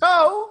your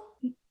toe.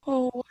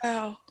 Oh,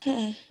 wow.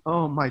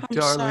 Oh, my I'm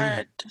darling. sorry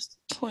I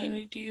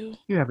disappointed you.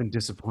 You haven't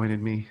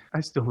disappointed me. I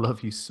still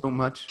love you so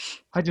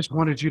much. I just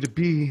wanted you to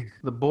be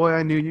the boy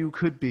I knew you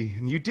could be,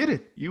 and you did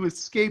it. You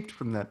escaped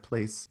from that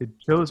place. It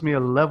shows me a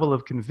level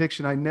of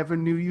conviction I never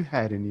knew you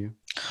had in you.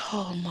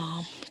 Oh,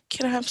 Mom,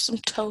 can I have some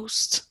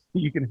toast?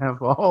 You can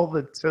have all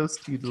the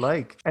toast you'd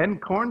like,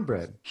 and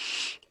cornbread.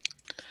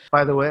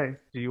 By the way,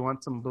 do you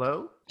want some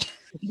blow?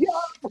 Yeah.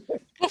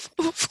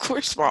 Of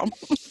course, Mom.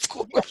 Of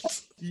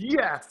course.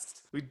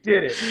 Yes, we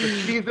did it. The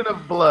season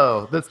of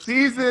blow. The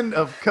season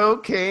of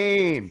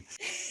cocaine.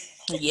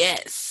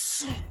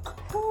 Yes.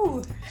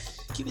 Ooh,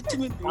 Give it to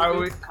me, baby.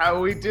 How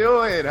we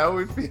doing? How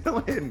we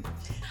feeling?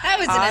 that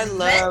was I an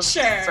love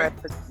adventure. Fred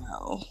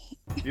Pacino.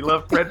 You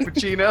love Fred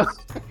Pacino?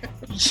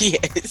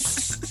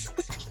 Yes.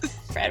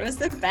 Fred was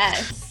the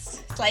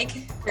best. Like,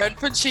 Fred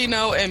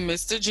Pacino and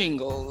Mr.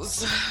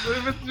 Jingles.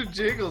 Mr.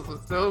 Jingles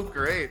was so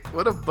great.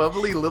 What a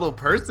bubbly little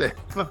person.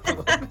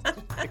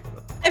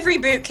 every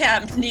boot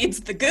camp needs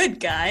the good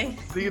guy.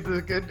 See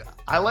the good.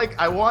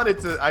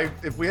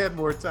 If we had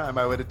more time,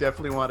 I would have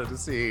definitely wanted to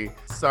see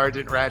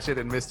Sergeant Ratchet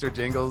and Mr.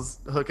 Jingles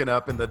hooking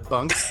up in the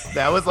bunks.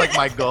 That was like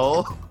my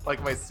goal,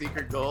 like my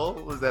secret goal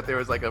was that there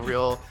was like a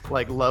real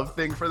like love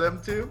thing for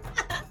them too.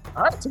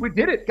 All right, so we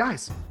did it,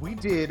 guys. We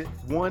did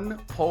one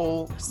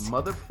whole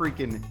mother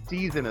freaking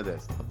season of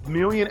this. 1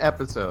 million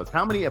episodes.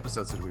 How many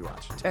episodes did we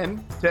watch?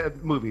 10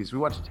 movies. We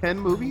watched 10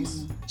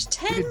 movies.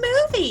 10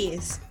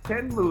 movies.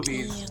 10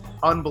 movies.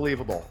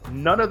 Unbelievable.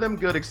 None of them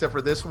good except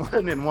for this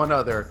one and one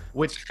other,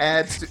 which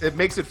it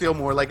makes it feel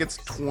more like it's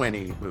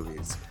 20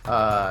 movies.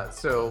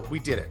 So we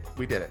did it.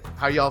 We did it.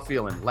 How y'all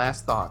feeling?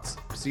 Last thoughts.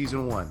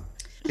 Season 1.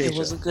 It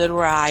was a good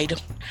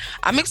ride.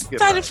 I'm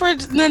excited for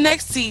the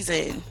next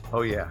season.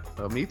 Oh, yeah.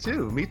 Oh, me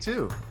too. Me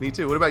too. Me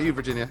too. What about you,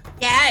 Virginia?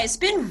 Yeah, it's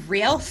been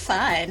real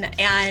fun.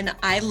 And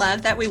I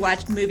love that we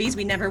watched movies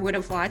we never would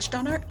have watched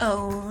on our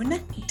own.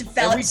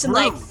 Developed some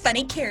like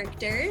funny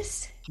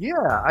characters.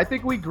 Yeah, I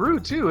think we grew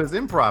too as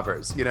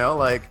improvers, you know,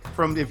 like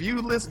from if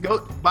you listen,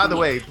 by the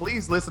way,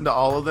 please listen to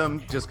all of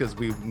them just because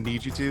we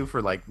need you to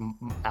for like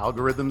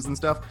algorithms and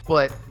stuff.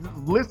 But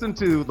listen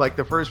to like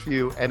the first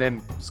few and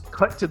then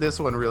cut to this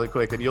one really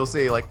quick and you'll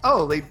see like,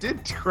 oh, they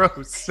did grow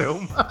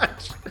so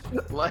much.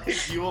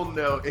 Like you will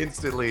know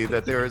instantly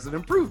that there is an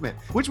improvement,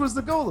 which was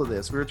the goal of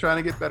this. We were trying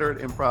to get better at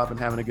improv and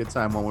having a good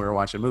time when we were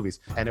watching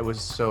movies. And it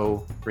was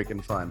so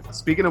freaking fun.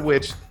 Speaking of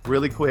which,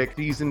 really quick,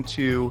 season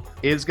 2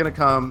 is going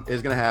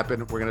to happen.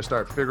 We're going to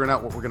start figuring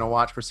out what we're going to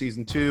watch for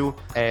season 2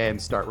 and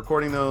start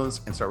recording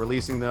those and start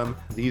releasing them.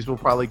 These will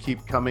probably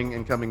keep coming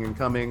and coming and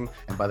coming.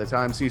 And by the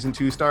time season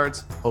 2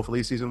 starts,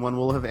 hopefully season 1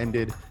 will have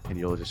ended and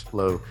you'll just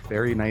flow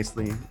very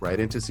nicely right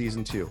into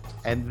season 2.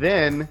 And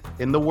then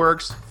in the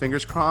works,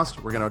 fingers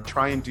crossed, we're going to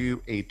try and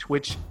do a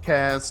Twitch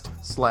cast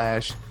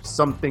 /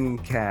 something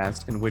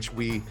cast in which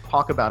we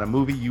talk about a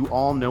movie you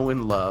all know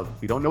and love.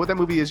 We don't know what that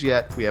movie is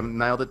yet. We haven't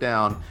nailed it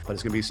down, but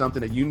it's going to be something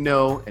that you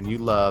know and you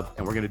love.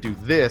 And we're going to do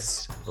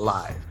this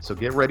live. So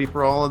get ready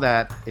for all of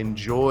that.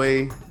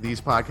 Enjoy these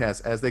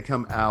podcasts as they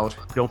come out.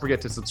 Don't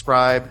forget to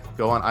subscribe.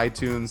 Go on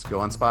iTunes, go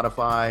on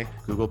Spotify,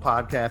 Google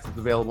Podcasts is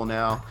available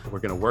now. We're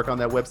going to work on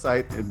that website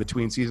in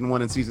between season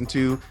 1 and season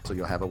 2. So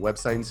you'll have a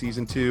website in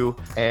season 2.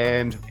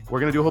 And we're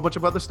going to do a whole bunch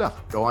of other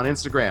stuff. Go on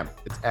Instagram.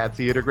 It's at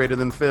Theater Greater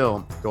Than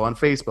Film. Go on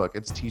Facebook.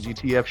 It's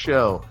TGTF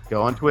Show.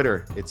 Go on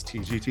Twitter. It's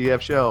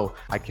TGTF Show.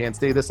 I can't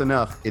say this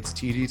enough. It's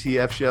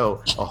TGTF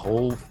Show. A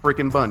whole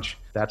freaking bunch.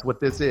 That's what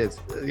this is.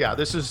 Yeah,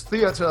 this is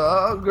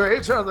Theater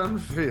Greater Than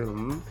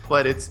Film,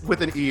 but it's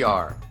with an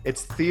ER.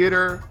 It's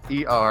Theater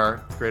ER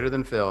Greater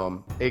Than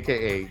Film,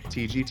 aka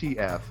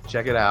TGTF.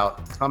 Check it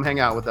out. Come hang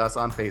out with us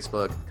on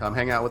Facebook. Come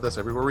hang out with us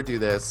everywhere we do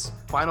this.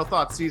 Final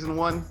thoughts, season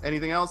 1.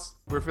 Anything else?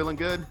 We're feeling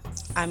good?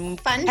 I'm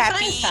Fun,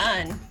 happy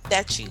fun.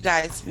 that you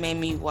guys made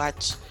me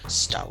watch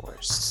Star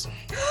Wars.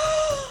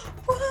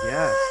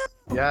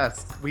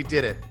 Yes, we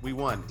did it. We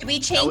won. Did we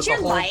That change was the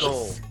your whole life?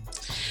 goal.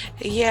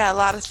 Yeah, a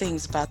lot of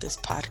things about this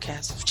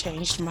podcast have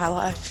changed my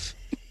life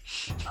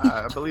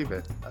I believe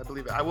it.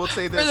 I will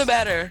say this. for the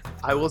better.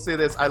 I will say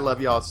this. I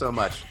love y'all so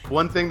much.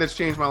 One thing that's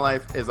changed my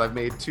life is I've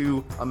made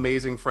 2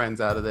 amazing friends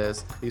out of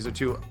this. These are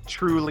 2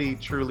 truly,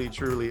 truly,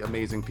 truly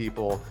amazing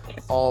people.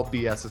 All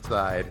BS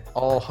aside,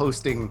 all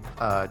hosting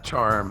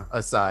charm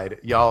aside,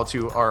 y'all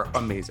 2 are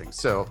amazing.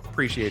 So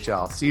appreciate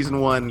y'all. Season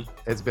 1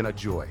 has been a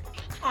joy.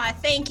 Aw,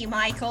 thank you,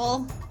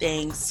 Michael.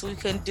 Thanks. We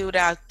couldn't do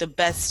without the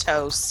best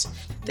host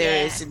there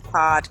Yeah. is in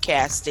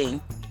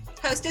podcasting.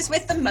 Hostess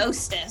with the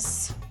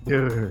mostest.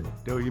 Dude,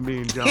 do you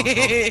mean John?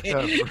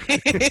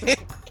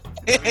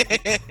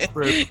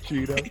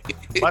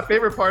 My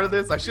favorite part of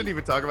this, I shouldn't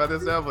even talk about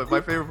this now, but my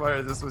favorite part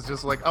of this was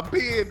just like, I'm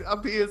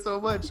peeing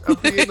so much. I'm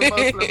peeing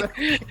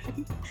the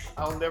most.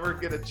 I'll never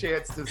get a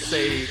chance to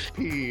say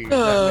pee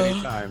that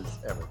many times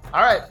ever.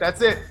 All right,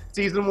 that's it.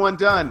 Season 1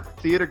 done.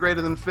 Theater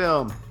Greater Than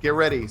Film. Get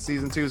ready.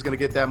 Season 2 is going to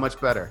get that much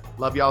better.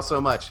 Love y'all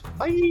so much.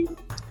 Bye.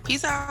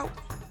 Peace out.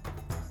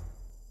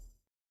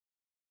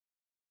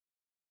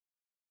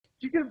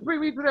 You can bring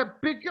me to that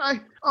big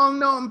guy? Oh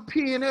no, I'm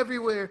peeing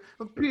everywhere.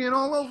 I'm peeing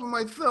all over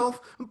myself.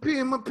 I'm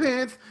peeing my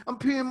pants. I'm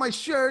peeing my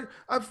shirt.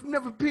 I've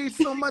never peed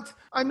so much.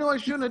 I know I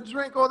shouldn't have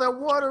drank all that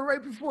water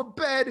right before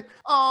bed.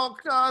 Oh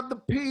God, the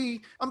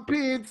pee. I'm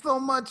peeing so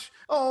much.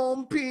 Oh,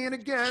 I'm peeing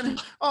again.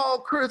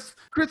 Oh,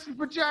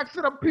 Christopher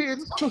Jackson, I'm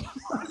peeing so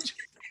much.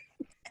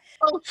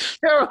 Oh,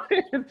 Carolyn,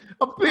 I'm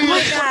Oh my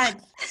peeing.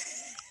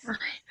 God.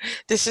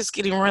 This is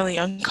getting really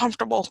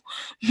uncomfortable.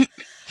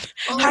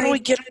 Oh, How do we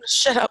get him to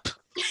shut up?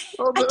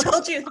 Oh, I no.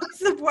 told you, it's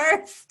the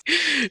worst.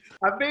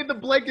 I made the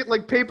blanket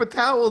like paper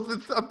towels.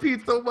 I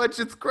peed so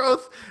much. It's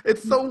gross.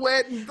 It's so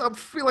wet. And I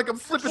feel like I'm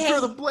slipping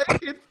through the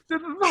blanket.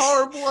 This is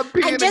horrible. I'm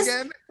peeing just-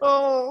 again.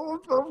 Oh, I'm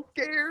so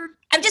scared.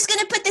 I'm just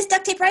gonna put this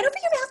duct tape right over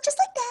your mouth, just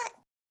like that.